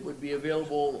it would be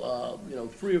available,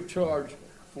 free of charge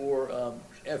for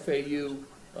FAU,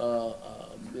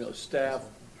 staff,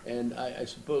 and I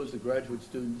suppose the graduate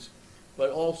students,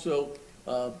 but also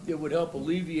it would help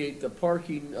alleviate the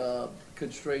parking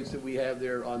constraints that we have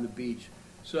there on the beach.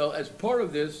 So as part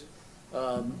of this,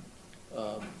 the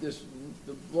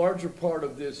larger part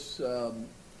of this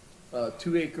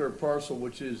 2-acre parcel,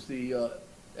 which is the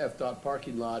FDOT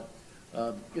parking lot,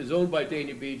 is owned by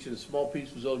Dania Beach, and a small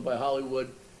piece was owned by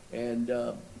Hollywood. And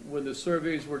when the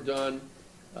surveys were done,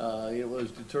 it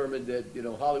was determined that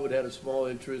Hollywood had a small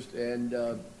interest, and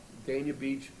Dania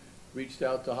Beach reached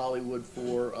out to Hollywood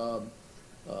for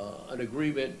an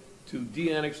agreement to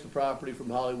de-annex the property from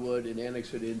Hollywood and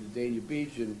annex it into Dania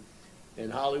Beach.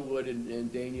 And Hollywood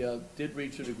and Dania did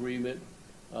reach an agreement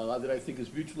that I think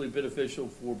is mutually beneficial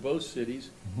for both cities.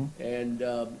 Mm-hmm.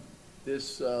 And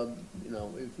this,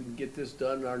 if we can get this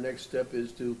done, our next step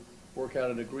is to work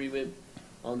out an agreement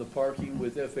on the parking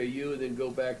with FAU, and then go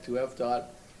back to FDOT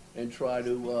and try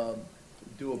to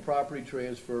do a property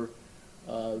transfer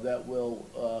that will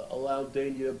allow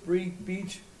Dania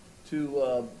Beach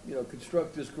to,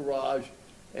 construct this garage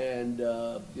and,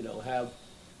 have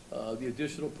the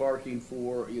additional parking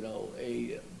for,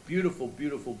 a beautiful,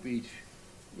 beautiful beach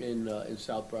in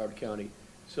South Broward County.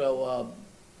 So,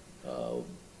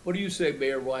 what do you say,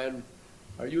 Mayor Ryan?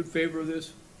 Are you in favor of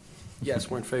this? Yes,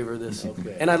 we're in favor of this.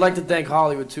 Okay. And I'd like to thank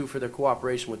Hollywood, too, for their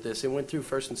cooperation with this. It went through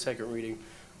first and second reading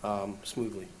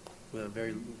smoothly, with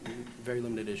very, very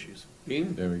limited issues. Beam?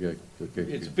 Very good.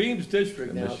 It's Beam's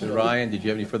district now. Commissioner so- Ryan, did you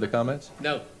have any further comments?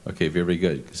 No. Okay, very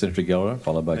good. Senator Geller,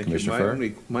 followed by Thank you. Commissioner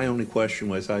Furr. My only question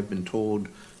was, I've been told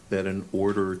that in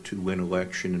order to win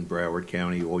election in Broward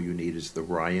County, all you need is the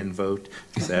Ryan vote.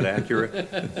 Is that accurate?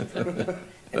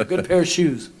 And a good pair of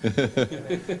shoes.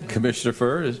 Commissioner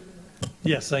Furr is.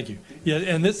 Yes, thank you. Yeah,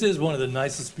 and this is one of the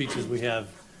nicest beaches we have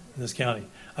in this county.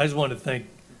 I just wanted to thank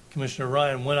Commissioner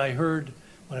Ryan. When I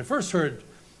first heard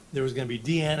there was going to be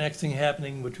de-annexing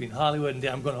happening between Hollywood and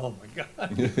I'm going, oh my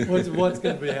God, what's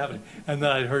going to be happening? And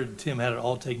then I heard Tim had it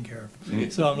all taken care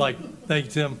of. So I'm like, thank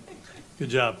you, Tim. Good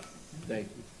job. Thank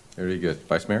you. Very good.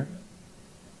 Vice Mayor?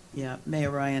 Yeah,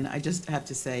 Mayor Ryan, I just have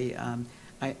to say,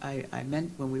 I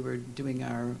meant when we were doing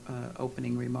our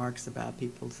opening remarks about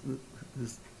people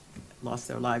who's lost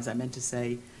their lives, I meant to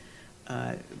say,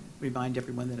 remind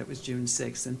everyone that it was June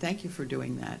 6th. And thank you for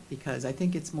doing that, because I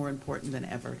think it's more important than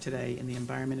ever today in the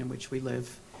environment in which we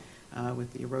live,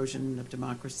 with the erosion of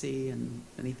democracy and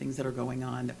many things that are going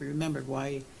on, that we remembered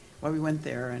why we went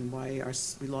there and why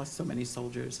we lost so many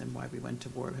soldiers and why we went to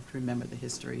war. We have to remember the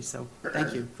history. So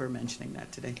thank you for mentioning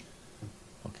that today.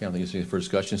 Okay, I don't think there's any further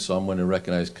discussion, so I'm going to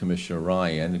recognize Commissioner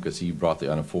Ryan because he brought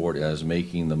the item forward as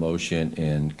making the motion,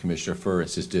 and Commissioner Furr,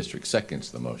 it's his district,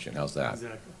 seconds the motion. How's that?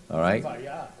 Exactly. All right?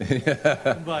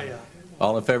 Bye-ya.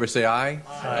 All in favor say aye.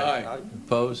 Aye.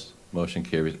 Opposed? Motion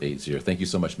carries 8-0. Thank you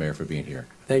so much, Mayor, for being here.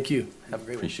 Thank you. Have a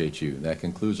great one. Appreciate you. That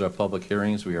concludes our public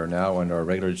hearings. We are now on our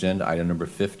regular agenda, item number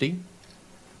 50.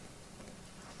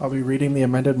 I'll be reading the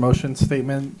amended motion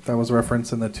statement that was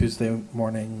referenced in the Tuesday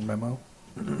morning memo.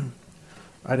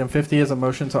 Item 50 is a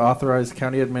motion to authorize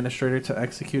county administrator to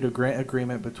execute a grant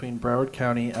agreement between Broward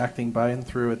County, acting by and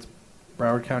through its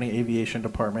Broward County Aviation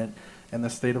Department, and the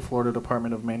State of Florida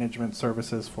Department of Management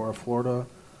Services for a Florida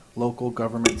local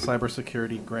government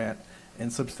cybersecurity grant in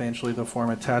substantially the form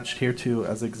attached hereto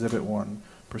as Exhibit 1,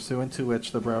 pursuant to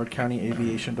which the Broward County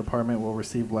Aviation Department will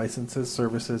receive licenses,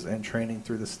 services, and training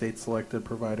through the state-selected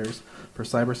providers for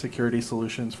cybersecurity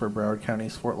solutions for Broward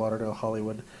County's Fort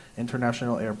Lauderdale-Hollywood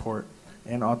International Airport,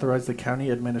 and authorize the county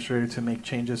administrator to make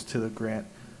changes to the grant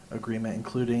agreement,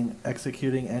 including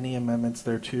executing any amendments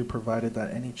thereto, provided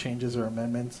that any changes or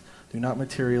amendments do not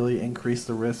materially increase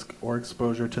the risk or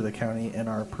exposure to the county and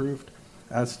are approved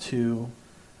as to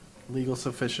legal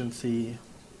sufficiency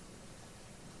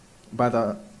by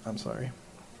the,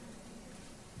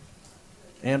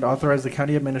 and authorize the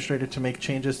county administrator to make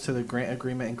changes to the grant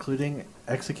agreement, including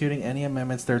executing any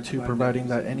amendments thereto, providing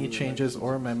that any changes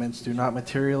or amendments do not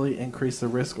materially increase the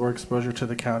risk or exposure to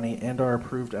the county and are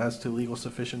approved as to legal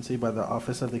sufficiency by the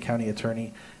office of the county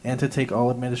attorney, and to take all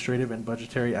administrative and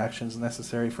budgetary actions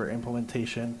necessary for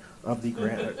implementation of the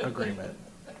grant agreement.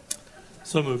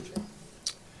 So moved.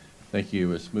 Thank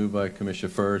you. It's moved by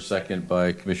Commissioner Furr, second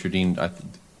by Commissioner Dean.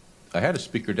 I had a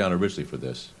speaker down originally for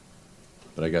this,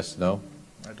 but I guess no?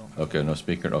 I don't. Okay, no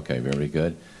speaker. Okay, very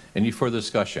good. Any further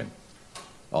discussion?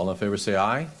 All in favor say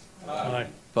aye. Aye.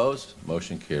 Opposed?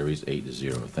 Motion carries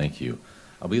 8-0. Thank you.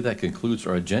 I believe that concludes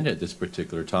our agenda at this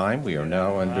particular time. We are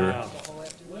now under,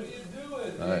 What are you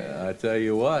doing? I tell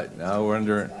you what, now we're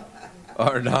under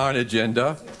our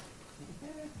non-agenda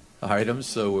items.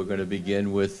 So we're going to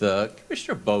begin with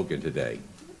Commissioner Bogan today.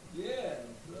 Yeah.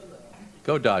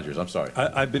 Go Dodgers. I'm sorry.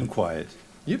 I've been quiet.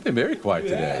 You've been very quiet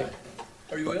today.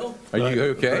 Are you ill? Are you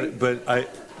okay? But I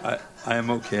am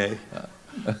okay.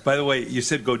 By the way, you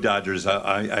said go Dodgers.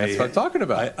 That's what I'm talking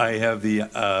about. I have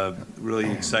the really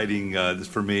exciting, this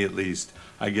for me at least,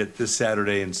 I get this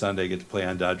Saturday and Sunday, I get to play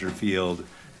on Dodger Field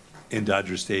in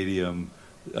Dodger Stadium,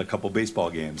 a couple baseball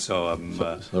games. So I'm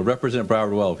so represent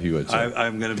Broward well, if you would.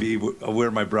 I'm going to be wear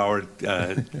my Broward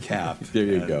cap. There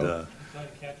you go.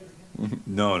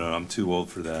 No, I'm too old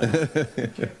for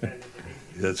that.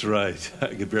 That's right. I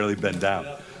could barely bend down.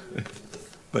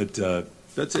 But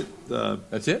that's it.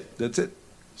 That's it? That's it.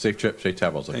 Safe trip, safe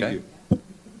travels, okay? Thank you.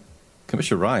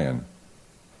 Commissioner Ryan.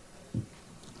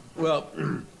 Well,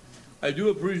 I do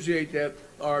appreciate that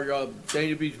our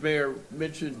Dania Beach mayor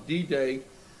mentioned D-Day,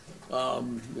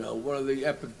 one of the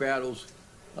epic battles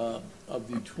of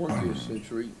the 20th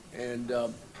century. And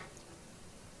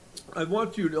I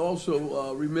want you to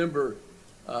also remember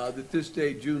that this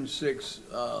day, June 6,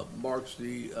 marks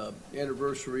the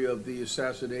anniversary of the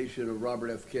assassination of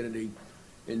Robert F. Kennedy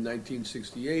in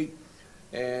 1968.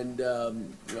 And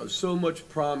so much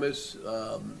promise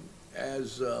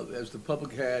as the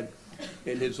public had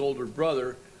in his older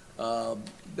brother.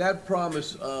 That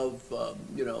promise of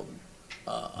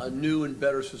a new and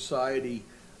better society,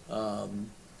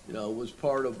 was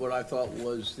part of what I thought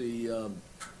was the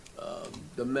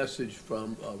message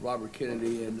from Robert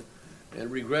Kennedy. And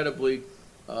regrettably,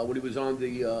 when he was on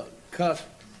the cusp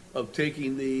of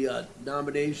taking the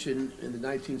nomination in the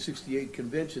 1968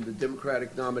 convention, the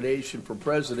Democratic nomination for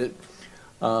president,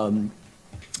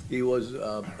 he was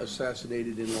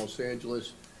assassinated in Los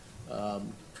Angeles,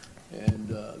 and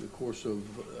the course of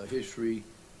history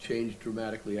changed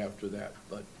dramatically after that.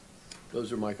 But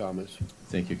those are my comments.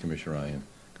 Thank you, Commissioner Ryan.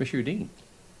 Commissioner Dean.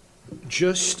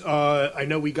 Just, I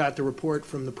know we got the report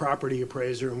from the property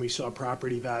appraiser, and we saw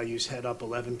property values head up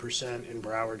 11% in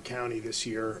Broward County this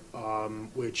year,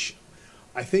 which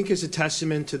I think is a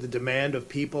testament to the demand of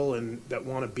people and that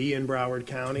want to be in Broward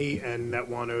County and that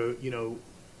want to,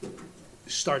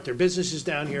 start their businesses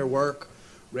down here, work,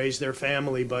 raise their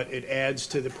family. But it adds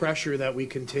to the pressure that we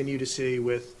continue to see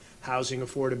with housing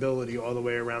affordability all the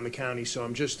way around the county. So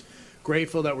I'm just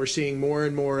grateful that we're seeing more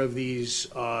and more of these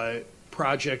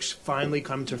projects finally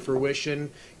come to fruition,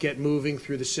 get moving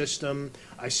through the system.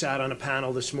 I sat on a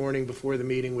panel this morning before the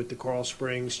meeting with the Coral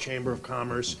Springs Chamber of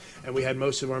Commerce, and we had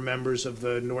most of our members of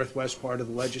the northwest part of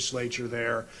the legislature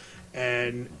there.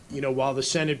 And, while the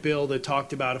Senate bill that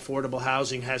talked about affordable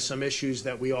housing has some issues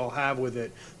that we all have with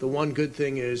it, the one good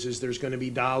thing is there's going to be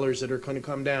dollars that are going to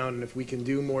come down, and if we can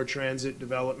do more transit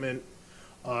development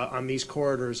on these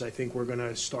corridors, I think we're going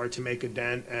to start to make a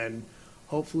dent, and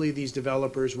hopefully these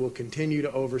developers will continue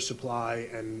to oversupply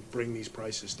and bring these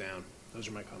prices down. Those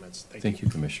are my comments. Thank you,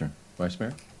 Commissioner. Vice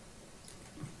Mayor?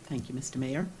 Thank you, Mr.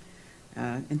 Mayor.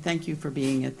 And thank you for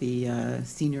being at the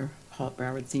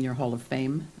Broward Senior Hall of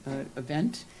Fame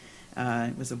event.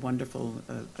 It was a wonderful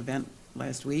event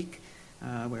last week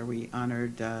where we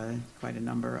honored quite a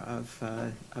number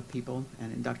of people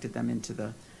and inducted them into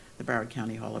the Broward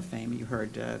County Hall of Fame. You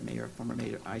heard former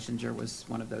Mayor Eisinger was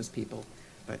one of those people,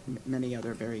 but many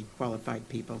other very qualified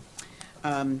people.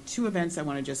 Two events I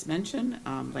want to just mention.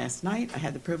 Last night, I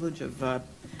had the privilege of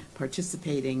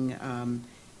participating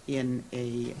in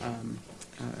a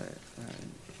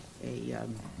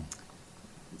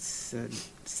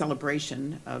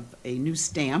celebration of a new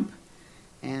stamp,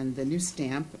 and the new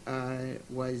stamp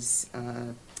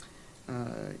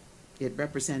it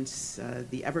represents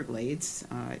the Everglades.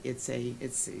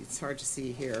 It's hard to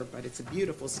see here, but it's a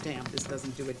beautiful stamp. This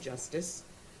doesn't do it justice.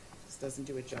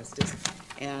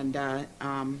 And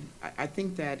I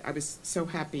think that I was so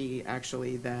happy,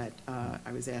 actually, that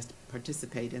I was asked to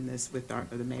participate in this with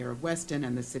the Mayor of Weston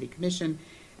and the City Commission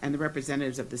and the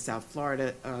representatives of the South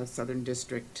Florida Southern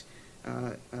District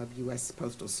of U.S.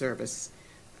 Postal Service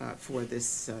for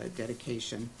this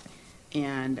dedication.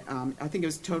 And I think it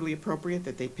was totally appropriate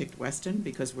that they picked Weston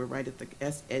because we're right at the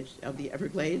edge of the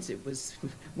Everglades. It was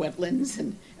wetlands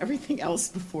and everything else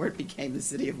before it became the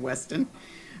city of Weston.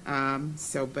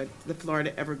 But the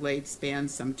Florida Everglades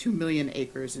spans some 2 million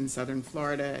acres in southern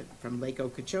Florida, from Lake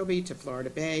Okeechobee to Florida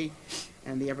Bay,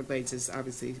 and the Everglades is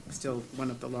obviously still one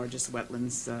of the largest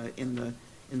wetlands in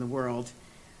the world.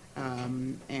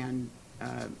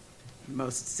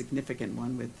 most significant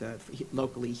one with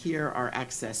locally here, our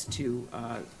access to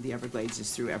the Everglades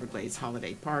is through Everglades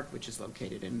Holiday Park, which is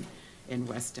located in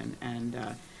Weston. And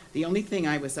the only thing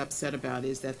I was upset about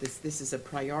is that this is a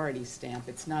priority stamp.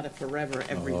 It's not a forever,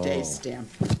 everyday stamp.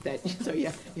 So you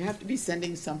have to be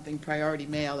sending something priority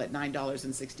mail at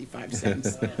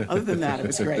 $9.65. Other than that, it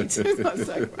was great. Was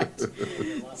that right?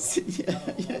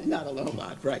 Yeah, not a whole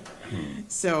lot, right.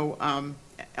 So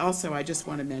also, I just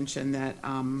want to mention that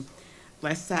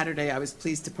last Saturday, I was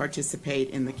pleased to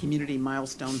participate in the community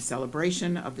milestone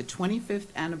celebration of the 25th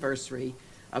anniversary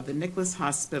of the Nicholas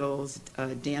Hospital's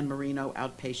Dan Marino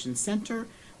Outpatient Center,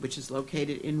 which is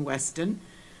located in Weston.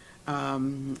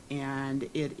 And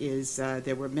it is,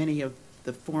 there were many of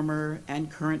the former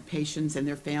and current patients and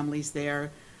their families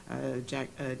there.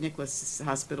 Nicholas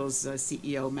Hospital's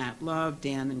CEO, Matt Love,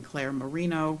 Dan and Claire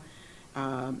Marino,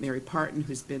 Mary Parton,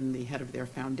 who's been the head of their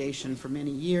foundation for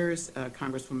many years,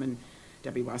 Congresswoman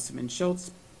Debbie Wasserman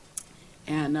Schultz.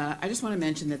 And I just want to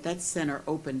mention that that center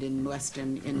opened in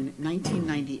Weston in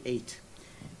 1998,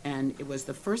 and it was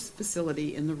the first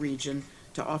facility in the region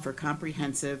to offer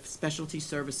comprehensive specialty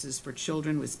services for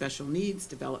children with special needs,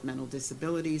 developmental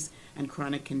disabilities, and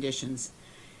chronic conditions.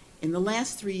 In the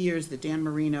last 3 years, the Dan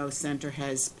Marino Center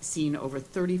has had over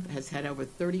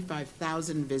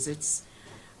 35,000 visits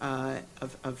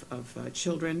of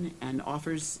children, and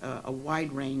offers a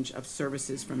wide range of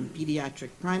services from pediatric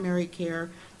primary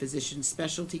care, physician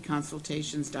specialty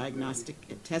consultations, diagnostic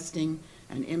testing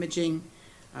and imaging,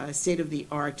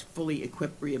 state-of-the-art, fully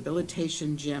equipped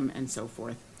rehabilitation gym, and so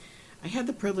forth. I had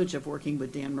the privilege of working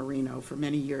with Dan Marino for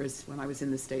many years when I was in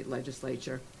the state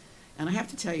legislature, and I have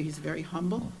to tell you, he's a very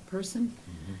humble person,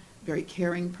 very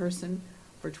caring person.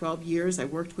 For 12 years, I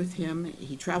worked with him.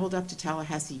 He traveled up to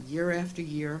Tallahassee year after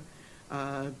year,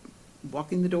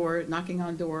 walking the door, knocking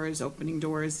on doors, opening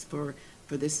doors for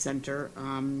this center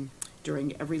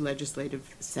during every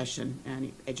legislative session, and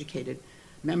he educated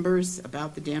members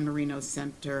about the Dan Marino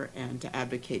Center and to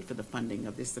advocate for the funding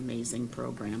of this amazing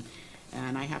program.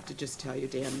 And I have to just tell you,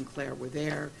 Dan and Claire were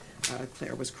there.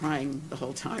 Claire was crying the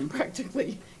whole time,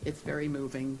 practically. It's very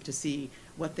moving to see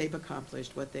what they've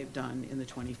accomplished, what they've done in the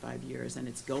 25 years, and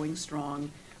it's going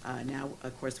strong. Now,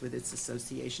 of course, with its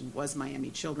association, was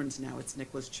Miami Children's, now it's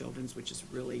Nicholas Children's, which is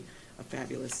really a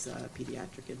fabulous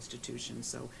pediatric institution.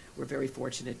 So we're very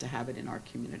fortunate to have it in our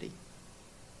community.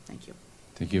 Thank you.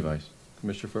 Thank you, Vice.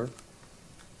 Commissioner Furr?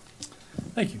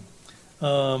 Thank you.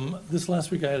 This last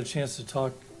week, I had a chance to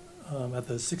talk at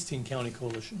the 16 County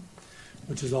Coalition,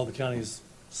 which is all the counties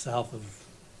south of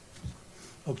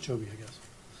Okeechobee, I guess.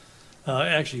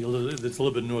 Actually, it's a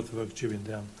little bit north of Okeechobee and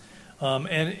down.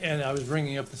 And I was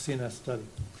bringing up the CNS study.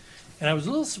 And I was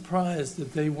a little surprised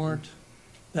that they weren't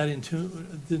that in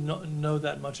tune, did not know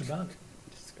that much about it.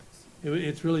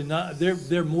 It's really not,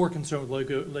 they're more concerned with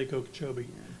Lake Okeechobee,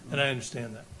 and I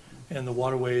understand that. And the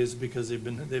waterways, because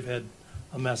they've had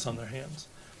a mess on their hands.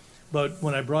 But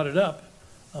when I brought it up,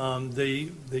 they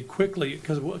quickly,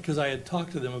 because I had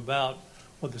talked to them about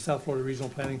what the South Florida Regional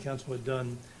Planning Council had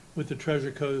done with the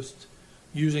Treasure Coast,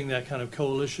 using that kind of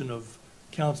coalition of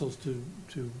councils to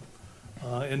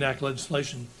enact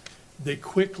legislation, they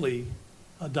quickly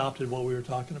adopted what we were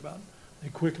talking about. They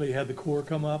quickly had the Corps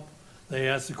come up. They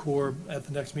asked the Corps at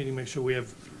the next meeting, make sure we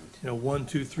have, 1,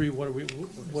 2, 3,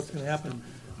 what's going to happen.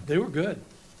 They were good.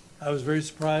 I was very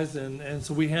surprised, and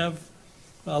so we have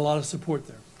a lot of support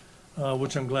there,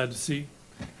 which I'm glad to see.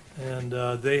 And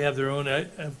they have their own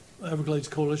Everglades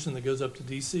coalition that goes up to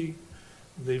DC.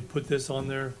 They've put this on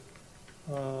their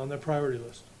priority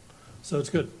list, so it's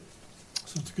good.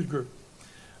 So it's a good group.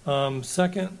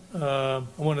 Second, I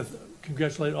want to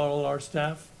congratulate all our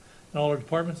staff and all our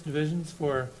departments, divisions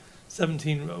for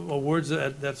 17 awards.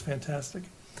 That's fantastic.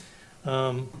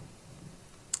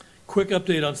 Quick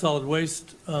update on solid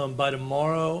waste. By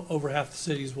tomorrow, over half the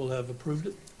cities will have approved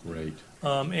it. Great.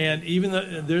 And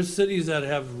even there's cities that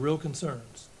have real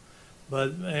concerns.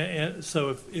 But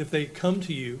so if they come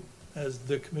to you as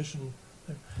the commission,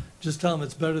 just tell them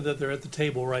it's better that they're at the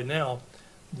table right now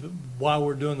while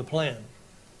we're doing the plan.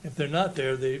 If they're not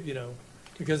there,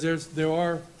 because there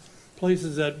are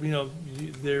places that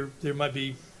there might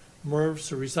be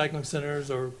MRFs or recycling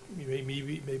centers or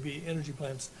maybe energy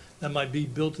plants that might be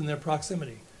built in their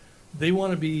proximity. They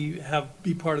want to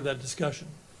be part of that discussion.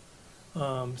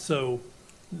 So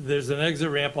there's an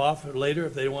exit ramp off later.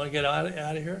 If they want to get out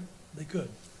of here, they could.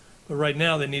 But right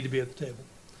now, they need to be at the table.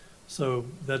 So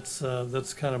that's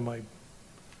kind of my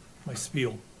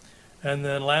spiel. And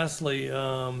then lastly,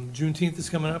 Juneteenth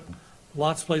is coming up.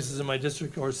 Lots of places in my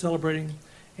district are celebrating,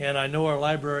 and I know our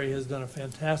library has done a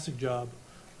fantastic job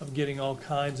of getting all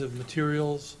kinds of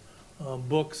materials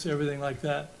books, everything like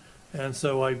that. And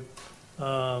so I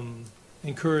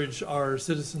encourage our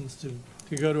citizens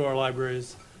to go to our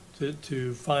libraries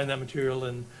to find that material,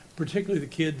 and particularly the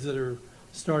kids that are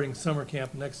starting summer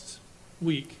camp next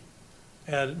week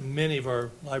at many of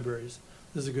our libraries.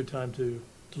 This is a good time to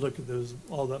look at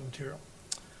all that material.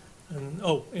 And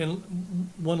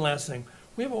one last thing.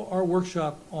 We have our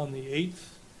workshop on the 8th.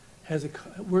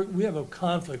 We have a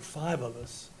conflict, 5 of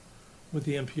us, with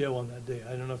the MPO on that day.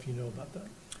 I don't know if you know about that.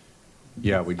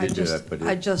 Yeah, we did do that, but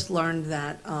I just learned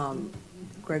that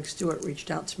Greg Stewart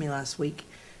reached out to me last week.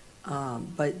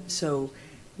 But so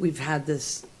we've had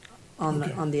this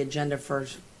on the agenda for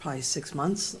probably 6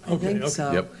 months, I think.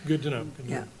 So, Yep. Good to know. Good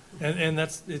to know. And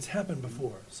it's happened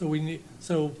before.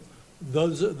 So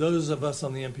those of us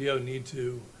on the MPO need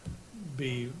to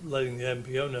be letting the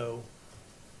MPO know,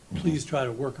 please try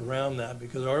to work around that,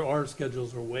 because our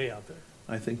schedules are way out there.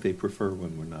 I think they prefer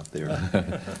when we're not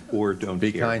there, or don't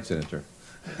be care. kind, Senator.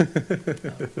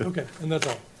 Okay, and that's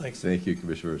all. Thanks. Thank you,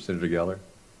 Commissioner. Senator Geller.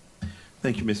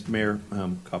 Thank you, Mr. Mayor.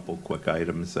 Couple quick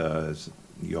items. As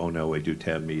you all know, I do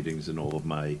town meetings in all of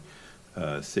my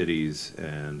cities,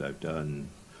 and I've done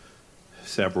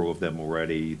several of them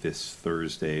already. This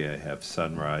Thursday, I have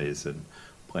Sunrise and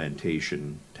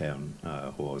Plantation Town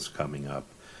Halls coming up.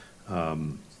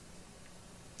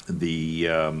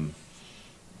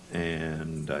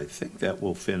 And I think that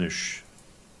will finish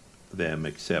them,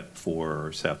 except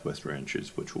for Southwest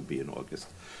Ranches, which will be in August.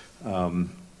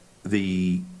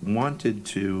 Wanted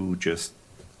to just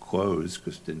close,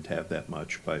 because didn't have that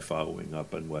much, by following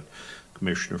up on what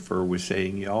Commissioner Furr was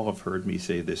saying. Y'all have heard me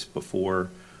say this before.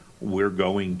 We're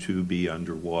going to be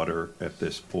underwater at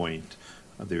this point.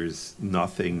 There's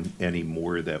nothing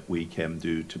anymore that we can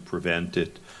do to prevent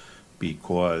it,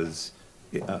 because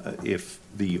if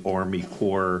the Army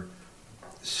Corps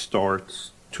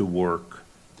starts to work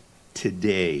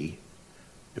today,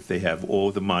 if they have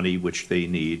all the money which they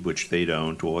need, which they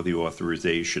don't, all the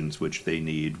authorizations which they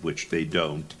need, which they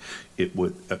don't, it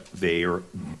would their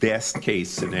best case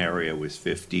scenario is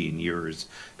 15 years,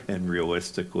 and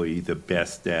realistically the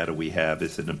best data we have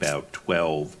is in about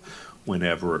 12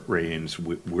 whenever it rains.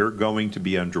 We're going to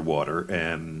be underwater,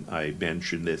 and I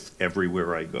mention this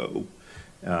everywhere I go,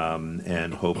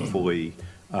 and hopefully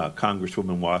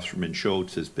Congresswoman Wasserman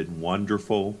Schultz has been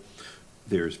wonderful.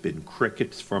 There's been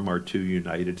crickets from our 2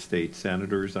 United States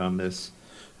senators on this,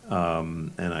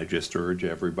 and I just urge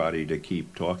everybody to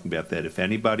keep talking about that. If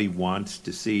anybody wants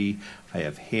to see, I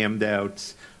have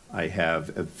handouts. I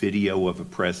have a video of a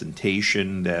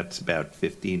presentation that's about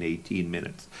 15, 18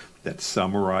 minutes that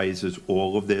summarizes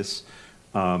all of this.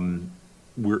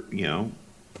 We're,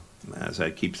 as I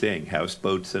keep saying,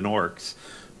 houseboats and arcs,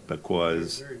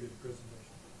 because... Very good presentation.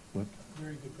 What?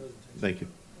 Very good presentation. Thank you.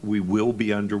 We will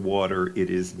be underwater. It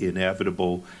is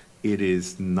inevitable. It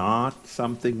is not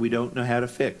something we don't know how to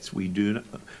fix. We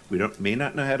may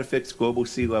not know how to fix global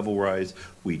sea level rise.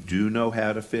 We do know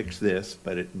how to fix this,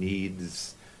 but it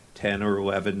needs 10 or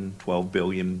 11, $12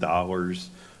 billion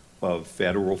of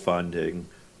federal funding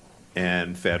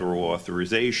and federal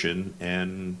authorization,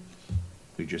 and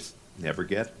we just never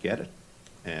get it.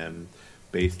 And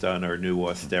based on our new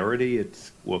austerity,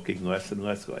 it's looking less and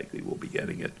less likely we'll be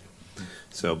getting it.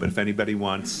 So, but if anybody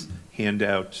wants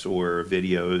handouts or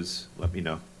videos, let me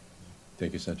know.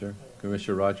 Thank you, Senator.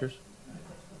 Commissioner Rogers.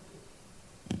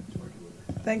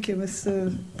 Thank you,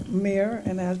 Mr. Mayor,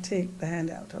 and I'll take the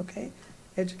handout, okay?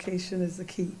 Education is the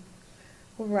key.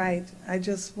 All right, I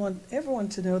just want everyone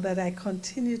to know that I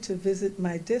continue to visit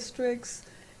my districts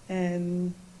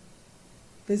and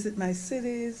visit my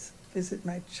cities, visit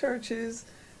my churches,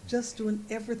 just doing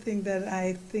everything that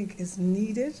I think is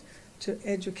needed to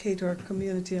educate our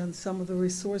community on some of the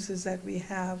resources that we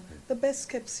have. The best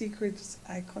kept secrets,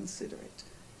 I consider it,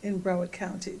 in Broward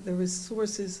County, the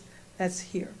resources that's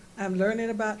here. I'm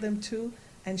learning about them too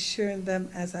and sharing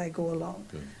them as I go along.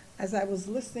 Good. As I was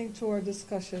listening to our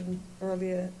discussion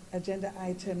earlier, agenda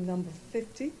item number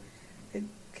 50, it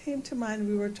came to mind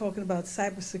we were talking about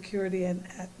cybersecurity and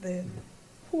at the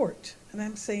port. And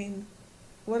I'm saying,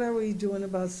 what are we doing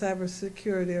about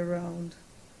cybersecurity around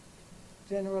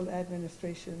general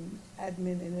administration,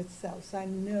 admin in itself? So I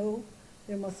know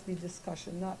there must be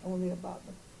discussion, not only about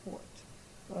the port,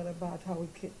 but about how we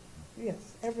can,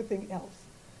 yes, everything else.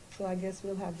 So I guess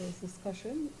we'll have those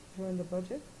discussions during the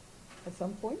budget at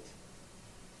some point.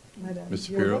 Madam, Mr.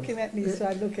 you're Pirro? looking at me, so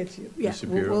I look at you. Yeah,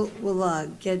 Mr. Pirro? we'll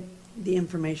get the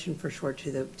information for sure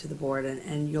to the board,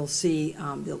 and you'll see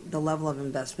the level of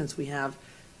investments we have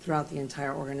throughout the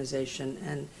entire organization.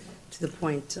 And to the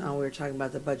point we were talking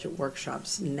about the budget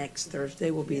workshops, next Thursday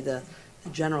will be the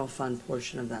general fund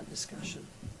portion of that discussion.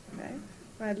 Okay,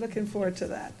 right, looking forward to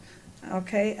that.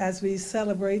 Okay, as we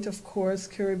celebrate, of course,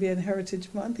 Caribbean Heritage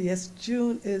Month. Yes,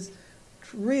 June is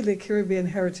really Caribbean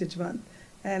Heritage Month.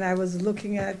 And I was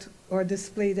looking at our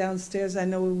display downstairs. I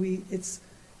know it's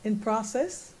in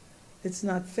process. It's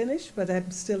not finished, but I'm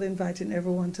still inviting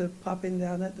everyone to pop in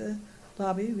down at the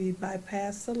lobby. We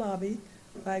bypass the lobby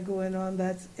by going on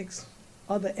that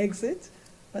other exit,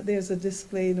 but there's a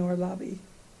display in our lobby.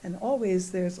 And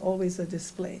there's always a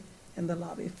display in the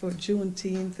lobby for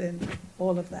Juneteenth and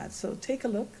all of that. So take a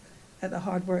look at the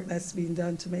hard work that's being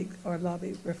done to make our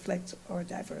lobby reflect our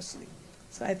diversity.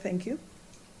 So I thank you.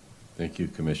 Thank you,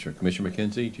 Commissioner. Commissioner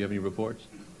McKenzie, do you have any reports?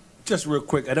 Just real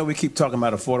quick, I know we keep talking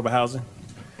about affordable housing,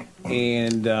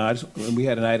 and we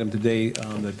had an item today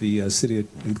that the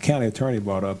county attorney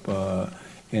brought up,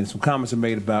 and some comments are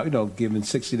made about, giving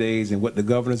 60 days and what the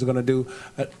governors are going to do.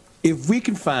 If we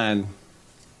can find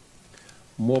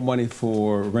more money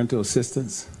for rental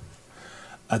assistance,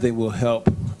 I think will help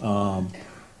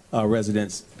our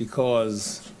residents,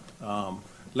 because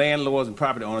landlords and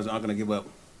property owners aren't going to give up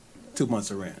 2 months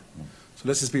of rent. So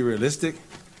let's just be realistic.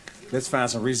 Let's find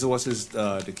some resources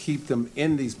to keep them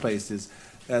in these places,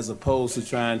 as opposed to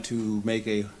trying to make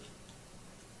a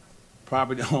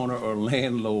property owner or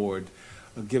landlord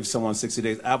give someone 60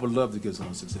 days. I would love to give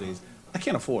someone 60 days. I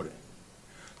can't afford it.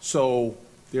 So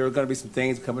there are going to be some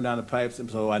things coming down the pipes. And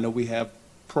so I know we have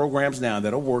programs now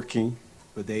that are working,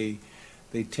 but they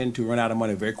tend to run out of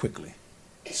money very quickly.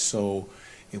 So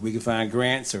if we can find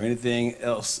grants or anything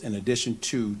else in addition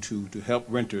to help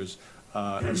renters,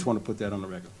 I just want to put that on the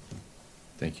record.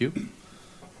 Thank you.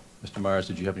 Mr. Myers,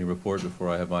 did you have any report before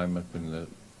I have mine up in the,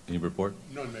 any report?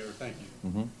 None, Mayor, thank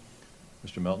you.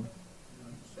 Mr. Melton?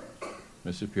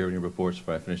 Mr. Pierre, any reports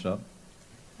before I finish up?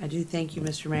 I do, thank you,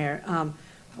 Mr. Mayor. I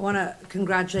want to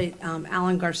congratulate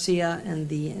Alan Garcia and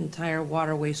the entire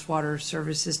Water Wastewater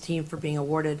Services team for being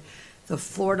awarded the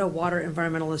Florida Water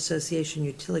Environmental Association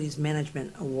Utilities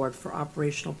Management Award for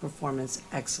Operational Performance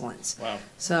Excellence. Wow.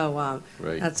 So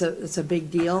Great. that's a big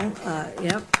deal.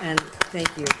 Yep, and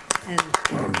thank you. And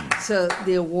so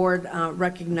the award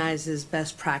recognizes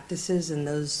best practices, and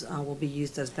those will be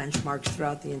used as benchmarks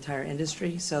throughout the entire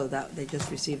industry. So that they just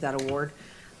received that award.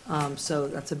 So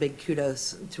that's a big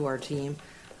kudos to our team.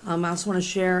 I also want to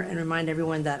share and remind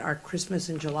everyone that our Christmas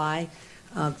in July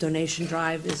donation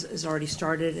drive is already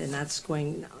started, and that's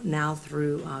going now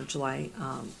through July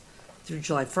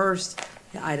 1st.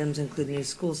 The items include new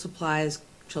school supplies,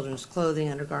 children's clothing,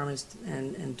 undergarments,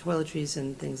 and toiletries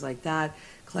and things like that.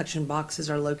 Collection boxes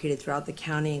are located throughout the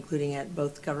county, including at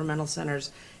both governmental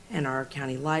centers and our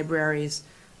county libraries.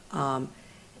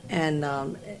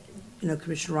 Commissioner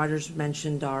Rogers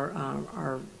mentioned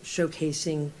our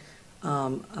showcasing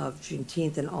of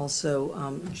Juneteenth, and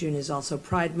also June is also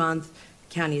Pride Month.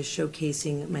 The county is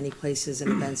showcasing many places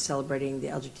and events celebrating the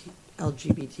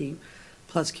LGBT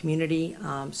plus community,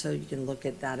 so you can look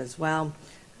at that as well.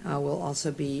 We'll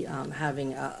also be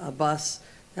having a bus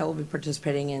that will be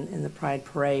participating in the Pride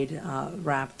Parade,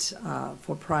 wrapped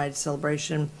for Pride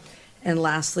celebration. And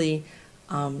lastly,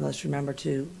 let's remember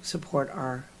to support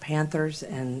our Panthers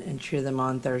and cheer them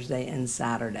on Thursday and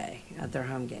Saturday at their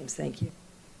home games. Thank you.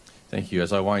 Thank you.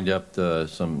 As I wind up,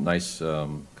 some nice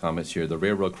comments here. The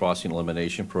Railroad Crossing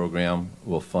Elimination Program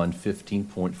will fund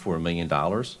 $15.4 million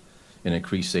in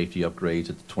increased safety upgrades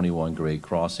at the 21 grade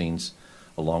crossings,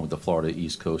 along with the Florida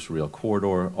East Coast Rail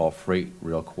Corridor, all freight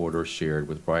rail corridors shared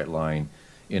with Brightline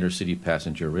intercity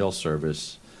passenger rail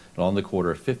service. And on the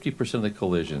corridor, 50% of the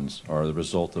collisions are the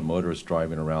result of motorists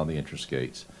driving around the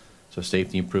interstates. So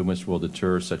safety improvements will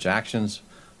deter such actions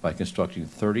by constructing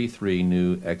 33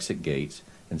 new exit gates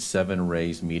and 7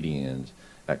 raised medians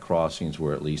at crossings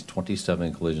where at least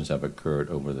 27 collisions have occurred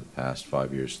over the past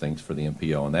 5 years. Thanks for the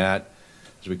MPO on that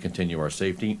as we continue our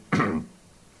safety. I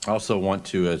also want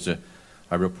to,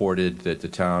 I reported that the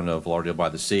town of Lauderdale by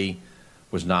the Sea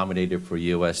was nominated for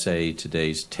USA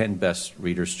Today's 10 Best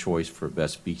Readers' Choice for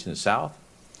Best Beach in the South,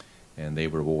 and they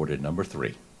were awarded number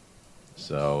 3.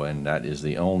 So, and that is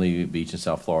the only beach in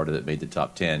South Florida that made the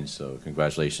top 10, so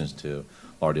congratulations to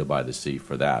Lauderdale by the Sea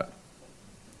for that.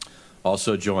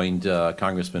 Also joined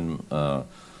Congressman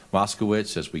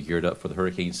Moskowitz as we geared up for the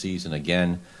hurricane season.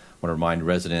 Again, I want to remind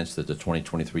residents that the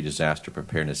 2023 Disaster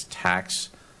Preparedness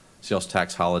Sales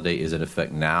Tax holiday is in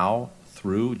effect now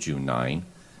through June 9.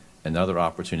 Another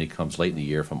opportunity comes late in the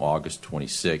year from August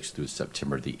 26th through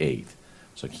September the 8th.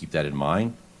 So keep that in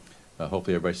mind.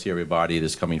 Hopefully everybody see everybody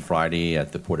this coming Friday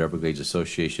at the Port Everglades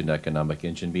Association Economic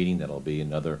Engine meeting. That'll be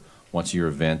another once-a-year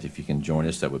event. If you can join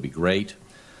us, that would be great.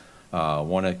 I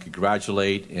want to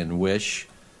congratulate and wish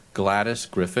Gladys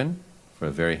Griffin for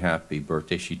a very happy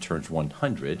birthday. She turns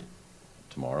 100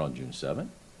 tomorrow on June 7th.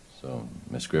 So,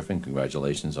 Ms. Griffin,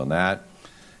 congratulations on that.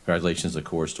 Congratulations, of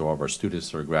course, to all of our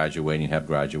students who are graduating, have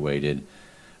graduated.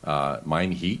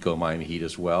 Miami Heat, go Miami Heat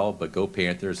as well, but go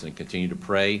Panthers, and continue to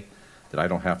pray that I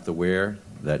don't have to wear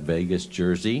that Vegas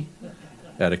jersey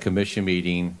at a commission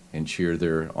meeting and cheer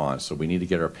there on. So we need to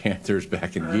get our Panthers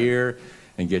back in gear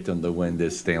and get them to win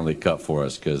this Stanley Cup for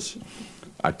us, because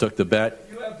I took the bet.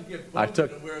 You have to get I Bowman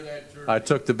took to wear that jersey. I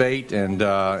took the bait,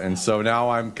 and so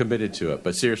now I'm committed to it.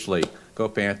 But seriously, go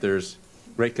Panthers.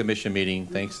 Great commission meeting.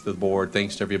 Thanks to the board.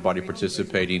 Thanks to everybody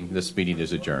participating. This meeting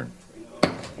is adjourned.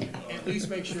 At least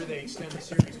make sure they extend the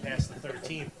series past the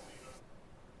 13th.